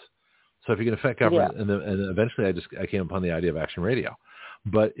power is. So if you can affect government, and eventually I came upon the idea of Action Radio.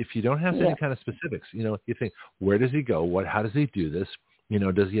 But if you don't have any kind of specifics, you think, where does he go? How does he do this?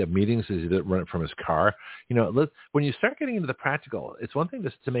 Does he have meetings? Does he run it from his car? When you start getting into the practical, it's one thing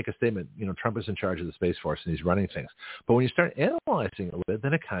to make a statement, Trump is in charge of the Space Force and he's running things. But when you start analyzing it a bit,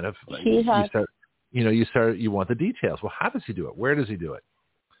 then it kind of, you want the details. Well, how does he do it? Where does he do it?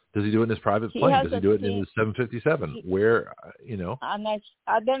 Does he do it in his private plane? Does he do it in his 757? Where,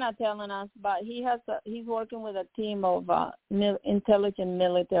 they're not telling us, but he's working with a team of intelligent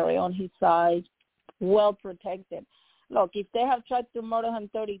military on his side, well protected. Look, if they have tried to murder him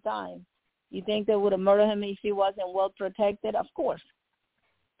 30 times, you think they would have murdered him if he wasn't well protected? Of course.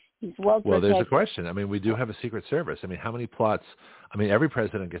 He's well protected. Well, there's a question. I mean, we do have a Secret Service. I mean, how many plots? I mean, every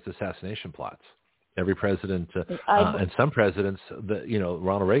president gets assassination plots. Every president, and some presidents,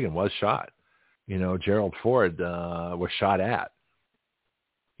 Ronald Reagan was shot. Gerald Ford was shot at.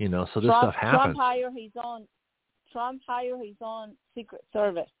 So this stuff happens. Trump hired his own Secret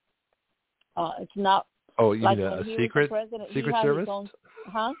Service. It's not. Oh, you mean a secret service?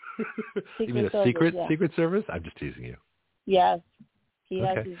 You mean a secret service? I'm just teasing you. Yes, he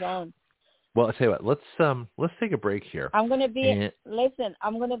has his own. Well, I'll tell you what. Let's take a break here. I'm going to be in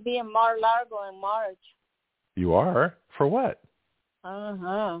Mar-a-Lago in March. You are? For what? I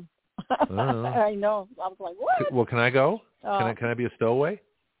know. I was like, what? Well, can I go? Can I be a stowaway?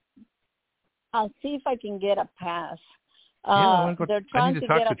 I'll see if I can get a pass. They're trying to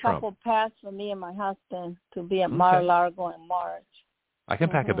get a couple pass for me and my husband to be at Mar-a-Lago in March. I can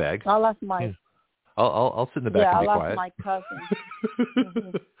pack a bag. I'll ask Mike. Yeah. I'll sit in the back and be quiet. I'll ask my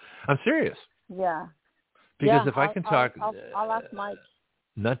cousin. I'm serious. Yeah. Because if I can talk, I'll ask Mike.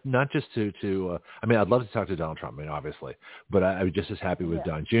 Not just to I mean, I'd love to talk to Donald Trump, obviously, but I was just as happy with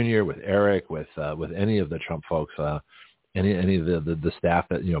Don Jr., with Eric, with any of the Trump folks, any of the staff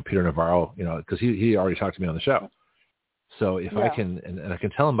that Peter Navarro, because he already talked to me on the show. So if I can, and I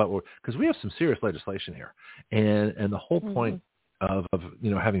can tell him about, because we have some serious legislation here, and the whole point of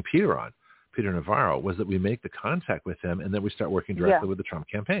having Peter Navarro, was that we make the contact with him and then we start working directly with the Trump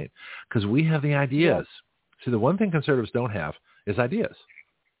campaign, because we have the ideas. See, the one thing conservatives don't have is ideas.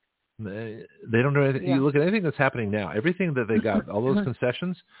 They don't know anything. You look at anything that's happening now, everything that they got, all those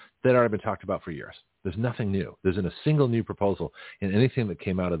concessions, that already been talked about for years. There's nothing new. There isn't a single new proposal in anything that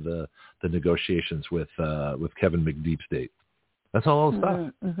came out of the negotiations with Kevin McDeep State. That's all old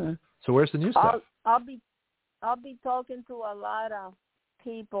stuff. So where's the new stuff? I'll be talking to a lot of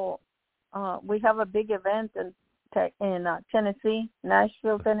people. We have a big event in Tennessee,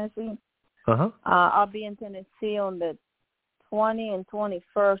 Nashville, Tennessee. I'll be in Tennessee on the 20th and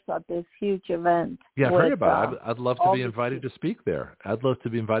 21st at this huge event. Yeah, I've heard about it. I'd love to be invited to speak there. I'd love to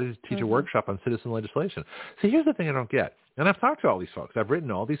be invited to teach a workshop on citizen legislation. See, here's the thing I don't get. And I've talked to all these folks. I've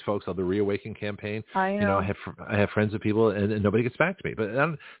written all these folks on the Reawaken campaign. I know. I have friends of people, and nobody gets back to me.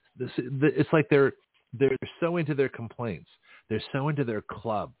 But it's like they're so into their complaints. They're so into their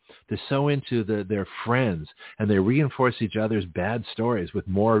club. They're so into their friends, and they reinforce each other's bad stories with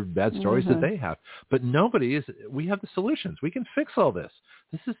more bad stories that they have. But we have the solutions. We can fix all this.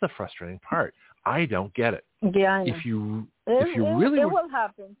 This is the frustrating part. I don't get it. Yeah, I know. If you really... It will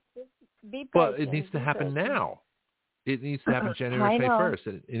happen. Just be patient. Well, it needs to happen now. It needs to happen January 21st.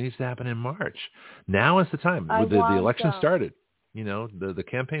 It needs to happen in March. Now is the time. The election started. The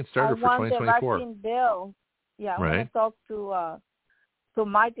campaign started for 2024. The vaccine bill. Yeah, I'm going to talk to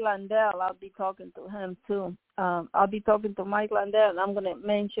Mike Landell. I'll be talking to him, too. I'll be talking to Mike Landell, and I'm going to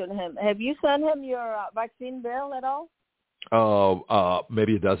mention him. Have you sent him your vaccine bill at all? Oh,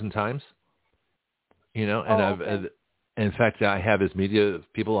 maybe a dozen times. In fact, I have his media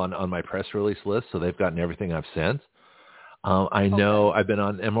people on my press release list, so they've gotten everything I've sent. I know I've been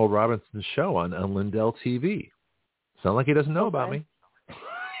on Emerald Robinson's show on Lindell TV. It's not like he doesn't know about me.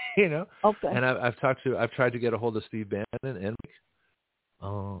 You know? Okay. And I've tried to get a hold of Steve Bannon and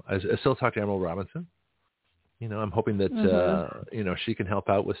I still talk to Emerald Robinson. You know, I'm hoping that you know, she can help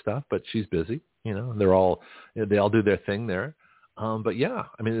out with stuff, but she's busy. You know, they all do their thing there. But yeah,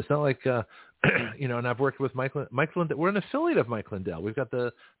 I mean, it's not like you know. And I've worked with Mike Lindell. We're an affiliate of Mike Lindell. We've got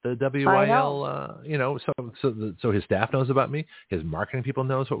the WIL. You know, so his staff knows about me. His marketing people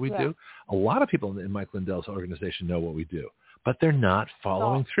knows what we do. A lot of people in Mike Lindell's organization know what we do, but they're not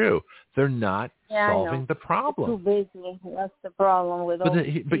following through. They're not solving the problem. Too busy. That's the problem with all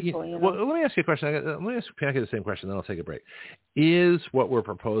people. You know? Well, let me ask you a question. Let me ask Bianca the same question, then I'll take a break. Is what we're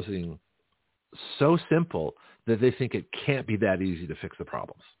proposing so simple that they think it can't be that easy to fix the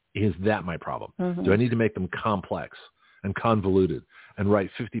problems? Is that my problem? Do I need to make them complex and convoluted and write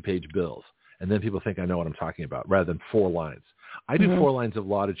 50-page bills? And then people think I know what I'm talking about rather than 4 lines. I do 4 lines of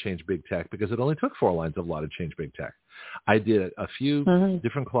law to change big tech because it only took 4 lines of law to change big tech. I did a few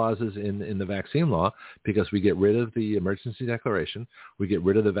different clauses in the vaccine law because we get rid of the emergency declaration. We get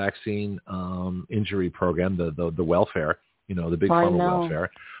rid of the vaccine injury program, the welfare, you know, the big pharma welfare.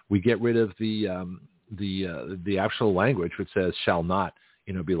 We get rid of the actual language which says shall not,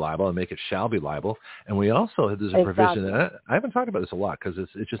 you know, be liable, and make it shall be liable. And we also, there's a provision, and I haven't talked about this a lot because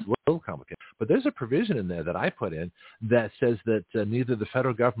it's just a little complicated, but there's a provision in there that I put in that says that neither the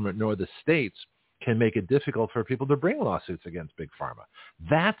federal government nor the states can make it difficult for people to bring lawsuits against big pharma.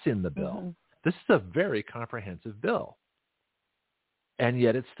 That's in the bill. This is a very comprehensive bill. And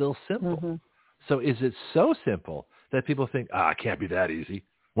yet it's still simple. So is it so simple that people think, it can't be that easy,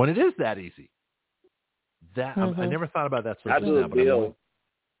 when it is that easy? That I never thought about that sort of thing.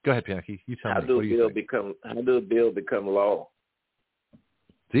 Go ahead, Bianchi. You tell me. How do a bill become law?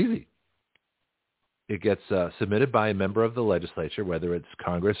 It's easy. It gets submitted by a member of the legislature, whether it's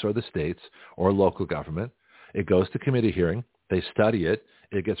Congress or the states or local government. It goes to committee hearing. They study it.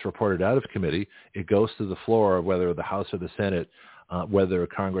 It gets reported out of committee. It goes to the floor, whether the House or the Senate, whether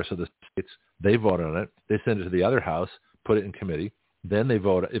Congress or the states. They vote on it. They send it to the other house, put it in committee. Then they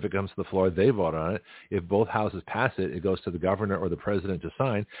vote. If it comes to the floor, they vote on it. If both houses pass it, it goes to the governor or the president to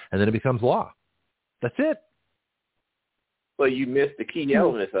sign, and then it becomes law. That's it. Well, you missed the key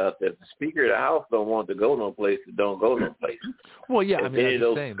elements out there. The Speaker of the House don't want to go no place that don't go no place. Well, yeah, I mean, any of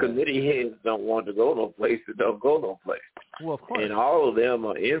those committee heads don't want to go no place that don't go no place. Well, of course. And all of them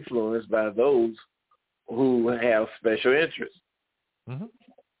are influenced by those who have special interests.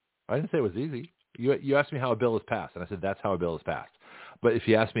 I didn't say it was easy. You asked me how a bill is passed, and I said that's how a bill is passed. But if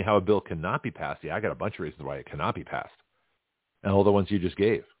you ask me how a bill cannot be passed, I got a bunch of reasons why it cannot be passed, and all the ones you just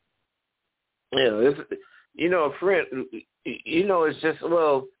gave. Yeah, friend, it's just,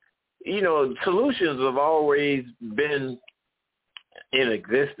 solutions have always been in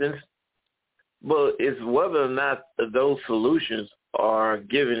existence, but it's whether or not those solutions are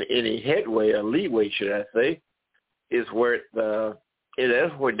given any headway or leeway, should I say, is where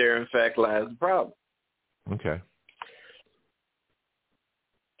that's where there in fact lies the problem. Okay.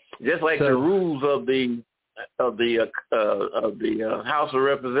 Just like the rules of the House of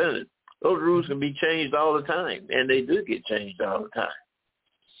Representatives, those rules can be changed all the time, and they do get changed all the time.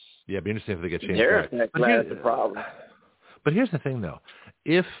 Yeah, it'd be interesting if they get changed. There in fact lies the problem. But here's the thing, though: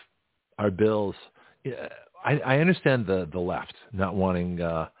 if our bills, I understand the left not wanting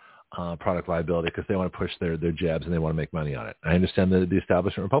product liability because they want to push their jabs and they want to make money on it. I understand the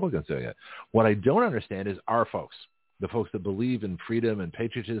establishment Republicans doing it. What I don't understand is our folks, the folks that believe in freedom and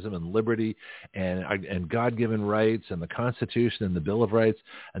patriotism and liberty and God-given rights and the Constitution and the Bill of Rights,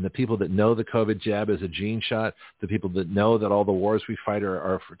 and the people that know the COVID jab is a gene shot, the people that know that all the wars we fight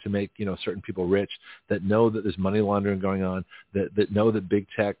are to make certain people rich, that know that there's money laundering going on, that know that big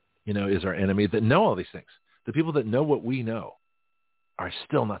tech is our enemy, that know all these things. The people that know what we know are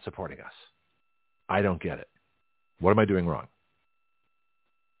still not supporting us. I don't get it. What am I doing wrong?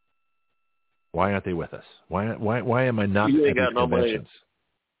 Why aren't they with us? Why am I not at these conventions?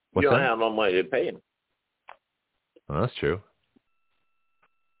 You don't have no money to pay them. Well, that's true.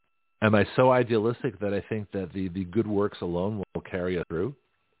 Am I so idealistic that I think that the good works alone will carry us through?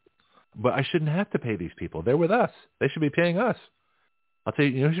 But I shouldn't have to pay these people. They're with us. They should be paying us. I'll tell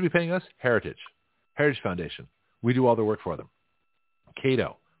you, who should be paying us? Heritage Foundation. We do all the work for them.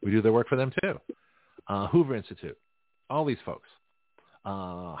 Cato, we do their work for them too. Hoover Institute, all these folks.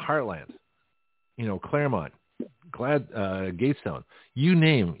 Heartland, Claremont, Gatestone. You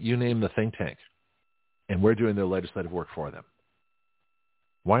name the think tank, and we're doing their legislative work for them.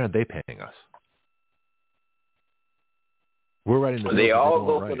 Why aren't they paying us? We're writing the They all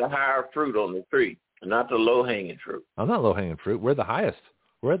go for the higher fruit on the tree. Not the low-hanging fruit. I'm not low-hanging fruit. We're the highest.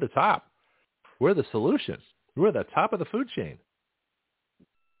 We're at the top. We're the solution. We're at the top of the food chain.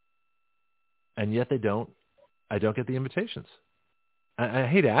 And yet I don't get the invitations. I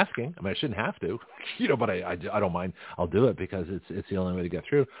hate asking. I mean, I shouldn't have to, but I don't mind. I'll do it because it's the only way to get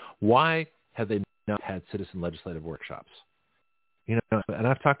through. Why have they not had citizen legislative workshops? And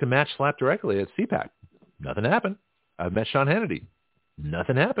I've talked to Matt Schlapp directly at CPAC. Nothing happened. I've met Sean Hannity.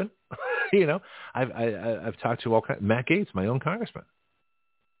 Nothing happened. I've talked to Matt Gaetz, my own congressman.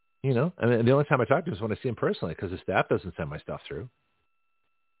 I mean, the only time I talk to him is when I see him personally because his staff doesn't send my stuff through.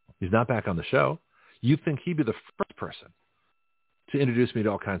 He's not back on the show. You'd think he'd be the first person to introduce me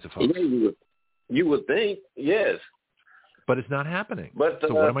to all kinds of folks. You would think, yes. But it's not happening. But,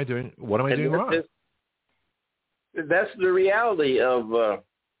 so what am I doing? What am I doing wrong? That's the reality of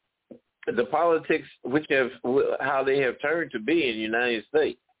the politics, how they have turned to be in the United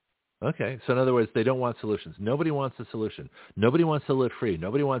States. Okay. So in other words, they don't want solutions. Nobody wants a solution. Nobody wants to live free.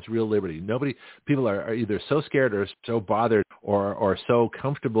 Nobody wants real liberty. People are either so scared or so bothered or so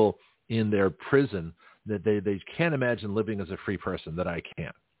comfortable in their prison that they can't imagine living as a free person that I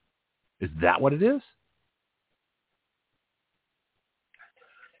can. Is that what it is?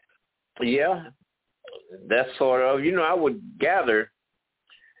 Yeah, that's sort of, I would gather,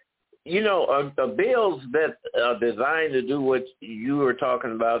 bills that are designed to do what you were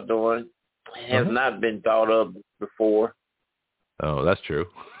talking about doing has not been thought of before. Oh, that's true.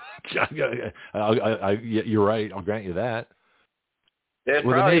 You're right. I'll grant you that. There's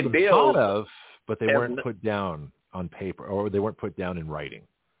well, probably they may have thought of, but they weren't put down on paper, or they weren't put down in writing.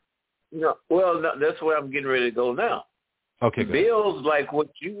 No, that's where I'm getting ready to go now. Okay, good. Bills like what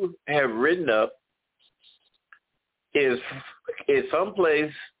you have written up is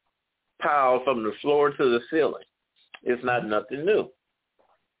someplace piled from the floor to the ceiling. It's not nothing new.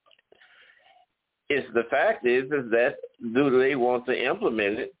 The fact is that do they want to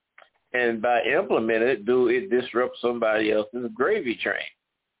implement it? And by implement it, do it disrupt somebody else's gravy train?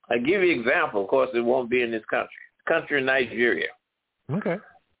 I give you an example. Of course, it won't be in this country. Country Nigeria. Okay.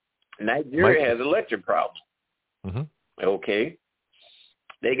 Nigeria has electric problems. Mm-hmm. Okay.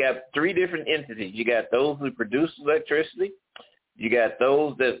 They got 3 different entities. You got those who produce electricity. You got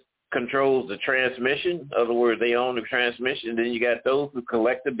those that controls the transmission. In other words, they own the transmission. Then you got those who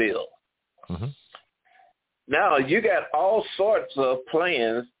collect the bill. Mm-hmm. Now, you got all sorts of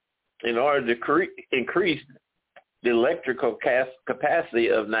plans in order to increase the electrical capacity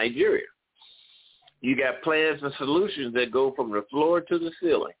of Nigeria. You got plans and solutions that go from the floor to the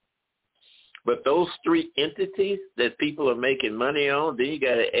ceiling. But those 3 entities that people are making money on, then you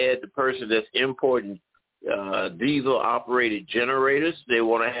got to add the person that's importing diesel-operated generators. They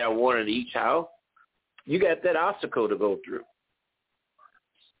want to have one in each house. You got that obstacle to go through.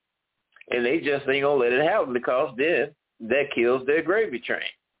 And they just ain't going to let it happen because then that kills their gravy train.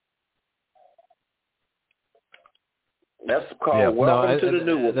 That's called welcome to the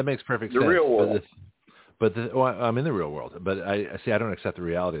new world. That makes perfect sense. The real world. I'm in the real world, but I don't accept the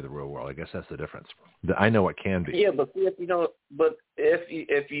reality of the real world. I guess that's the difference. I know what can be. Yeah, but if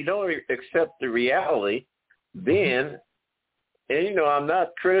you don't accept the reality, then, and I'm not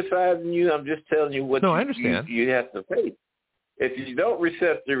criticizing you. I'm just telling you what I understand. You have to face. If you don't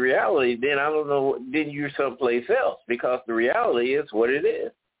accept the reality, then I don't know. Then you're someplace else because the reality is what it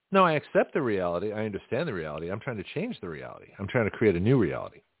is. No, I accept the reality. I understand the reality. I'm trying to change the reality. I'm trying to create a new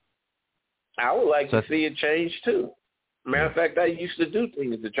reality. I would like to see it change too. Matter of fact, I used to do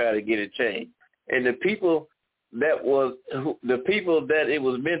things to try to get it changed. And the people that it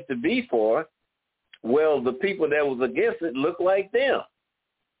was meant to be for, well, the people that was against it looked like them.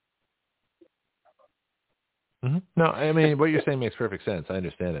 Mm-hmm. No, I mean, what you're saying makes perfect sense. I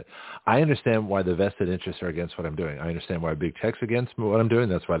understand it. I understand why the vested interests are against what I'm doing. I understand why big tech's against what I'm doing.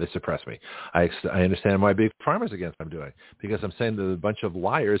 That's why they suppress me. I understand why big pharma's against what I'm doing, because I'm saying they're a bunch of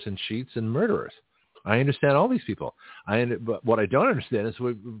liars and cheats and murderers. I understand all these people. But what I don't understand is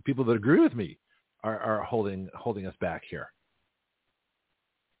what people that agree with me are holding us back here.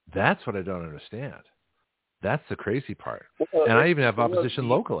 That's what I don't understand. That's the crazy part. And I even have opposition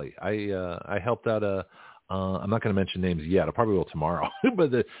locally. I helped out I'm not going to mention names yet. I probably will tomorrow.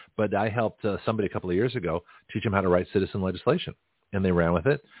 but I helped somebody a couple of years ago teach them how to write citizen legislation, and they ran with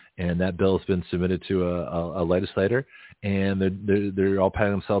it. And that bill has been submitted to a legislator, and they're all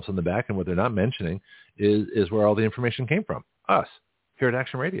patting themselves on the back. And what they're not mentioning is where all the information came from. Us here at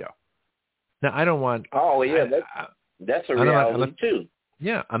Action Radio. Now, I don't want. Oh yeah, that's a reality too.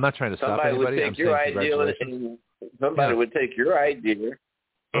 Yeah, I'm not trying to stop anybody. Would take your idea and somebody would take your idea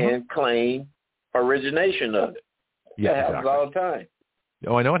and claim origination of it. Yeah, that happens all the time.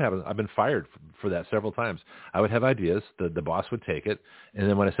 Oh, I know what happens. I've been fired for that several times. I would have ideas. The boss would take it. And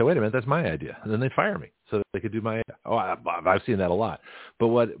then when I say, wait a minute, that's my idea. And then they'd fire me so that they could do my idea. Oh, I've seen that a lot.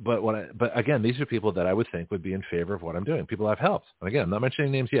 But again, these are people that I would think would be in favor of what I'm doing. People I've helped. And again, I'm not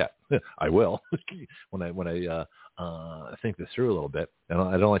mentioning names yet. I will when I think this through a little bit. And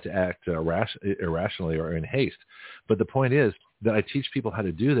I don't like to act irrationally or in haste. But the point is that I teach people how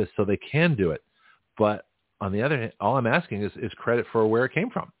to do this so they can do it. But on the other hand, all I'm asking is credit for where it came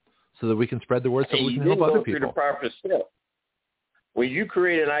from so that we can spread the word so we can help other people. The proper step. When you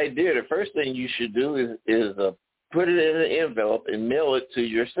create an idea, the first thing you should do is put it in an envelope and mail it to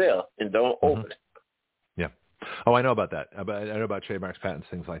yourself and don't open it. Yeah. Oh, I know about that. I know about trademarks, patents,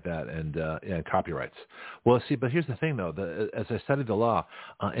 things like that, and copyrights. Well, see, but here's the thing, though. As I studied the law,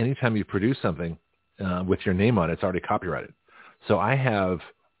 anytime you produce something with your name on it, it's already copyrighted. So I have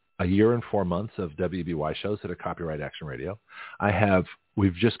a year and 4 months of WBY shows that are Copyright Action Radio.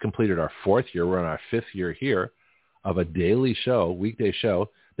 We've just completed our 4th year. We're on our 5th year here of a daily show, weekday show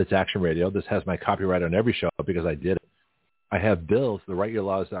that's Action Radio. This has my copyright on every show because I did it. I have bills. The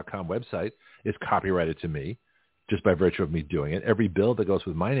WriteYourLaws.com website is copyrighted to me just by virtue of me doing it. Every bill that goes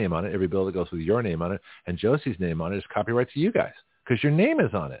with my name on it, every bill that goes with your name on it, and Josie's name on it is copyright to you guys because your name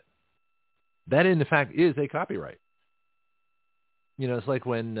is on it. That, in fact, is a copyright. You know, it's like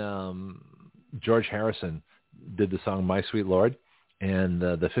when George Harrison did the song My Sweet Lord, and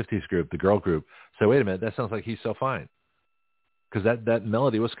the 50s group, the girl group, said, wait a minute, that sounds like He's So Fine. Because that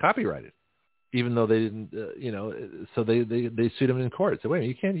melody was copyrighted, even though they didn't, so they sued him in court. So wait a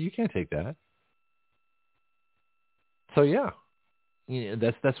minute, you can't take that. So yeah,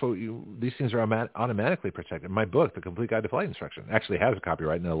 that's what these things are automatically protected. My book, The Complete Guide to Flight Instruction, actually has a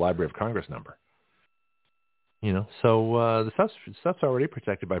copyright and a Library of Congress number. So the stuff's already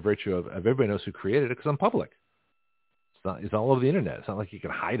protected by virtue of everybody knows who created it because I'm public. It's all over the internet. It's not like you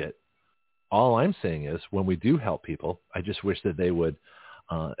can hide it. All I'm saying is when we do help people, I just wish that they would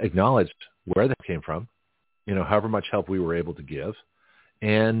acknowledge where that came from, however much help we were able to give,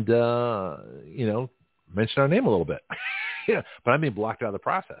 and, mention our name a little bit. But I'm being blocked out of the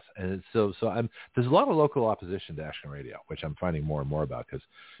process. And so there's a lot of local opposition to Action Radio, which I'm finding more and more about because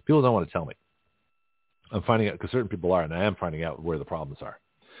people don't want to tell me. I'm finding out because certain people are, and I am finding out where the problems are.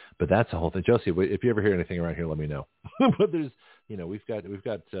 But that's the whole thing. Josie, if you ever hear anything around here, let me know. But there's, we've got,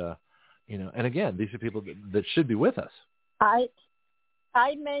 and again, these are people that should be with us. I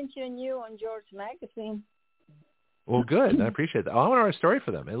mentioned you on George Magazine. Well, good. I appreciate that. I want to write a story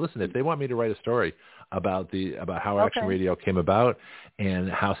for them. And listen, if they want me to write a story about how Action Radio came about and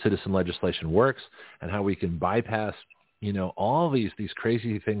how citizen legislation works and how we can bypass all these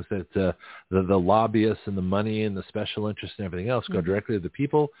crazy things that the lobbyists and the money and the special interests and everything else go directly to the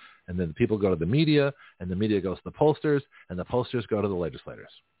people, and then the people go to the media, and the media goes to the pollsters, and the pollsters go to the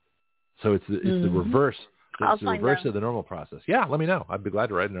legislators. So it's the reverse. It's the reverse of the normal process. Yeah, let me know. I'd be glad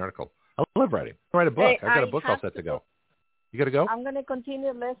to write an article. I love writing. I'll write a book. I've got a book all set to go. You got to go? I'm going to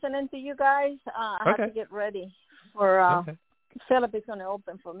continue listening to you guys. I have to get ready for Philip is going to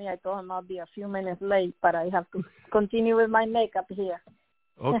open for me. I told him I'll be a few minutes late, but I have to continue with my makeup here.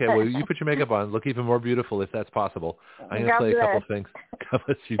 Okay, well, you put your makeup on. Look even more beautiful if that's possible. I'm going to play a couple things. God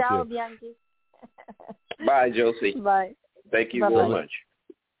bless you, Ciao, too. Bianchi. Bye, Josie. Bye. Thank you very much.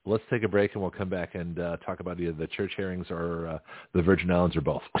 Let's take a break, and we'll come back and talk about either the church hearings or the Virgin Islands or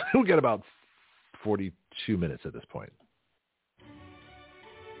both. We'll get about 42 minutes at this point.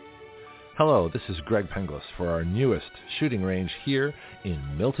 Hello, this is Greg Penglis for our newest shooting range here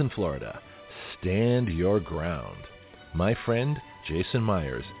in Milton, Florida. Stand Your Ground. My friend Jason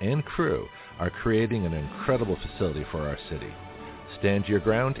Myers and crew are creating an incredible facility for our city. Stand Your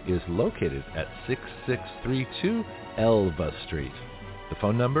Ground is located at 6632 Elva Street. The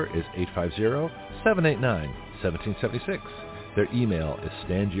phone number is 850-789-1776. Their email is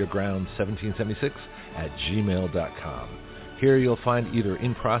standyourground1776@gmail.com. Here you'll find either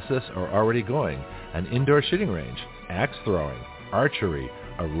in process or already going an indoor shooting range, axe throwing, archery,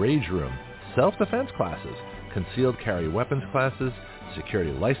 a rage room, self-defense classes, concealed carry weapons classes,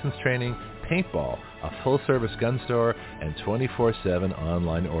 security license training, paintball, a full-service gun store, and 24/7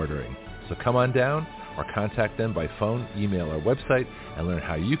 online ordering. So come on down or contact them by phone, email, or website and learn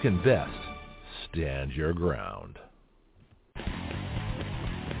how you can best stand your ground.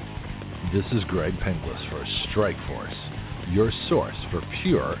 This is Greg Penglis for Strike Force, your source for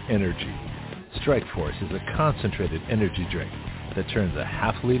pure energy. Strike Force is a concentrated energy drink that turns a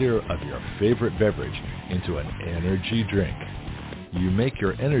half liter of your favorite beverage into an energy drink. You make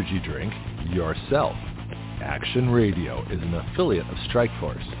your energy drink yourself. Action Radio is an affiliate of Strike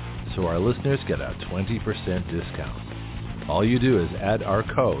Force, so our listeners get a 20% discount. All you do is add our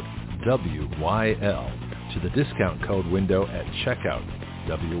code, WYL, to the discount code window at checkout.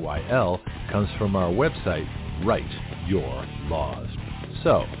 WYL comes from our website, Write Your Laws.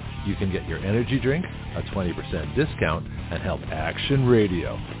 So you can get your energy drink, a 20% discount, and help Action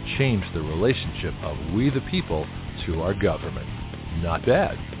Radio change the relationship of we the people to our government. Not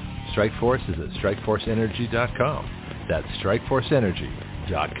bad. Strikeforce is at strikeforceenergy.com. That's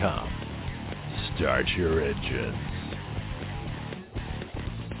strikeforceenergy.com. Start your engines.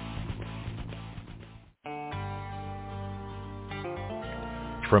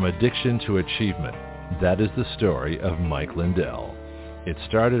 From addiction to achievement, that is the story of Mike Lindell. It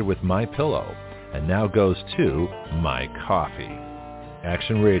started with My Pillow and now goes to My Coffee.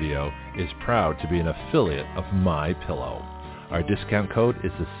 Action Radio is proud to be an affiliate of My Pillow. Our discount code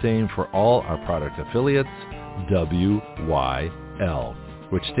is the same for all our product affiliates, WYL,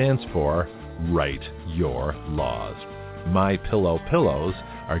 which stands for Write Your Laws. My Pillow pillows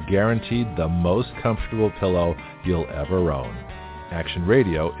are guaranteed the most comfortable pillow you'll ever own. Action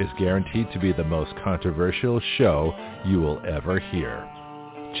Radio is guaranteed to be the most controversial show you will ever hear.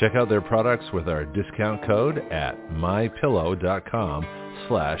 Check out their products with our discount code at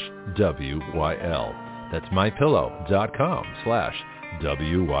mypillow.com/WYL. That's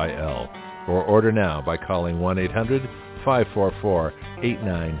mypillow.com/WYL. Or order now by calling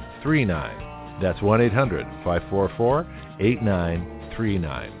 1-800-544-8939. That's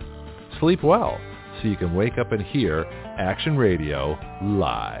 1-800-544-8939. Sleep well so you can wake up and hear Action Radio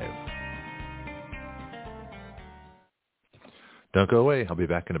live. Don't go away. I'll be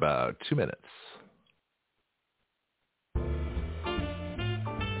back in about 2 minutes.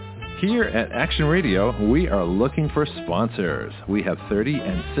 Here at Action Radio, we are looking for sponsors. We have 30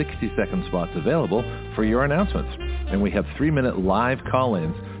 and 60-second spots available for your announcements. And we have 3-minute live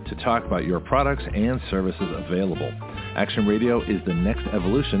call-ins to talk about your products and services available. Action Radio is the next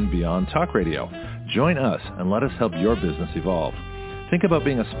evolution beyond talk radio. Join us and let us help your business evolve. Think about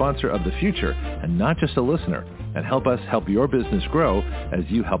being a sponsor of the future and not just a listener, and help us help your business grow as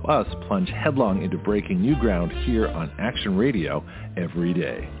you help us plunge headlong into breaking new ground here on Action Radio every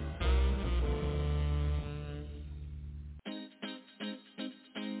day.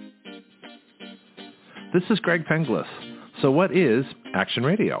 This is Greg Penglis. So what is Action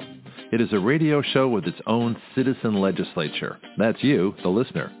Radio? It is a radio show with its own citizen legislature. That's you, the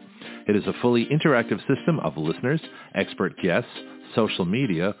listener. It is a fully interactive system of listeners, expert guests, social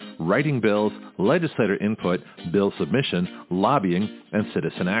media, writing bills, legislator input, bill submission, lobbying, and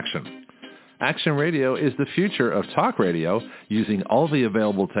citizen action. Action Radio is the future of talk radio using all the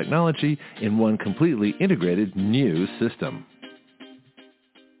available technology in one completely integrated new system.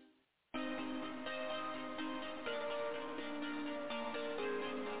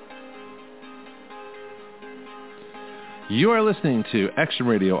 You are listening to Action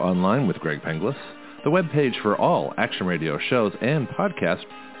Radio Online with Greg Penglis. The webpage for all Action Radio shows and podcasts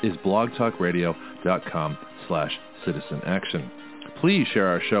is blogtalkradio.com/citizenaction. Please share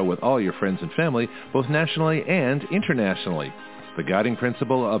our show with all your friends and family, both nationally and internationally. The guiding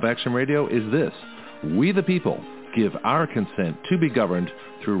principle of Action Radio is this: we the people give our consent to be governed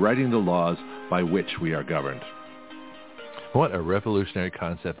through writing the laws by which we are governed. What a revolutionary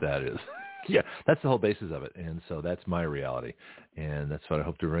concept that is. Yeah, that's the whole basis of it. And so that's my reality. And that's what I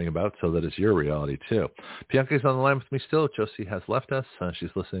hope to bring about so that it's your reality too. Bianca's on the line with me still. Josie has left us. She's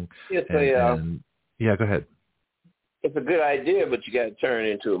listening. Yes, yeah, go ahead. It's a good idea, but you got to turn it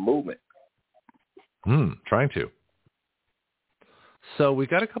into a movement. Trying to. So we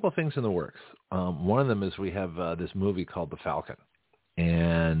got a couple of things in the works. One of them is we have this movie called The Falcon.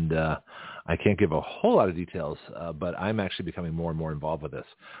 And I can't give a whole lot of details, but I'm actually becoming more and more involved with this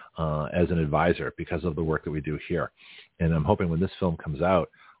as an advisor because of the work that we do here. And I'm hoping when this film comes out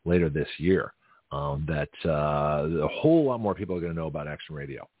later this year that a whole lot more people are going to know about Action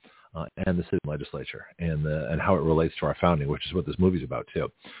Radio and the city legislature and how it relates to our founding, which is what this movie's about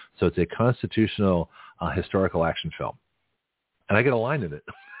too. So it's a constitutional historical action film. And I get a line in it.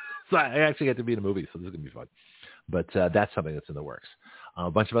 So I actually get to be in a movie, so this is going to be fun. But that's something that's in the works. A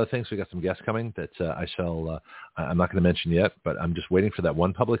bunch of other things. We got some guests coming that I'm not going to mention yet, but I'm just waiting for that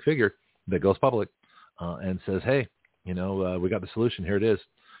one public figure that goes public and says, hey, we got the solution. Here it is.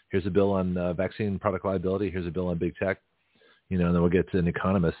 Here's a bill on vaccine product liability. Here's a bill on big tech. And then we'll get to an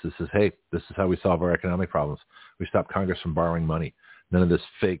economist that says, hey, this is how we solve our economic problems. We stop Congress from borrowing money. None of this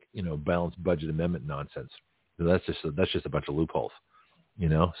fake, balanced budget amendment nonsense. So that's just a bunch of loopholes.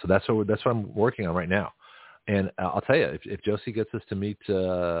 So that's what I'm working on right now. And I'll tell you, if Josie gets us to meet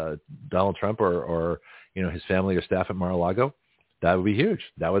Donald Trump or his family or staff at Mar-a-Lago, that would be huge.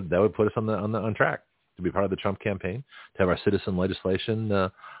 That would put us on track to be part of the Trump campaign, to have our citizen legislation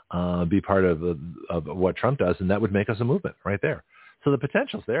be part of what Trump does, and that would make us a movement right there. So the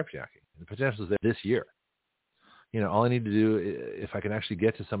potential's there, Pianki. The potential's there this year. All I need to do, if I can actually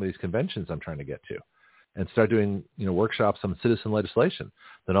get to some of these conventions I'm trying to get to, and start doing, workshops on citizen legislation,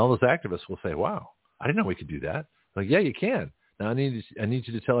 then all those activists will say, wow, I didn't know we could do that. Like, yeah, you can. Now I need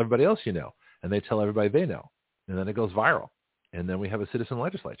you to tell everybody else and they tell everybody they know. And then it goes viral. And then we have a citizen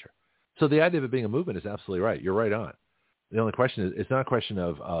legislature. So the idea of it being a movement is absolutely right. You're right on. The only question is, it's not a question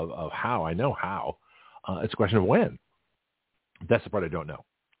of how. I know how. It's a question of when. That's the part I don't know.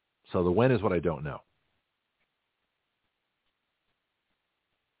 So the when is what I don't know.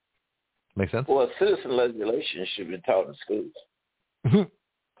 Make sense? Well, citizen legislation should be taught in schools.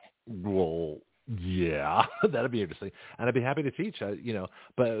 Well, yeah, that'd be interesting. And I'd be happy to teach,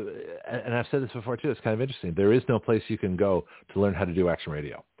 but I've said this before too, it's kind of interesting. There is no place you can go to learn how to do action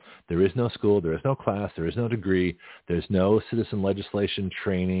radio. There is no school, there is no class, there is no degree, there's no citizen legislation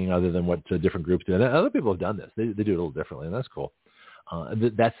training other than what different groups do. And other people have done this. They do it a little differently, and that's cool.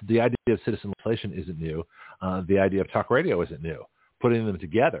 That's the idea of citizen legislation isn't new. The idea of talk radio isn't new. Putting them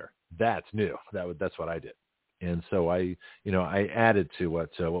together, that's new. That's what I did. And so I added to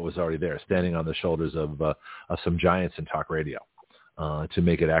what was already there, standing on the shoulders of some giants in talk radio to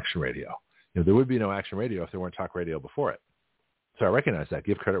make it action radio. There would be no action radio if there weren't talk radio before it. So I recognize that.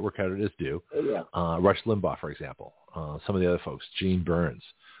 Give credit where credit is due. Yeah. Rush Limbaugh, for example. Some of the other folks, Gene Burns,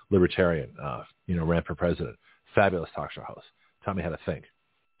 libertarian, ran for president, fabulous talk show host. Taught me how to think.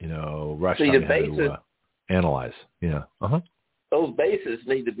 Rush taught me how to analyze. Those bases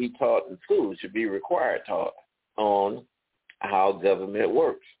need to be taught in schools, should be required taught on how government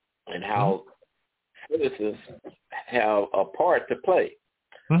works and how citizens have a part to play.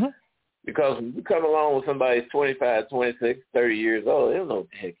 Mm-hmm. Because when you come along with somebody who's 25, 26, 30 years old, they don't know what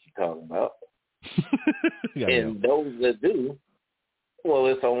the heck you're talking about. And those that do, well,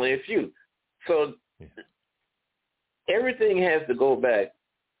 it's only a few. So everything has to go back.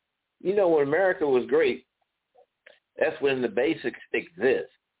 When America was great, that's when the basics exist.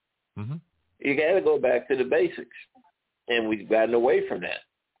 Mm-hmm. You got to go back to the basics, and we've gotten away from that.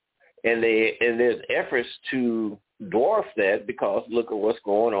 And there's efforts to dwarf that because look at what's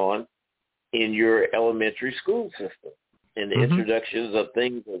going on in your elementary school system, and the introductions of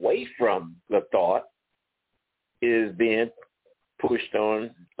things away from the thought is being pushed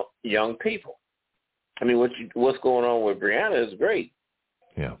on young people. I mean, what's going on with Brianna is great.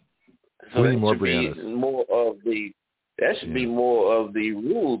 Yeah. So that should be more of the. That should be more of the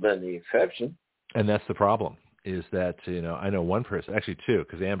rule than the exception. And that's the problem, is that, I know one person, actually two,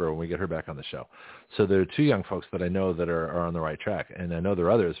 because Amber, when we get her back on the show. So there are two young folks that I know that are on the right track. And I know there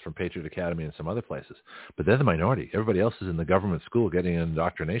are others from Patriot Academy and some other places. But they're the minority. Everybody else is in the government school getting an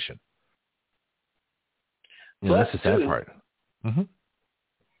indoctrination. That's the sad part. Mm-hmm.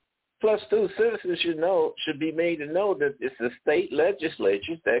 Plus, too, citizens should be made to know that it's the state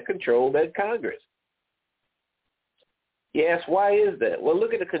legislatures that control that Congress. Yes, why is that? Well,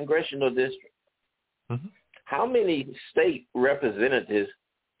 look at the congressional district. Mm-hmm. How many state representatives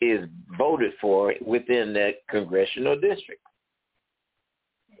is voted for within that congressional district?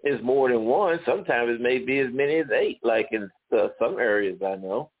 It's more than one. Sometimes it may be as many as 8, like in some areas I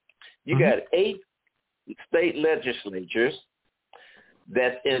know. You got 8 state legislatures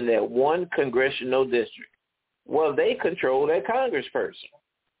that's in that one congressional district. Well, they control that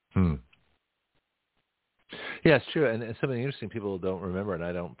congressperson. Yeah, it's true. And something interesting people don't remember, and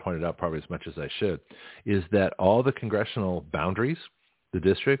I don't point it out probably as much as I should, is that all the congressional boundaries, the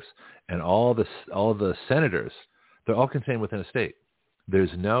districts, and all the senators, they're all contained within a state.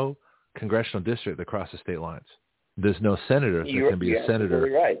 There's no congressional district that crosses state lines. There's no senator that can be a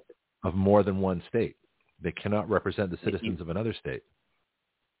senator of more than one state. They cannot represent the citizens of another state.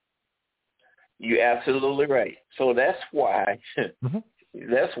 You're absolutely right. So that's why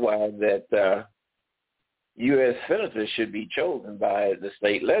that U.S. senators should be chosen by the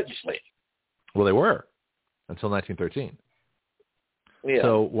state legislature. Well, they were until 1913. Yeah.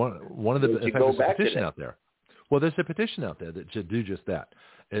 So one of the in fact, there's a petition out there. Well, there's a petition out there that should do just that.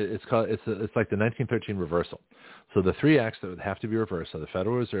 It's like the 1913 reversal. So the 3 acts that would have to be reversed are the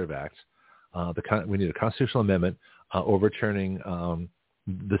Federal Reserve Act. We need a constitutional amendment overturning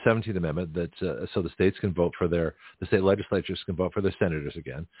the 17th Amendment that so the states can vote for the state legislatures can vote for their senators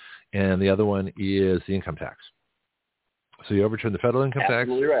again, and the other one is the income tax. So you overturn the federal income tax.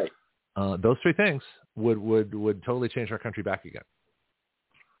 Absolutely right. Those 3 things would totally change our country back again.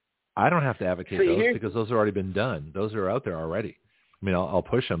 I don't have to advocate those because those have already been done. Those are out there already. I mean, I'll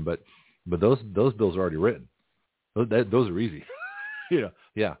push them, but those bills are already written. Those are easy.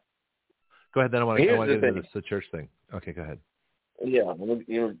 Yeah. Go ahead. Then I want to get into the church thing. Okay, go ahead. Yeah, this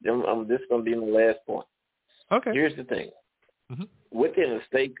is going to be my last point. Okay. Here's the thing. Mm-hmm.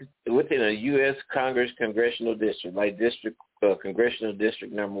 Within a U.S. Congress congressional district, like congressional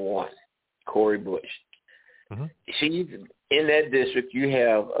district number 1, Cori Bush. Mm-hmm. She's in that district. You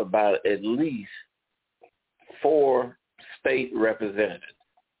have about at least 4 state representatives.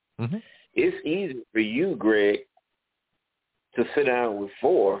 Mm-hmm. It's easy for you, Greg, to sit down with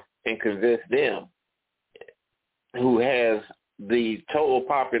 4 and convince them, who has the total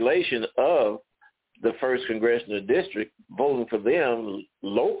population of the 1st Congressional District, voting for them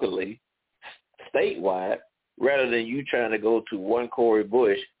locally, statewide, rather than you trying to go to one Cori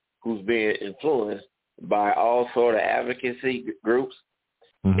Bush who's being influenced by all sort of advocacy groups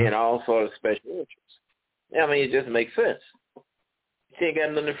mm-hmm. and all sort of special interests. I mean, it just makes sense. She ain't got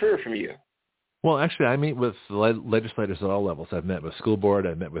nothing to fear from you. Well, actually, I meet with legislators at all levels. I've met with school board.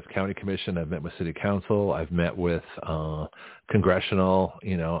 I've met with county commission. I've met with city council. I've met with congressional.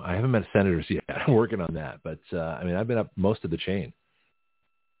 I haven't met senators yet. I'm working on that. But, I've been up most of the chain.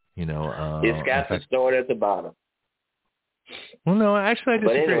 It's got to start at the bottom. Well, no, actually, I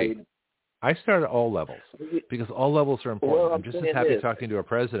disagree. Anyway, I start at all levels because all levels are important. Well, I'm just as happy talking to a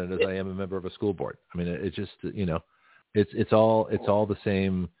president as I am a member of a school board. I mean, it just, it's all the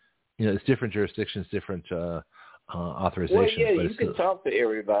same. It's different jurisdictions, different authorizations. Well, yeah, you can talk to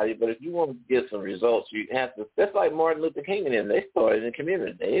everybody, but if you want to get some results, you have to. That's like Martin Luther King and them. They started in the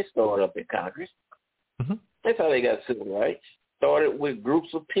community. They started up in Congress. Mm-hmm. That's how they got civil rights. Started with groups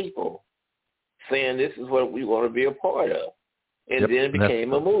of people saying this is what we want to be a part of, and then it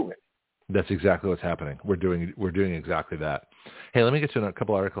became a movement. That's exactly what's happening. We're doing exactly that. Hey, let me get to a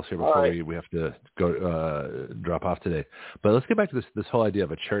couple articles here before we have to go drop off today. But let's get back to this whole idea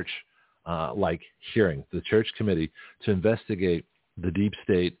of a church like hearing, the church committee to investigate the deep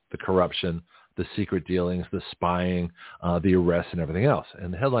state, the corruption, the secret dealings, the spying, the arrests, and everything else.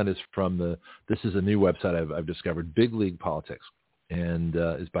 And the headline is this is a new website I've discovered, Big League Politics, and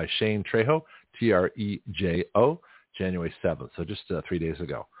is by Shane Trejo, Trejo, January 7th, so just 3 days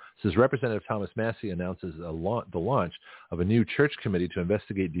ago. It says Representative Thomas Massey announces the launch of a new church committee to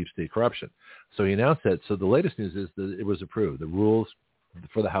investigate deep state corruption. So he announced that. So the latest news is that it was approved. The rules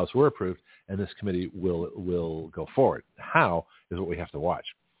for the House were approved, and this committee will go forward. How is what we have to watch.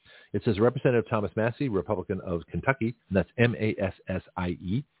 It says Representative Thomas Massey, Republican of Kentucky, and that's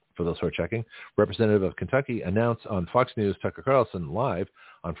Massie, for those who are checking, Representative of Kentucky, announced on Fox News Tucker Carlson Live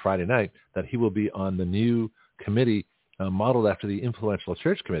on Friday night that he will be on the new committee modeled after the influential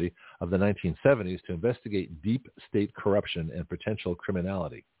church committee of the 1970s to investigate deep state corruption and potential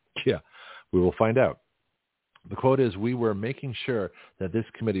criminality. Yeah, we will find out. The quote is, we were making sure that this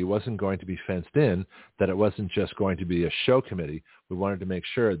committee wasn't going to be fenced in, that it wasn't just going to be a show committee. We wanted to make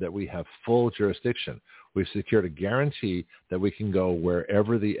sure that we have full jurisdiction. We've secured a guarantee that we can go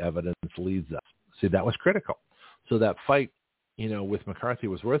wherever the evidence leads us. See, that was critical. So that fight, with McCarthy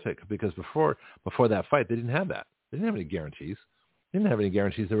was worth it because before that fight, they didn't have that. They didn't have any guarantees. They didn't have any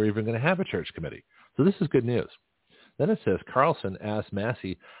guarantees they were even going to have a church committee. So this is good news. Then it says Carlson asked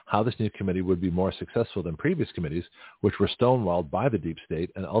Massey how this new committee would be more successful than previous committees, which were stonewalled by the deep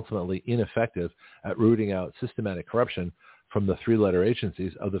state and ultimately ineffective at rooting out systematic corruption from the 3-letter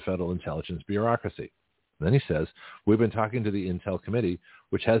agencies of the federal intelligence bureaucracy. And then he says, we've been talking to the Intel Committee,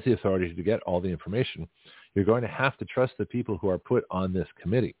 which has the authority to get all the information. You're going to have to trust the people who are put on this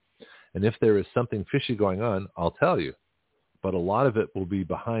committee. And if there is something fishy going on, I'll tell you. But a lot of it will be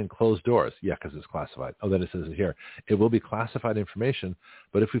behind closed doors. Yeah, because it's classified. Oh, then it says it here. It will be classified information,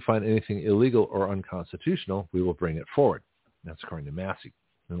 but if we find anything illegal or unconstitutional, we will bring it forward. That's according to Massey.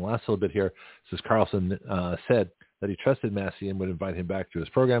 And the last little bit here says Carlson said that he trusted Massey and would invite him back to his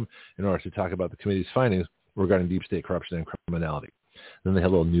program in order to talk about the committee's findings regarding deep state corruption and criminality. Then they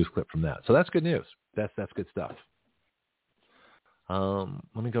have a little news clip from that. So that's good news. That's good stuff.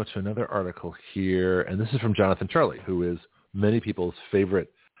 Let me go to another article here, and this is from Jonathan Turley, who is many people's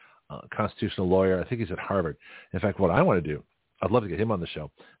favorite constitutional lawyer. I think he's at Harvard. In fact, what I want to do, I'd love to get him on the show,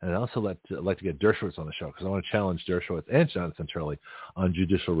 and I'd also like to get Dershowitz on the show because I want to challenge Dershowitz and Jonathan Turley on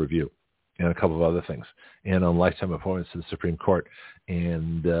judicial review and a couple of other things, and on lifetime appointments to the Supreme Court,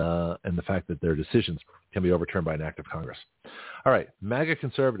 and the fact that their decisions can be overturned by an act of Congress. All right, MAGA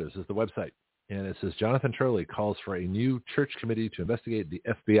Conservatives is the website. And it says, Jonathan Turley calls for a new church committee to investigate the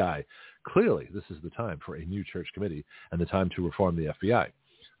FBI. Clearly, this is the time for a new church committee and the time to reform the FBI.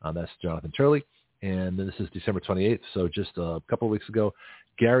 That's Jonathan Turley. And then this is December 28th, so just a couple of weeks ago,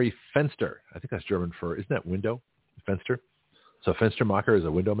 Gary Fenster. I think that's German for, isn't that window? Fenster? So Fenstermacher is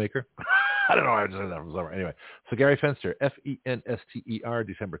a window maker. I don't know why I just said that from somewhere. Anyway, so Gary Fenster, Fenster,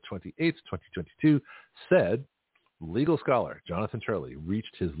 December 28th, 2022, said legal scholar Jonathan Turley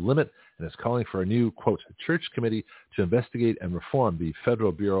reached his limit and is calling for a new, quote, church committee to investigate and reform the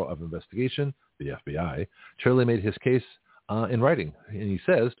Federal Bureau of Investigation, the FBI. Turley made his case in writing, and he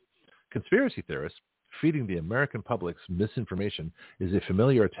says, conspiracy theorists feeding the American public's misinformation is a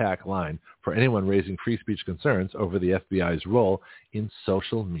familiar attack line for anyone raising free speech concerns over the FBI's role in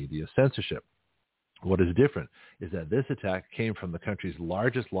social media censorship. What is different is that this attack came from the country's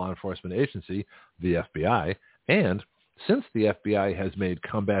largest law enforcement agency, the FBI, and since the FBI has made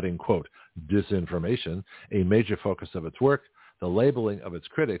combating, quote, disinformation a major focus of its work, the labeling of its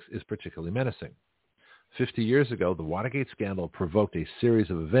critics is particularly menacing. 50 years ago, the Watergate scandal provoked a series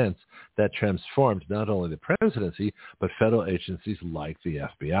of events that transformed not only the presidency, but federal agencies like the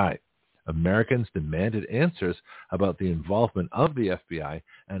FBI. Americans demanded answers about the involvement of the FBI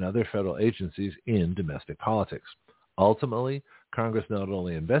and other federal agencies in domestic politics. Ultimately, Congress not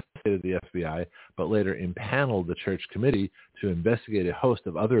only investigated the FBI, but later impaneled the Church Committee to investigate a host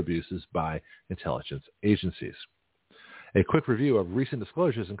of other abuses by intelligence agencies. A quick review of recent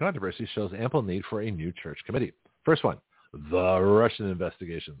disclosures and controversies shows ample need for a new church committee. First one, the Russian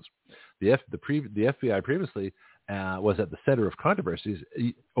investigations. The FBI previously was at the center of controversies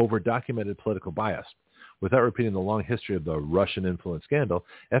over documented political bias. Without repeating the long history of the Russian influence scandal,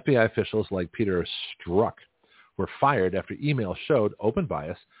 FBI officials like Peter Strzok were fired after emails showed open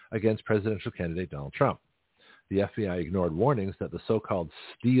bias against presidential candidate Donald Trump. The FBI ignored warnings that the so-called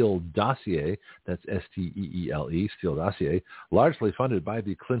Steele dossier, that's S-T-E-E-L-E, Steele dossier, largely funded by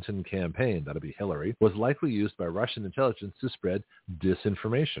the Clinton campaign, that'll be Hillary, was likely used by Russian intelligence to spread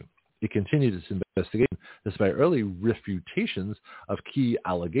disinformation. It continued its investigation despite early refutations of key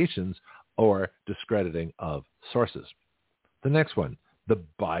allegations or discrediting of sources. The next one, the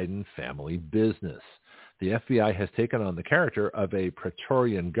Biden family business. The FBI has taken on the character of a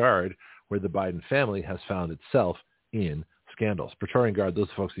Praetorian Guard where the Biden family has found itself in scandals. Praetorian Guard, those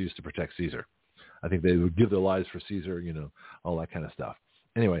folks who used to protect Caesar. I think they would give their lives for Caesar, all that kind of stuff.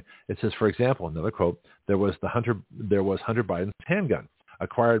 Anyway, it says, for example, another quote, there was Hunter Biden's handgun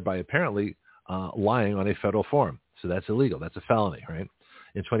acquired by apparently lying on a federal form. So that's illegal. That's a felony, right?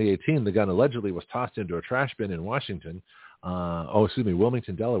 In 2018, the gun allegedly was tossed into a trash bin in Wilmington,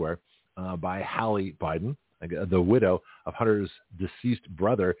 Delaware, by Hallie Biden, the widow of Hunter's deceased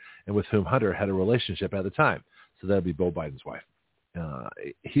brother, and with whom Hunter had a relationship at the time. So that would be Beau Biden's wife.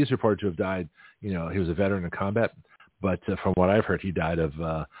 He's reported to have died, he was a veteran in combat, but from what I've heard, he died of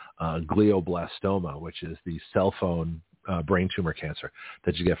glioblastoma, which is the cell phone brain tumor cancer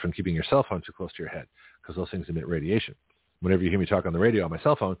that you get from keeping your cell phone too close to your head, because those things emit radiation. Whenever you hear me talk on the radio on my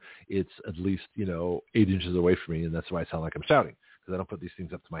cell phone, it's at least, 8 inches away from me, and that's why I sound like I'm shouting, because I don't put these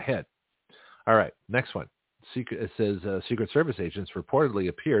things up to my head. All right, next one. It says Secret Service agents reportedly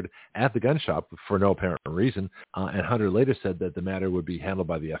appeared at the gun shop for no apparent reason, and Hunter later said that the matter would be handled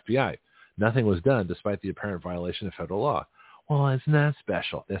by the FBI. Nothing was done despite the apparent violation of federal law. Well, isn't that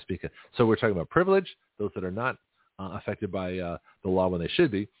special? That's because, so we're talking about privilege, those that are not affected by the law when they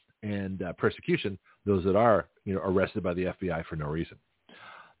should be, and persecution, those that are arrested by the FBI for no reason.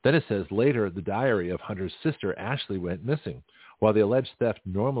 Then it says later the diary of Hunter's sister Ashley went missing. While the alleged theft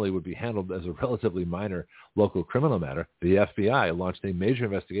normally would be handled as a relatively minor local criminal matter, the FBI launched a major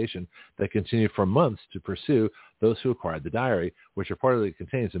investigation that continued for months to pursue those who acquired the diary, which reportedly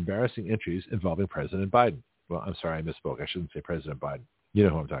contains embarrassing entries involving President Biden. Well, I'm sorry, I misspoke. I shouldn't say President Biden. You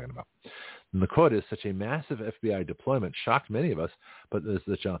know who I'm talking about. And the quote is, such a massive FBI deployment shocked many of us, but this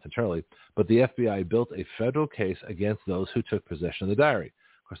is Jonathan Turley, but the FBI built a federal case against those who took possession of the diary.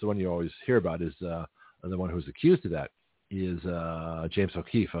 Of course, the one you always hear about is the one who's accused of that is James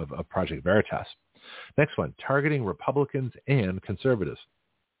O'Keefe of Project Veritas. Next one, targeting Republicans and conservatives.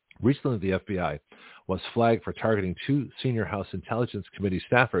 Recently, the FBI was flagged for targeting 2 senior House Intelligence Committee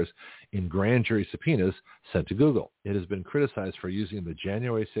staffers in grand jury subpoenas sent to Google. It has been criticized for using the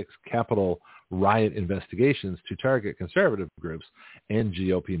January 6th Capitol riot investigations to target conservative groups and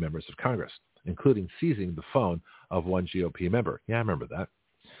GOP members of Congress, including seizing the phone of one GOP member. Yeah, I remember that.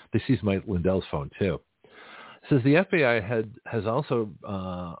 They seized Mike Lindell's phone, too. It says the FBI has also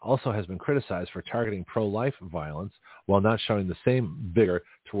has been criticized for targeting pro-life violence while not showing the same vigor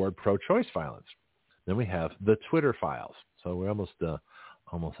toward pro-choice violence. Then we have the Twitter files. So we're almost I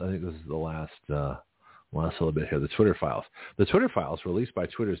think this is the last little bit here. The Twitter files. The Twitter files released by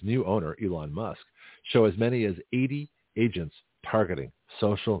Twitter's new owner Elon Musk show as many as 80 agents targeting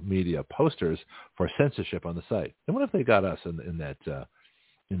social media posters for censorship on the site. And what if they got us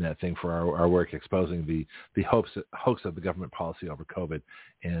in in that thing for our work exposing the hoax of the government policy over COVID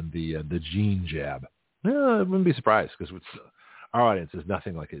and the gene jab. No, I wouldn't be surprised because our audience is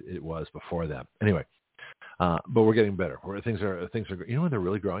nothing like it was before that. Anyway, but we're getting better. Things are. You know when they're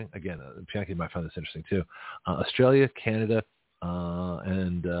really growing? Again, Bianchi might find this interesting too. Australia, Canada,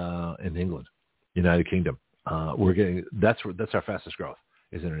 and England, United Kingdom. We're getting that's our fastest growth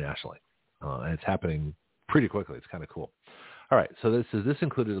is internationally, and it's happening pretty quickly. It's kind of cool. All right, so this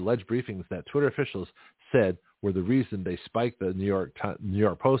included alleged briefings that Twitter officials said were the reason they spiked the New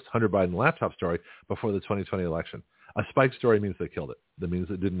York Post Hunter Biden laptop story before the 2020 election. A spiked story means they killed it. That means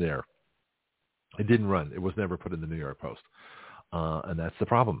it didn't air. It didn't run. It was never put in the New York Post. And that's the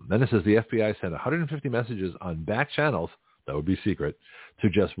problem. Then it says the FBI sent 150 messages on back channels, that would be secret, to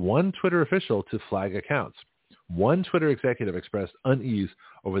just one Twitter official to flag accounts. One Twitter executive expressed unease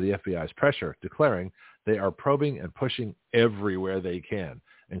over the FBI's pressure, declaring they are probing and pushing everywhere they can,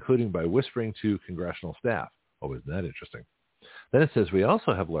 including by whispering to congressional staff. Oh, isn't that interesting? Then it says we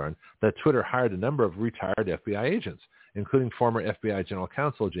also have learned that Twitter hired a number of retired FBI agents, including former FBI General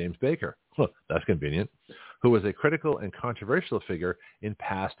Counsel James Baker. That's convenient, who was a critical and controversial figure in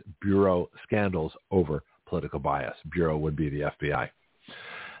past Bureau scandals over political bias. Bureau would be the FBI.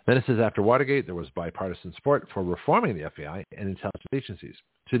 Then it says after Watergate, there was bipartisan support for reforming the FBI and intelligence agencies.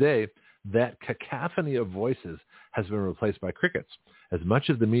 Today, that cacophony of voices has been replaced by crickets, as much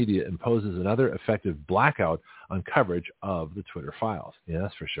of the media imposes another effective blackout on coverage of the Twitter files. Yeah,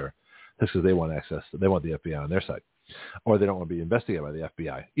 that's for sure. That's because they want access. They want the FBI on their side. Or they don't want to be investigated by the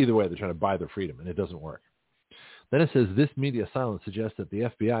FBI. Either way, they're trying to buy their freedom, and it doesn't work. Then it says this media silence suggests that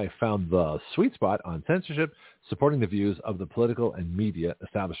the FBI found the sweet spot on censorship, supporting the views of the political and media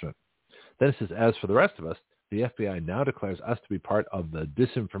establishment. Then it says, as for the rest of us, the FBI now declares us to be part of the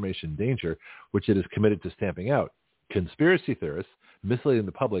disinformation danger, which it is committed to stamping out. Conspiracy theorists misleading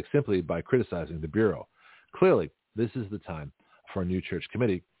the public simply by criticizing the Bureau. Clearly, this is the time for a new church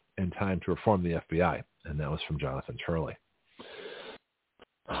committee and time to reform the FBI. And that was from Jonathan Turley.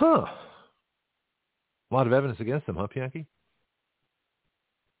 Huh. A lot of evidence against him, huh, Bianchi?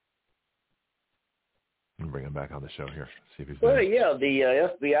 I'm bring him back on the show here. See if he's well, yeah, the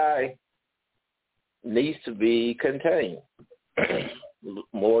FBI needs to be contained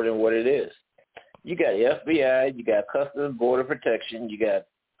more than what it is. You got FBI, you got Customs and Border Protection, you got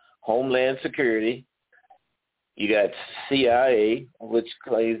Homeland Security, you got CIA, which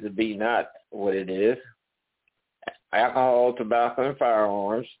claims to be not what it is, alcohol, tobacco, and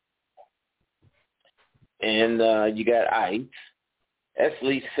firearms, and you got ICE. That's at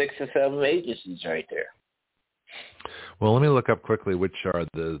least 6 or 7 agencies right there. Well, let me look up quickly which are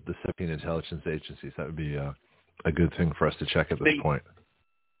the 17 intelligence agencies. That would be a good thing for us to check at this point.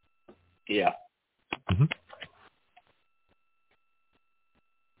 Yeah. Mm-hmm.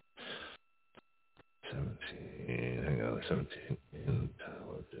 17 intelligence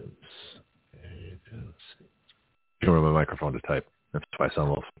agencies. I can't remember my microphone to type. That's why I sound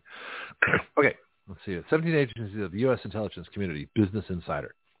a little funny. Okay, let's see. 17 agencies of the U.S. intelligence community, Business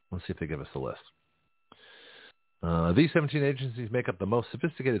Insider. Let's see if they give us the list. These 17 agencies make up the most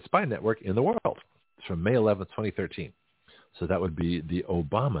sophisticated spy network in the world. It's from May 11th, 2013. So that would be the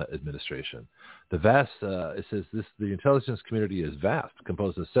Obama administration. It says the intelligence community is vast,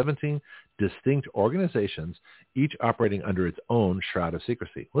 composed of 17 distinct organizations, each operating under its own shroud of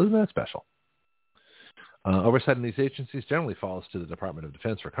secrecy. Well, isn't that special? Oversight in these agencies generally falls to the Department of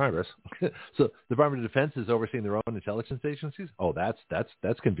Defense for Congress. So the Department of Defense is overseeing their own intelligence agencies? Oh,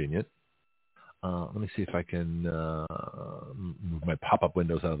 that's convenient. Let me see if I can move my pop-up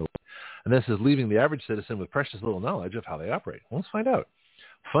windows out of the way. And this is leaving the average citizen with precious little knowledge of how they operate. Well, let's find out.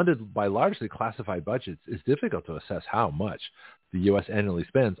 Funded by largely classified budgets, it's difficult to assess how much the U.S. annually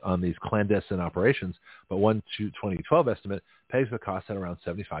spends on these clandestine operations, but one 2012 estimate pegs the cost at around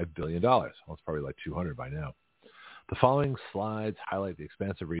 $75 billion. Well, it's probably like 200 by now. The following slides highlight the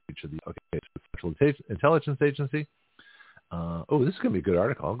expansive reach of the Central Intelligence Agency. This is going to be a good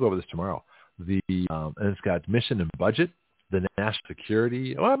article. I'll go over this tomorrow. And it's got mission and budget, the national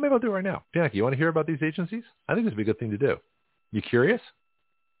security. Well, maybe I'll do it right now. Bianchi, you want to hear about these agencies? I think this would be a good thing to do. You curious?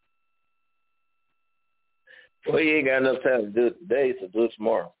 Well, you ain't got enough time to do it today, so do it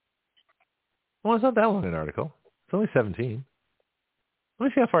tomorrow. Well, it's not that long an article. It's only 17. Let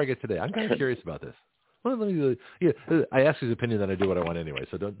me see how far I get today. I'm kind of curious about this. Well, I ask his opinion, then I do what I want anyway.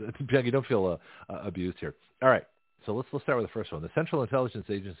 So Bianchi, don't feel abused here. All right. So let's start with the first one. The Central Intelligence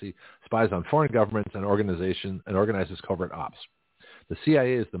Agency spies on foreign governments and organizes covert ops. The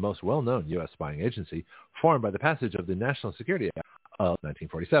CIA is the most well-known U.S. spying agency, formed by the passage of the National Security Act of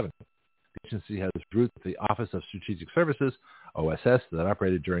 1947. The agency has roots at the Office of Strategic Services, OSS, that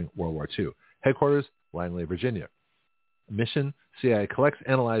operated during World War II. Headquarters, Langley, Virginia. Mission, CIA collects,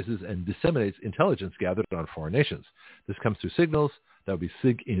 analyzes, and disseminates intelligence gathered on foreign nations. This comes through signals, that would be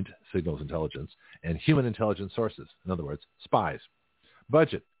SIGINT, signals intelligence, and human intelligence sources, in other words, spies.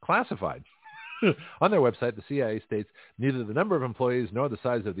 Budget, classified. On their website, the CIA states neither the number of employees nor the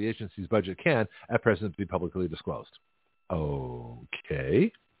size of the agency's budget can, at present, be publicly disclosed.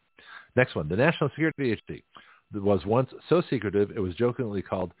 Okay. Next one, the National Security Agency. It was once so secretive it was jokingly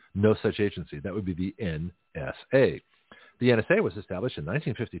called no such agency. That would be the NSA. The NSA was established in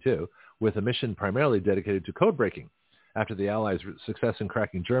 1952 with a mission primarily dedicated to code breaking. After the Allies' success in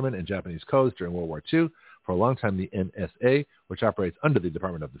cracking German and Japanese codes during World War II, for a long time the NSA, which operates under the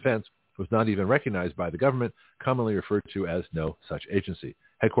Department of Defense, was not even recognized by the government, commonly referred to as no such agency.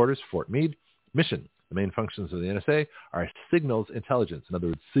 Headquarters, Fort Meade. Mission. The main functions of the NSA are signals intelligence, in other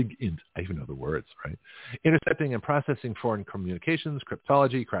words, SIGINT. I even know the words, right? Intercepting and processing foreign communications,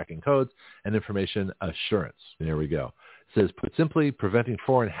 cryptology, cracking codes, and information assurance. There we go. It says, put simply, preventing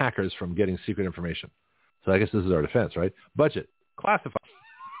foreign hackers from getting secret information. So I guess this is our defense, right? Budget, classified.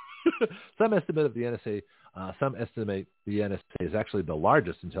 Some estimate the NSA is actually the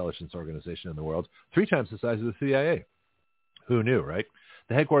largest intelligence organization in the world, 3 times the size of the CIA. Who knew, right?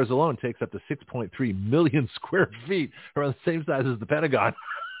 The headquarters alone takes up to 6.3 million square feet, around the same size as the Pentagon,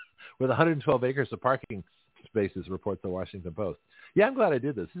 with 112 acres of parking spaces, reports the Washington Post. Yeah, I'm glad I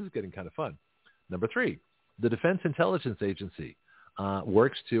did this. This is getting kind of fun. Number 3, the Defense Intelligence Agency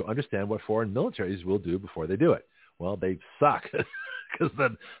works to understand what foreign militaries will do before they do it. Well, they suck because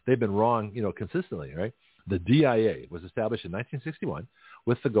they've been wrong, consistently, right? The DIA was established in 1961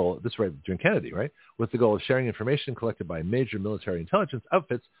 with the goal, this right during Kennedy, right, with the goal of sharing information collected by major military intelligence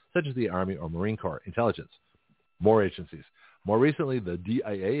outfits such as the Army or Marine Corps intelligence. More agencies. More recently, the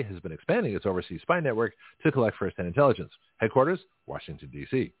DIA has been expanding its overseas spy network to collect first-hand intelligence. Headquarters, Washington,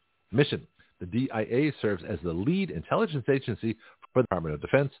 D.C. Mission. The DIA serves as the lead intelligence agency for the Department of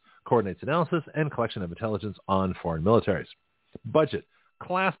Defense, coordinates analysis and collection of intelligence on foreign militaries. Budget,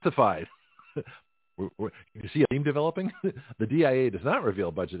 classified. You see a theme developing? The DIA does not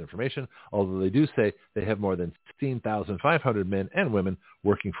reveal budget information, although they do say they have more than 16,500 men and women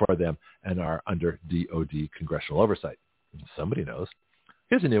working for them and are under DOD congressional oversight. Somebody knows.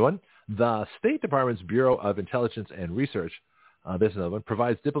 Here's a new one. The State Department's Bureau of Intelligence and Research, this is another one,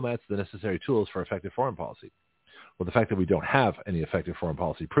 provides diplomats the necessary tools for effective foreign policy. Well, the fact that we don't have any effective foreign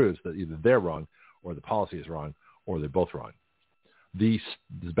policy proves that either they're wrong or the policy is wrong or they're both wrong. This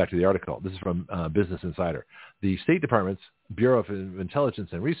is back to the article. This is from Business Insider. The State Department's Bureau of Intelligence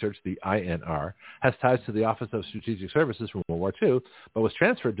and Research, the INR, has ties to the Office of Strategic Services from World War II, but was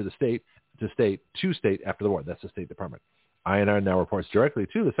transferred to state after the war. That's the State Department. INR now reports directly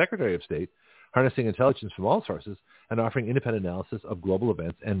to the Secretary of State, harnessing intelligence from all sources and offering independent analysis of global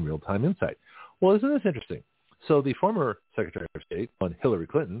events and real-time insight. Well, isn't this interesting? So the former Secretary of State, Hillary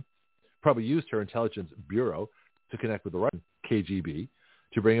Clinton, probably used her intelligence bureau to connect with the Russian KGB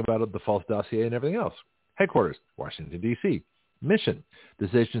to bring about the false dossier and everything else. Headquarters, Washington, D.C. Mission.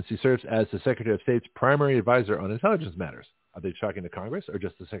 This agency serves as the Secretary of State's primary advisor on intelligence matters. Are they talking to Congress or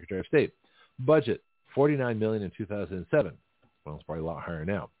just the Secretary of State? Budget, $49 million in 2007. Well, it's probably a lot higher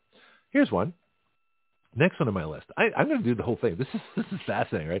now. Here's one. Next one on my list. I'm going to do the whole thing. This is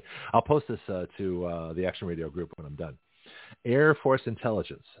fascinating, right? I'll post this to the Action Radio group when I'm done. Air Force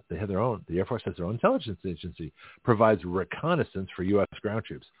Intelligence. They have their own. The Air Force has their own intelligence agency, provides reconnaissance for U.S. ground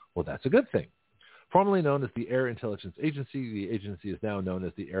troops. Well, that's a good thing. Formerly known as the Air Intelligence Agency, the agency is now known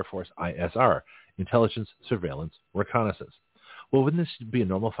as the Air Force ISR, Intelligence, Surveillance, Reconnaissance. Well, wouldn't this be a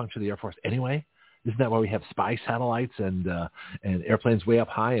normal function of the Air Force anyway? Isn't that why we have spy satellites and airplanes way up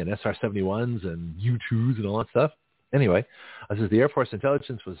high and SR-71s and U-2s and all that stuff? Anyway, this is the Air Force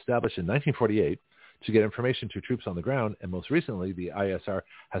Intelligence was established in 1948 to get information to troops on the ground, and most recently, the ISR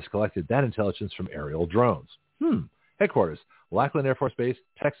has collected that intelligence from aerial drones. Headquarters, Lackland Air Force Base,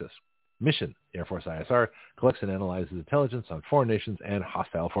 Texas. Mission, Air Force ISR collects and analyzes intelligence on foreign nations and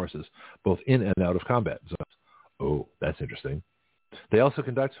hostile forces, both in and out of combat zones. Oh, that's interesting. They also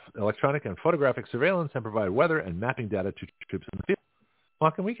conduct electronic and photographic surveillance and provide weather and mapping data to troops in the field. Well,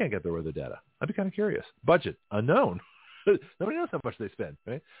 how come we can't get the weather data? I'd be kind of curious. Budget, unknown. Nobody knows how much they spend,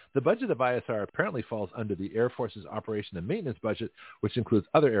 right? The budget of ISR apparently falls under the Air Force's operation and maintenance budget, which includes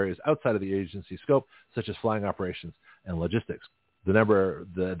other areas outside of the agency's scope, such as flying operations and logistics. That number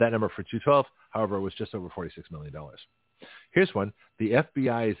for 2012, however, was just over $46 million. Here's one. The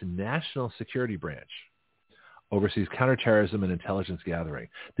FBI's National Security Branch oversees counterterrorism and intelligence gathering.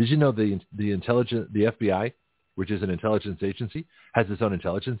 Did you know the FBI, which is an intelligence agency, has its own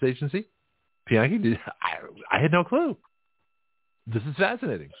intelligence agency? Pianki, I had no clue. This is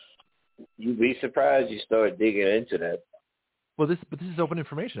fascinating. You'd be surprised you start digging into that. Well, this is open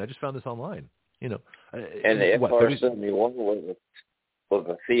information. I just found this online. And the FR-71 was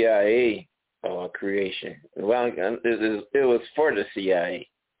a CIA creation. Well, it was for the CIA,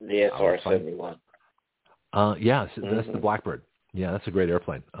 the SR-71. That's the Blackbird. Yeah, that's a great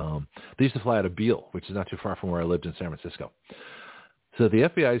airplane. They used to fly out of Beale, which is not too far from where I lived in San Francisco. So the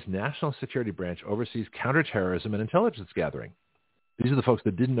FBI's National Security Branch oversees counterterrorism and intelligence gathering. These are the folks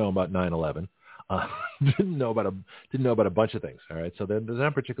that didn't know about 9/11, didn't know about a bunch of things. All right, so they're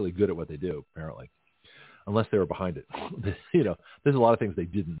not particularly good at what they do, apparently, unless they were behind it. There's a lot of things they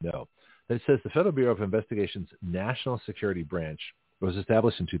didn't know. Then it says the Federal Bureau of Investigation's National Security Branch was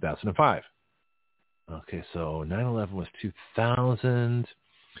established in 2005. Okay, so 9/11 was 2000.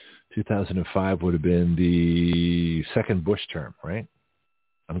 2005 would have been the second Bush term, right?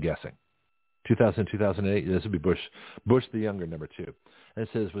 I'm guessing. 2000, 2008, this would be Bush the younger, number 2. And it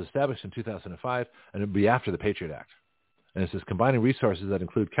says was established in 2005, and it would be after the Patriot Act. And it says combining resources that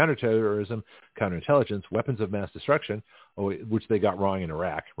include counterterrorism, counterintelligence, weapons of mass destruction, which they got wrong in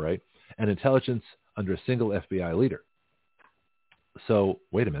Iraq, right? And intelligence under a single FBI leader. So,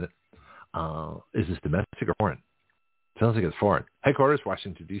 wait a minute. Is this domestic or foreign? Sounds like it's foreign. Headquarters,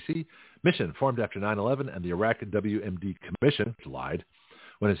 Washington, D.C. Mission, formed after 9/11 and the Iraq WMD Commission, which lied.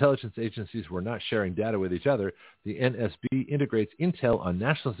 When intelligence agencies were not sharing data with each other, the NSB integrates intel on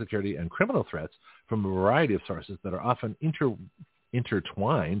national security and criminal threats from a variety of sources that are often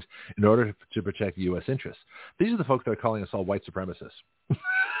intertwined in order to protect U.S. interests. These are the folks that are calling us all white supremacists.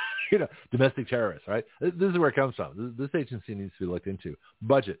 Domestic terrorists, right? This is where it comes from. This agency needs to be looked into.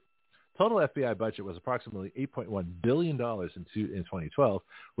 Budget. Total FBI budget was approximately $8.1 billion in 2012,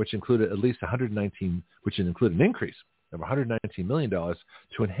 which included an increase of $119 million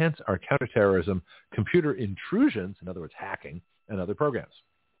to enhance our counterterrorism, computer intrusions, in other words, hacking, and other programs.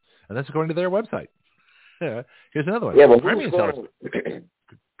 And that's according to their website. Here's another one. Yeah, but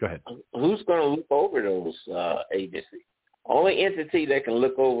Go ahead. Who's going to look over those agencies? Only entity that can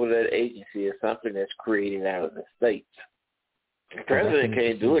look over that agency is something that's created out of the states. The president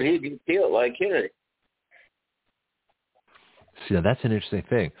can't do it. He'd get killed like Kennedy. See, now that's an interesting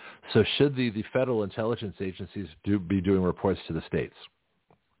thing. So should the federal intelligence agencies be doing reports to the states?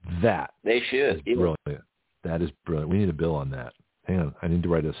 That they should. Is brilliant. That is brilliant. We need a bill on that. Hang on. I need to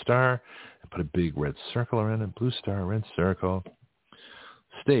write a star and put a big red circle around it. Blue star, red circle.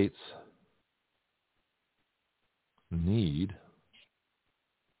 States need,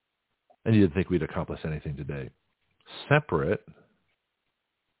 and you didn't think we'd accomplish anything today. Separate.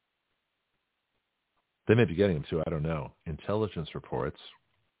 They may be getting them too. I don't know. Intelligence reports.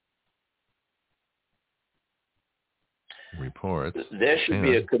 There should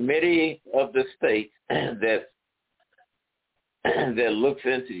be a committee of the states that looks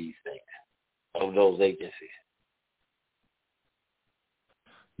into these things of those agencies.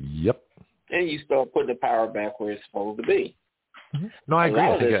 Yep. And you start putting the power back where it's supposed to be. Mm-hmm. No, I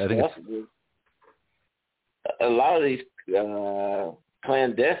agree. I think a lot of these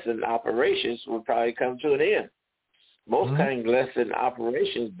clandestine operations will probably come to an end. Most clandestine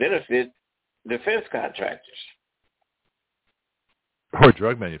operations benefit defense contractors. Or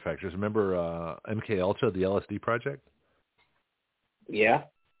drug manufacturers. Remember MK Ultra, the LSD project? Yeah.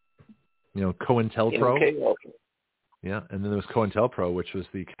 COINTELPRO. MK Ultra. Yeah, and then there was COINTELPRO, which was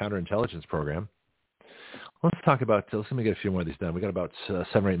the counterintelligence program. Let's let me get a few more of these done. We got about 7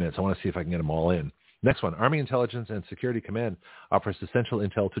 or 8 minutes. I want to see if I can get them all in. Next one, Army Intelligence and Security Command offers essential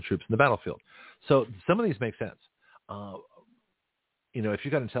intel to troops in the battlefield. So some of these make sense. If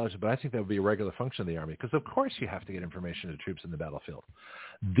you got intelligence, but I think that would be a regular function of the Army because, of course, you have to get information to troops in the battlefield.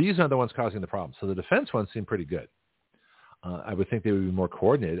 These are the ones causing the problem. So the defense ones seem pretty good. I would think they would be more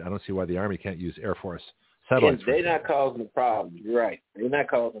coordinated. I don't see why the Army can't use Air Force satellites. They're not causing the problem. You're right. They're not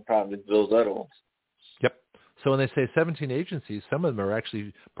causing the problem. It's those other ones. Yep. So when they say 17 agencies, some of them are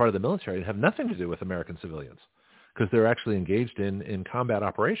actually part of the military and have nothing to do with American civilians because they're actually engaged in combat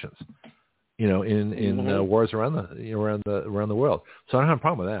operations, in wars around the world. So I don't have a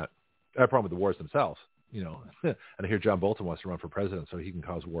problem with that. I have a problem with the wars themselves, And I hear John Bolton wants to run for president so he can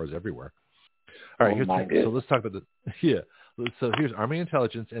cause wars everywhere. All right, so let's talk about So here's Army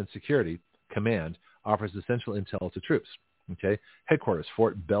Intelligence and Security Command offers essential intel to troops. Okay, headquarters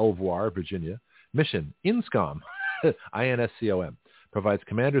Fort Belvoir, Virginia. Mission, INSCOM, INSCOM, provides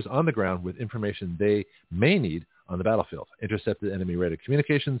commanders on the ground with information they may need on the battlefield, intercepted enemy radar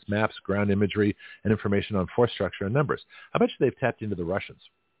communications, maps, ground imagery, and information on force structure and numbers. I bet you they've tapped into the Russians.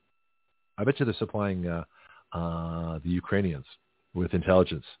 I bet you they're supplying the Ukrainians with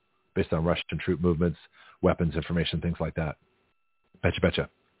intelligence based on Russian troop movements, weapons, information, things like that. Betcha.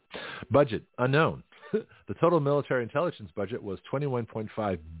 Budget, unknown. The total military intelligence budget was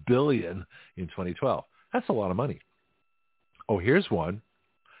 $21.5 billion in 2012. That's a lot of money. Oh, here's one.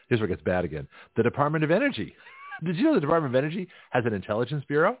 Here's where it gets bad again. The Department of Energy. Did you know the Department of Energy has an intelligence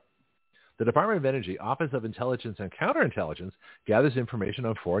bureau? The Department of Energy Office of Intelligence and Counterintelligence gathers information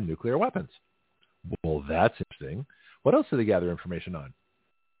on foreign nuclear weapons. Well, that's interesting. What else do they gather information on?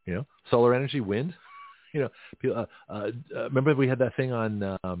 Solar energy, wind. Remember we had that thing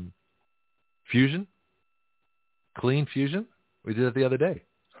on fusion, clean fusion? We did it the other day.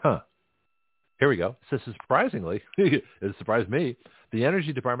 Here we go. So surprisingly, it surprised me, the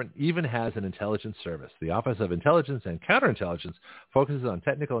Energy Department even has an intelligence service. The Office of Intelligence and Counterintelligence focuses on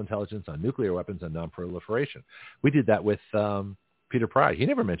technical intelligence on nuclear weapons and non-proliferation. We did that with Peter Pry. He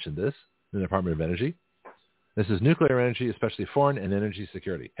never mentioned this in the Department of Energy. This is nuclear energy, especially foreign and energy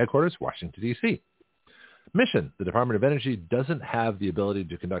security. Headquarters, Washington, D.C. Mission, the Department of Energy doesn't have the ability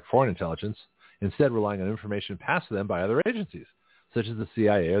to conduct foreign intelligence, instead relying on information passed to them by other agencies, such as the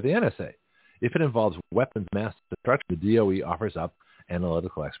CIA or the NSA. If it involves weapons mass destruction, the DOE offers up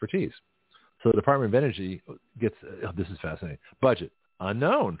analytical expertise. So the Department of Energy gets, this is fascinating, budget,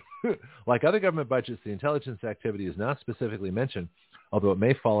 unknown. Like other government budgets, the intelligence activity is not specifically mentioned, although it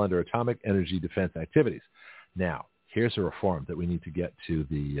may fall under atomic energy defense activities. Now, here's a reform that we need to get to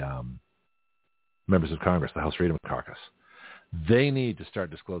the members of Congress, the House Freedom Caucus. They need to start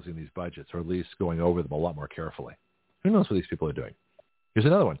disclosing these budgets, or at least going over them a lot more carefully. Who knows what these people are doing? Here's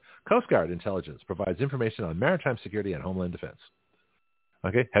another one. Coast Guard Intelligence provides information on maritime security and homeland defense.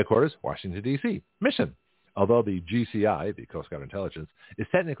 Okay, headquarters, Washington, D.C. Mission. Although the GCI, the Coast Guard Intelligence, is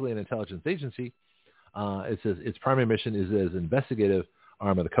technically an intelligence agency, it says its primary mission is as investigative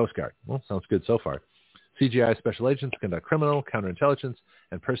arm of the Coast Guard. Well, sounds good so far. CGI special agents conduct criminal, counterintelligence,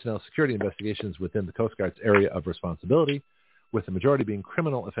 and personnel security investigations within the Coast Guard's area of responsibility, with the majority being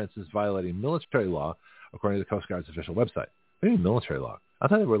criminal offenses violating military law, according to the Coast Guard's official website. What do you mean military law? I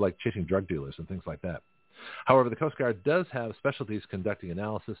thought they were like chasing drug dealers and things like that. However, the Coast Guard does have specialties conducting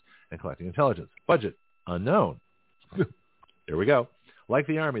analysis and collecting intelligence. Budget, unknown. Here we go. Like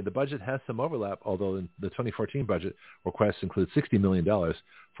the Army, the budget has some overlap, although in the 2014 budget requests include $60 million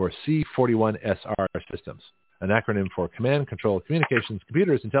for C-41SR systems, an acronym for Command, Control, Communications,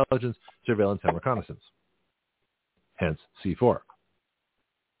 Computers, Intelligence, Surveillance, and Reconnaissance. Hence, C4.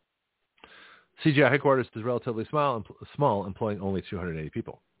 CGI headquarters is relatively small, employing only 280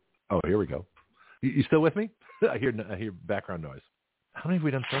 people. Oh, here we go. You still with me? I hear background noise. How many have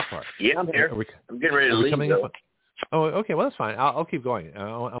we done so far? Yeah, I'm here. I'm getting ready to leave. Oh, okay. Well, that's fine. I'll keep going.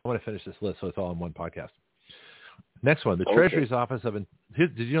 I want to finish this list so it's all in one podcast. Next one. The Treasury's Office of...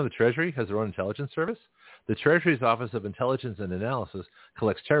 Did you know the Treasury has their own intelligence service? The Treasury's Office of Intelligence and Analysis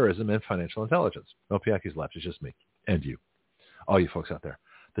collects terrorism and financial intelligence. No Piaki's left. It's just me and you. All you folks out there.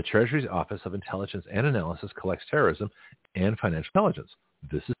 The Treasury's Office of Intelligence and Analysis collects terrorism and financial intelligence.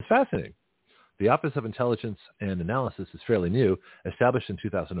 This is fascinating. The Office of Intelligence and Analysis is fairly new, established in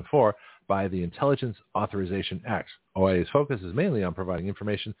 2004 by the Intelligence Authorization Act. OIA's focus is mainly on providing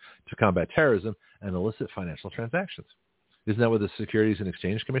information to combat terrorism and illicit financial transactions. Isn't that what the Securities and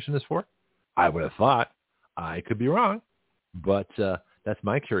Exchange Commission is for? I would have thought. I could be wrong, but that's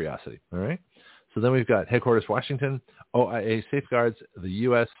my curiosity. All right. So then we've got headquarters Washington. OIA safeguards the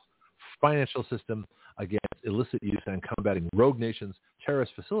U.S. financial system against illicit use and combating rogue nations,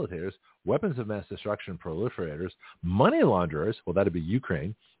 terrorist facilitators, weapons of mass destruction proliferators, money launderers, well, that would be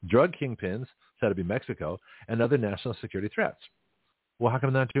Ukraine, drug kingpins, that would be Mexico, and other national security threats. Well, how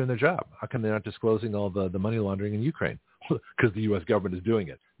come they're not doing their job? How come they're not disclosing all the money laundering in Ukraine? Because the U.S. government is doing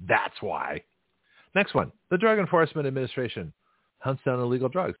it. That's why. Next one, the Drug Enforcement Administration hunts down illegal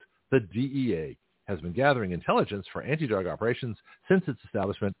drugs. The DEA has been gathering intelligence for anti-drug operations since its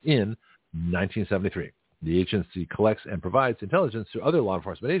establishment in 1973. The agency collects and provides intelligence to other law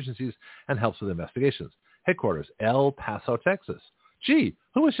enforcement agencies and helps with investigations. Headquarters, El Paso, Texas. Gee,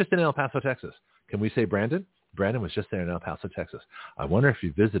 who was just in El Paso, Texas? Can we say Brandon? Brandon was just there in El Paso, Texas. I wonder if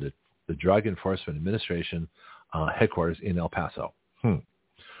you visited the Drug Enforcement Administration headquarters in El Paso.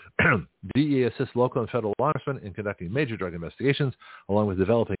 DEA assists local and federal law enforcement in conducting major drug investigations, along with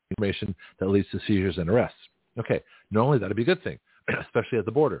developing information that leads to seizures and arrests. Okay, normally that would be a good thing, especially at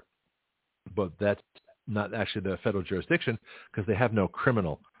the border. But that's not actually the federal jurisdiction because they have no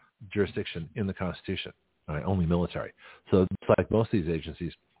criminal jurisdiction in the Constitution, right? Only military. So it's like most of these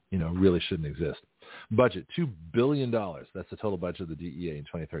agencies, really shouldn't exist. Budget, $2 billion. That's the total budget of the DEA in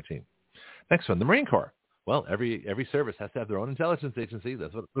 2013. Next one, the Marine Corps. Well, every service has to have their own intelligence agency.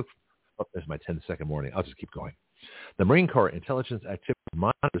 That's what. Oh, there's my 10-second warning. I'll just keep going. The Marine Corps Intelligence Activity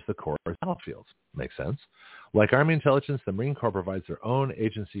monitors the Corps' battlefields. Makes sense. Like Army intelligence, the Marine Corps provides their own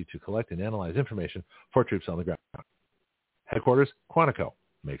agency to collect and analyze information for troops on the ground. Headquarters, Quantico.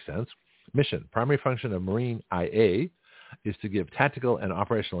 Makes sense. Mission, primary function of Marine IA is to give tactical and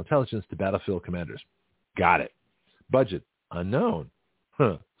operational intelligence to battlefield commanders. Got it. Budget, unknown.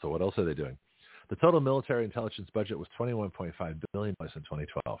 So what else are they doing? The total military intelligence budget was $21.5 billion in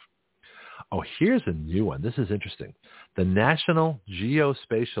 2012. Oh, here's a new one. This is interesting. The National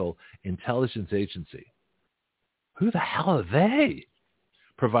Geospatial Intelligence Agency. Who the hell are they?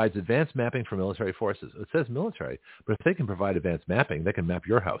 Provides advanced mapping for military forces. It says military, but if they can provide advanced mapping, they can map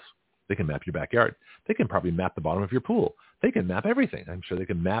your house. They can map your backyard. They can probably map the bottom of your pool. They can map everything. I'm sure they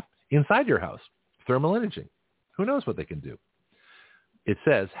can map inside your house. Thermal imaging. Who knows what they can do? It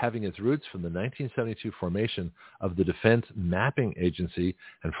says, having its roots from the 1972 formation of the Defense Mapping Agency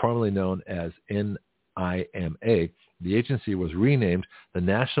and formerly known as NIMA, the agency was renamed the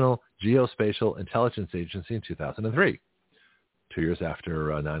National Geospatial Intelligence Agency in 2003, 2 years after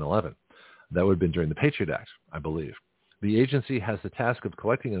 9/11. That would have been during the Patriot Act, I believe. The agency has the task of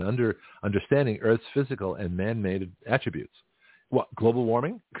collecting and understanding Earth's physical and man-made attributes. What, global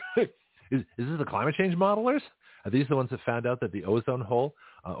warming? Is this the climate change modelers? Are these the ones that found out that the ozone hole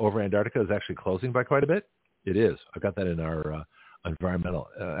over Antarctica is actually closing by quite a bit? It is. I've got that in our Environmental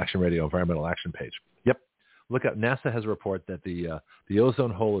Action Radio Environmental Action page. Yep. Look up. NASA has a report that the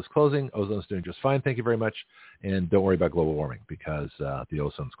ozone hole is closing. Ozone's doing just fine. Thank you very much. And don't worry about global warming because the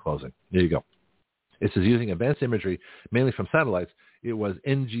ozone's closing. There you go. It says using advanced imagery, mainly from satellites, it was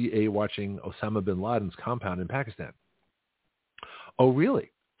NGA watching Osama bin Laden's compound in Pakistan. Oh,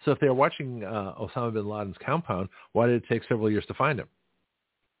 really? So if they were watching Osama bin Laden's compound, why did it take several years to find him?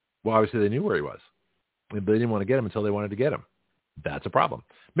 Well, obviously they knew where he was. But they didn't want to get him until they wanted to get him. That's a problem.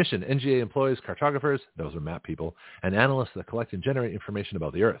 Mission, NGA employees, cartographers, those are map people, and analysts that collect and generate information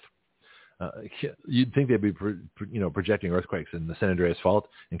about the Earth. You'd think they'd be projecting earthquakes in the San Andreas Fault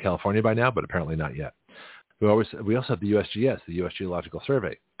in California by now, but apparently not yet. We also have the USGS, the U.S. Geological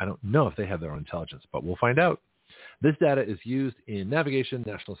Survey. I don't know if they have their own intelligence, but we'll find out. This data is used in navigation,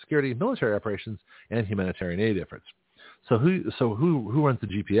 national security, military operations, and humanitarian aid efforts. So who runs the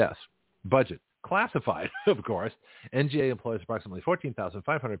GPS? Budget. Classified, of course. NGA employs approximately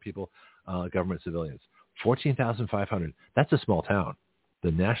 14,500 people, government civilians. 14,500. That's a small town.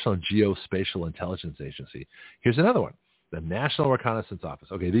 The National Geospatial Intelligence Agency. Here's another one. The National Reconnaissance Office.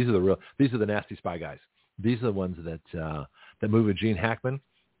 Okay, these are the nasty spy guys. These are the ones that moved with Gene Hackman.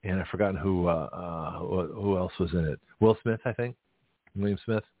 And I've forgotten who else was in it. Will Smith, I think. William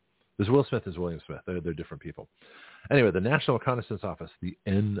Smith. There's Will Smith and William Smith. They're different people. Anyway, the National Reconnaissance Office, the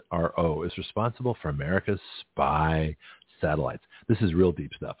NRO, is responsible for America's spy satellites. This is real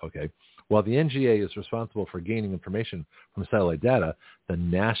deep stuff, okay? While the NGA is responsible for gaining information from satellite data, the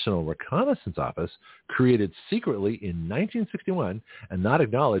National Reconnaissance Office, created secretly in 1961 and not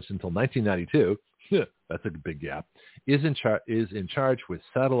acknowledged until 1992, that's a big gap, is in charge with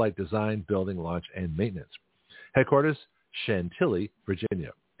satellite design, building, launch, and maintenance. Headquarters, Chantilly,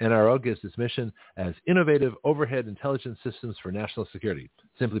 Virginia. NRO gives its mission as innovative overhead intelligence systems for national security.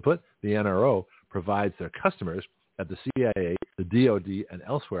 Simply put, the NRO provides their customers at the CIA, the DoD, and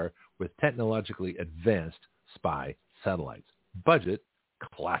elsewhere with technologically advanced spy satellites. Budget,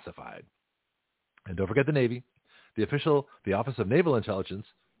 classified. And don't forget the Navy. The Office of Naval Intelligence,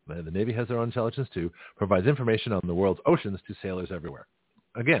 the Navy has their own intelligence too, provides information on the world's oceans to sailors everywhere.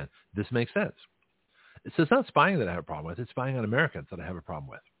 Again, this makes sense. So it's not spying that I have a problem with. It's spying on Americans that I have a problem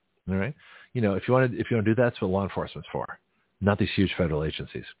with. All right? If you want to do that, that's what law enforcement's for, not these huge federal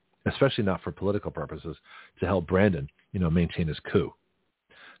agencies, especially not for political purposes to help Brandon, maintain his coup.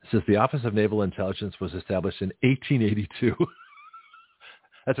 It says the Office of Naval Intelligence was established in 1882.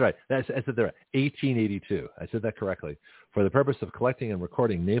 That's right. I said that right. 1882. I said that correctly. For the purpose of collecting and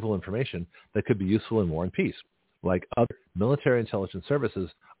recording naval information that could be useful in war and peace. Like other military intelligence services,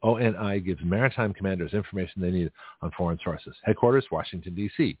 ONI gives maritime commanders information they need on foreign sources. Headquarters, Washington,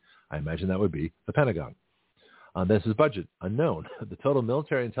 D.C. I imagine that would be the Pentagon. This is budget, unknown. The total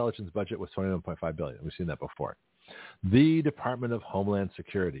military intelligence budget was $21.5 billion. We've seen that before. The Department of Homeland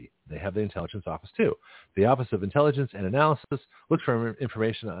Security. They have the intelligence office too. The Office of Intelligence and Analysis looks for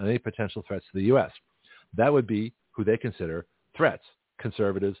information on any potential threats to the U.S. That would be who they consider threats.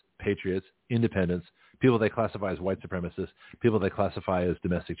 Conservatives, patriots, independents, people they classify as white supremacists, people they classify as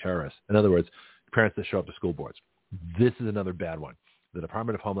domestic terrorists. In other words, parents that show up to school boards. This is another bad one. The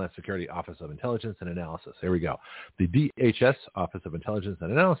Department of Homeland Security Office of Intelligence and Analysis. Here we go. The DHS, Office of Intelligence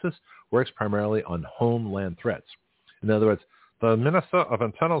and Analysis, works primarily on homeland threats. In other words, The Minister of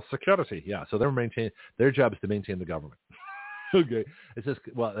Internal Security. Yeah, so their job is to maintain the government. Okay. It says,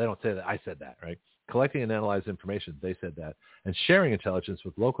 well, they don't say that. I said that, right? Collecting and analyzing information. They said that. And sharing intelligence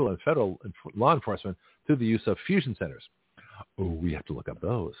with local and federal law enforcement through the use of fusion centers. Oh, we have to look up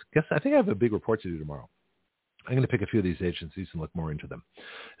those. I think I have a big report to do tomorrow. I'm going to pick a few of these agencies and look more into them.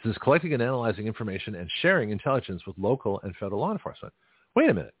 It says collecting and analyzing information and sharing intelligence with local and federal law enforcement. Wait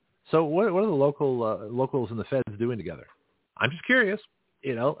a minute. So what are the locals and the feds doing together? I'm just curious.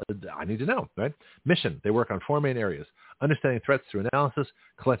 I need to know, right? Mission. They work on 4 main areas: understanding threats through analysis,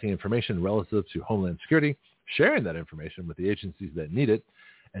 collecting information relative to Homeland Security, sharing that information with the agencies that need it,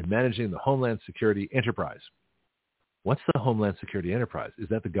 and managing the Homeland Security Enterprise. What's the Homeland Security Enterprise? Is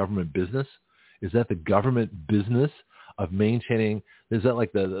that the government business? Is that the government business of maintaining? Is that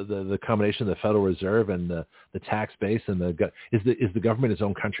like the combination of the Federal Reserve and the tax base and is the government its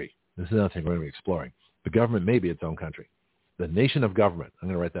own country? This is another thing we're going to be exploring. The government may be its own country. The nation of government. I'm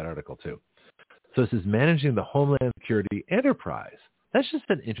going to write that article too. So it says managing the Homeland Security Enterprise. That's just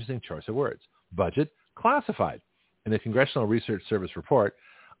an interesting choice of words. Budget, classified. In the Congressional Research Service report,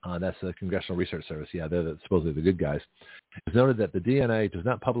 that's the Congressional Research Service. Yeah, they're supposedly the good guys. It's noted that the DNI does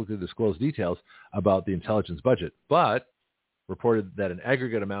not publicly disclose details about the intelligence budget, but reported that an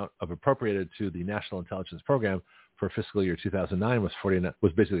aggregate amount of appropriated to the National Intelligence Program for fiscal year 2009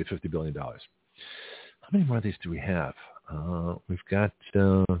 was basically $50 billion. How many more of these do we have? We've got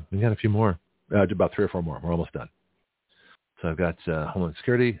a few more, about 3 or 4 more. We're almost done. So I've got Homeland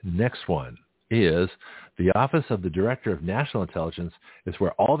Security. Next one is the Office of the Director of National Intelligence is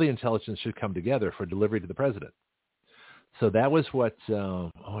where all the intelligence should come together for delivery to the president. So that was what,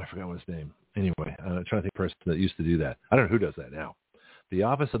 I forgot what his name. Anyway, I'm trying to think of the person that used to do that. I don't know who does that now. The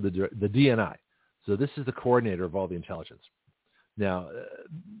Office of the DNI. So this is the coordinator of all the intelligence. Now,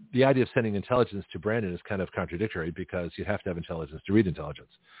 the idea of sending intelligence to Brandon is kind of contradictory because you have to have intelligence to read intelligence.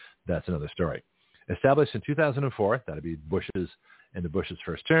 That's another story. Established in 2004, that would be Bush's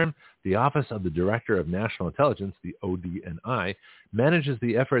first term, the Office of the Director of National Intelligence, the ODNI, manages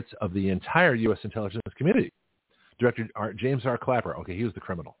the efforts of the entire U.S. intelligence community. Director James R. Clapper, okay, he was the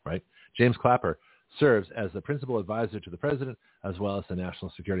criminal, right? James Clapper serves as the principal advisor to the president as well as the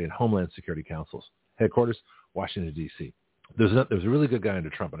National Security and Homeland Security Councils. Headquarters, Washington, D.C. There's a really good guy under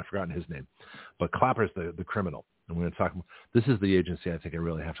Trump, and I've forgotten his name. But Clapper's the criminal. And we're going to talk about this is the agency I think I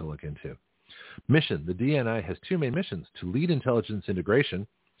really have to look into. Mission. The DNI has 2 main missions: to lead intelligence integration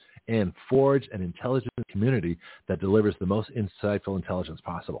and forge an intelligence community that delivers the most insightful intelligence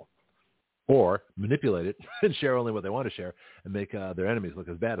possible. Or manipulate it and share only what they want to share and make their enemies look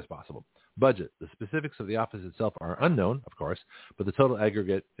as bad as possible. Budget. The specifics of the office itself are unknown, of course, but the total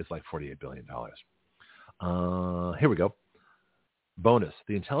aggregate is like $48 billion. Here we go. Bonus.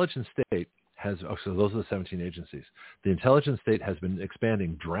 The intelligence state has, so those are the 17 agencies. The intelligence state has been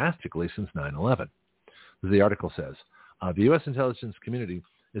expanding drastically since 9/11. The article says, the U.S. intelligence community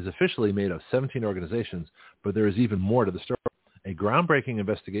is officially made of 17 organizations, but there is even more to the story. A groundbreaking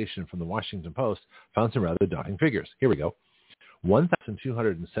investigation from the Washington Post found some rather daunting figures. Here we go.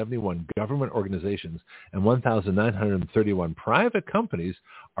 1,271 government organizations and 1,931 private companies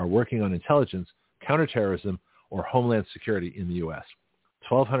are working on intelligence, counterterrorism, or homeland security in the U.S.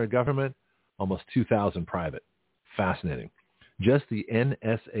 1,200 government, almost 2,000 private. Fascinating. Just the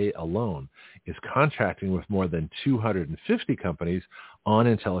NSA alone is contracting with more than 250 companies on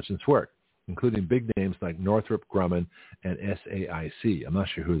intelligence work, including big names like Northrop Grumman and SAIC. I'm not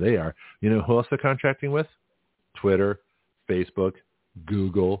sure who they are. You know who else they're contracting with? Twitter, Facebook,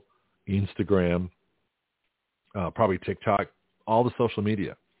 Google, Instagram, probably TikTok, all the social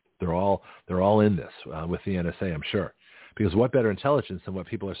media. They're all in this with the NSA, I'm sure. Because what better intelligence than what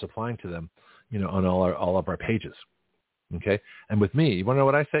people are supplying to them, on all of our pages. Okay? And with me, you want to know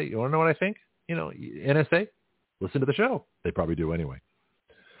what I say? You want to know what I think? NSA, listen to the show. They probably do anyway.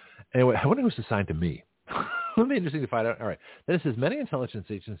 Anyway, I wonder who's assigned to me. It'll be interesting to find out. All right. Then it says many intelligence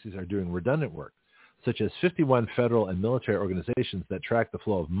agencies are doing redundant work, such as 51 federal and military organizations that track the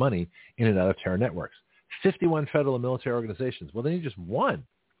flow of money in and out of terror networks. 51 federal and military organizations. Well, they need just one.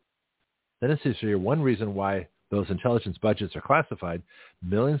 Then it says here one reason why those intelligence budgets are classified,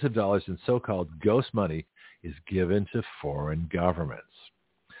 millions of dollars in so-called ghost money is given to foreign governments.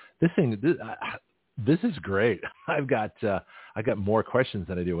 This is great. I've got more questions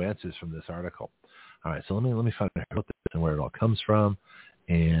than I do answers from this article. All right, so let me find out this and where it all comes from.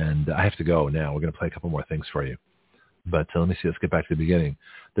 And I have to go now. We're going to play a couple more things for you. But let me see. Let's get back to the beginning.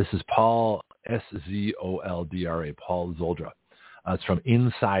 This is Paul, Zoldra, Paul Zoldra. It's from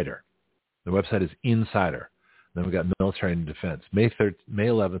Insider. The website is Insider. Then we got Military and Defense, May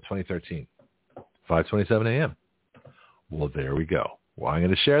 11, 2013, 5:27 a.m. Well, there we go. Well, I'm going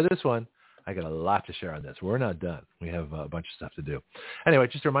to share this one. I got a lot to share on this. We're not done. We have a bunch of stuff to do. Anyway,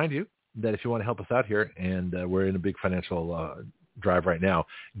 just to remind you that if you want to help us out here, and we're in a big financial drive right now,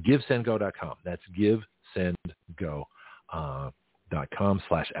 GiveSendGo.com. That's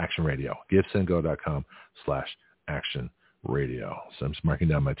GiveSendGo.com/Action Radio. GiveSendGo.com/Action Radio. So I'm just marking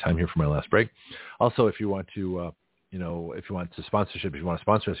down my time here for my last break. Also, if you want to, if you want to sponsorship, if you want to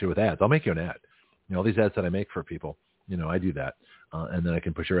sponsor us here with ads, I'll make you an ad. All these ads that I make for people, I do that. And then I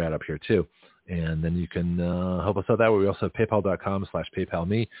can push your ad up here too. And then you can help us out that way. We also have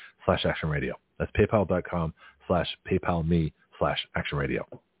PayPal.com/PayPalMe/Action Radio. That's PayPal.com/PayPalMe/Action Radio.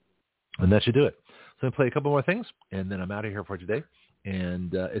 And that should do it. So I'm going to play a couple more things, and then I'm out of here for today.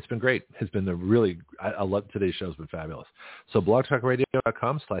 And it's been great. It's been I love today's show. Has been fabulous. So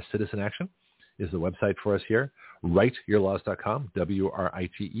blogtalkradio.com/citizenaction is the website for us here. WriteYourLaws.com,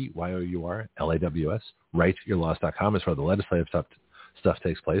 WriteYourLaws, WriteYourLaws.com is where the legislative stuff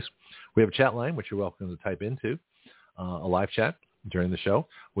takes place. We have a chat line, which you're welcome to type into, a live chat during the show.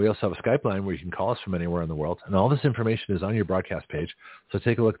 We also have a Skype line where you can call us from anywhere in the world. And all this information is on your broadcast page. So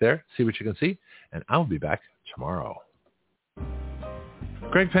take a look there, see what you can see, and I'll be back tomorrow.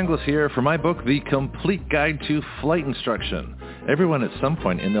 Greg Penglis here for my book, The Complete Guide to Flight Instruction. Everyone at some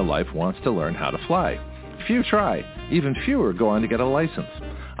point in their life wants to learn how to fly. Few try. Even fewer go on to get a license.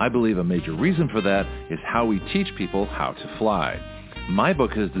 I believe a major reason for that is how we teach people how to fly. My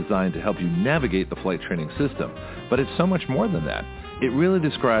book is designed to help you navigate the flight training system, but it's so much more than that. It really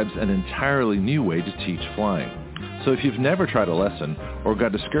describes an entirely new way to teach flying. So if you've never tried a lesson or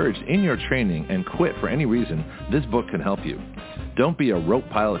got discouraged in your training and quit for any reason, this book can help you. Don't be a rote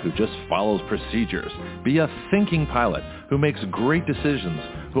pilot who just follows procedures. Be a thinking pilot who makes great decisions,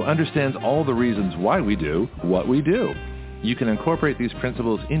 who understands all the reasons why we do what we do. You can incorporate these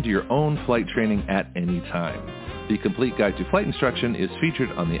principles into your own flight training at any time. The Complete Guide to Flight Instruction is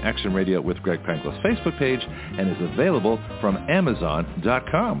featured on the Action Radio with Greg Penglis Facebook page and is available from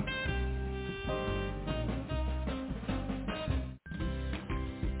Amazon.com.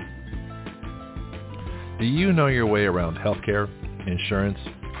 Do you know your way around healthcare, insurance,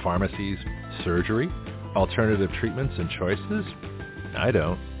 pharmacies, surgery, alternative treatments and choices? I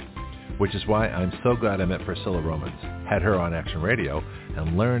don't. Which is why I'm so glad I met Priscilla Romans, had her on Action Radio,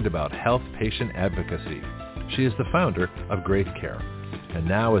 and learned about health patient advocacy. She is the founder of Great Care. And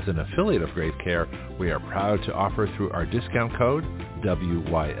now as an affiliate of Great Care, we are proud to offer through our discount code,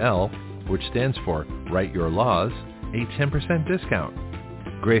 WYL, which stands for Write Your Laws, a 10% discount.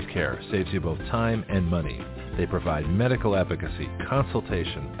 Great Care saves you both time and money. They provide medical advocacy,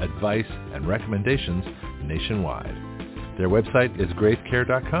 consultation, advice, and recommendations nationwide. Their website is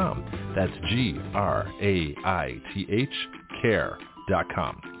greatcare.com. That's GRAITH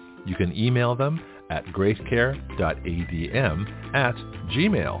care.com. You can email them at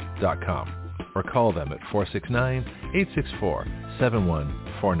greatcare.adm@gmail.com or call them at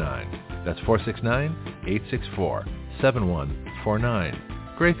 469-864-7149. That's 469-864-7149.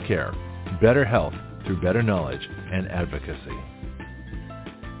 Great Care, better health through better knowledge and advocacy.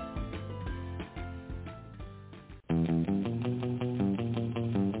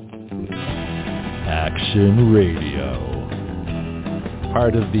 Action Radio,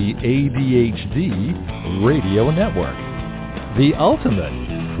 part of the ADHD Radio Network, the ultimate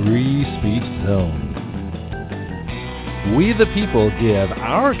free speech zone. We the people give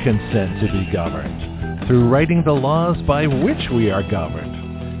our consent to be governed through writing the laws by which we are governed,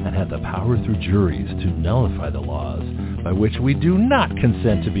 and have the power through juries to nullify the laws by which we do not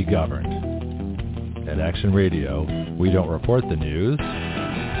consent to be governed. At Action Radio, we don't report the news.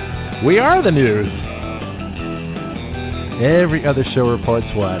 We are the news. Every other show reports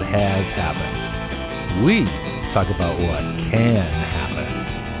what has happened. We talk about what can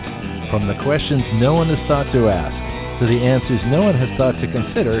happen. From the questions no one has thought to ask, to the answers no one has thought to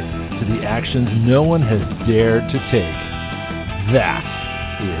consider, to the actions no one has dared to take. That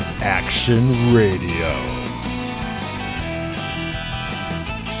is Action Radio.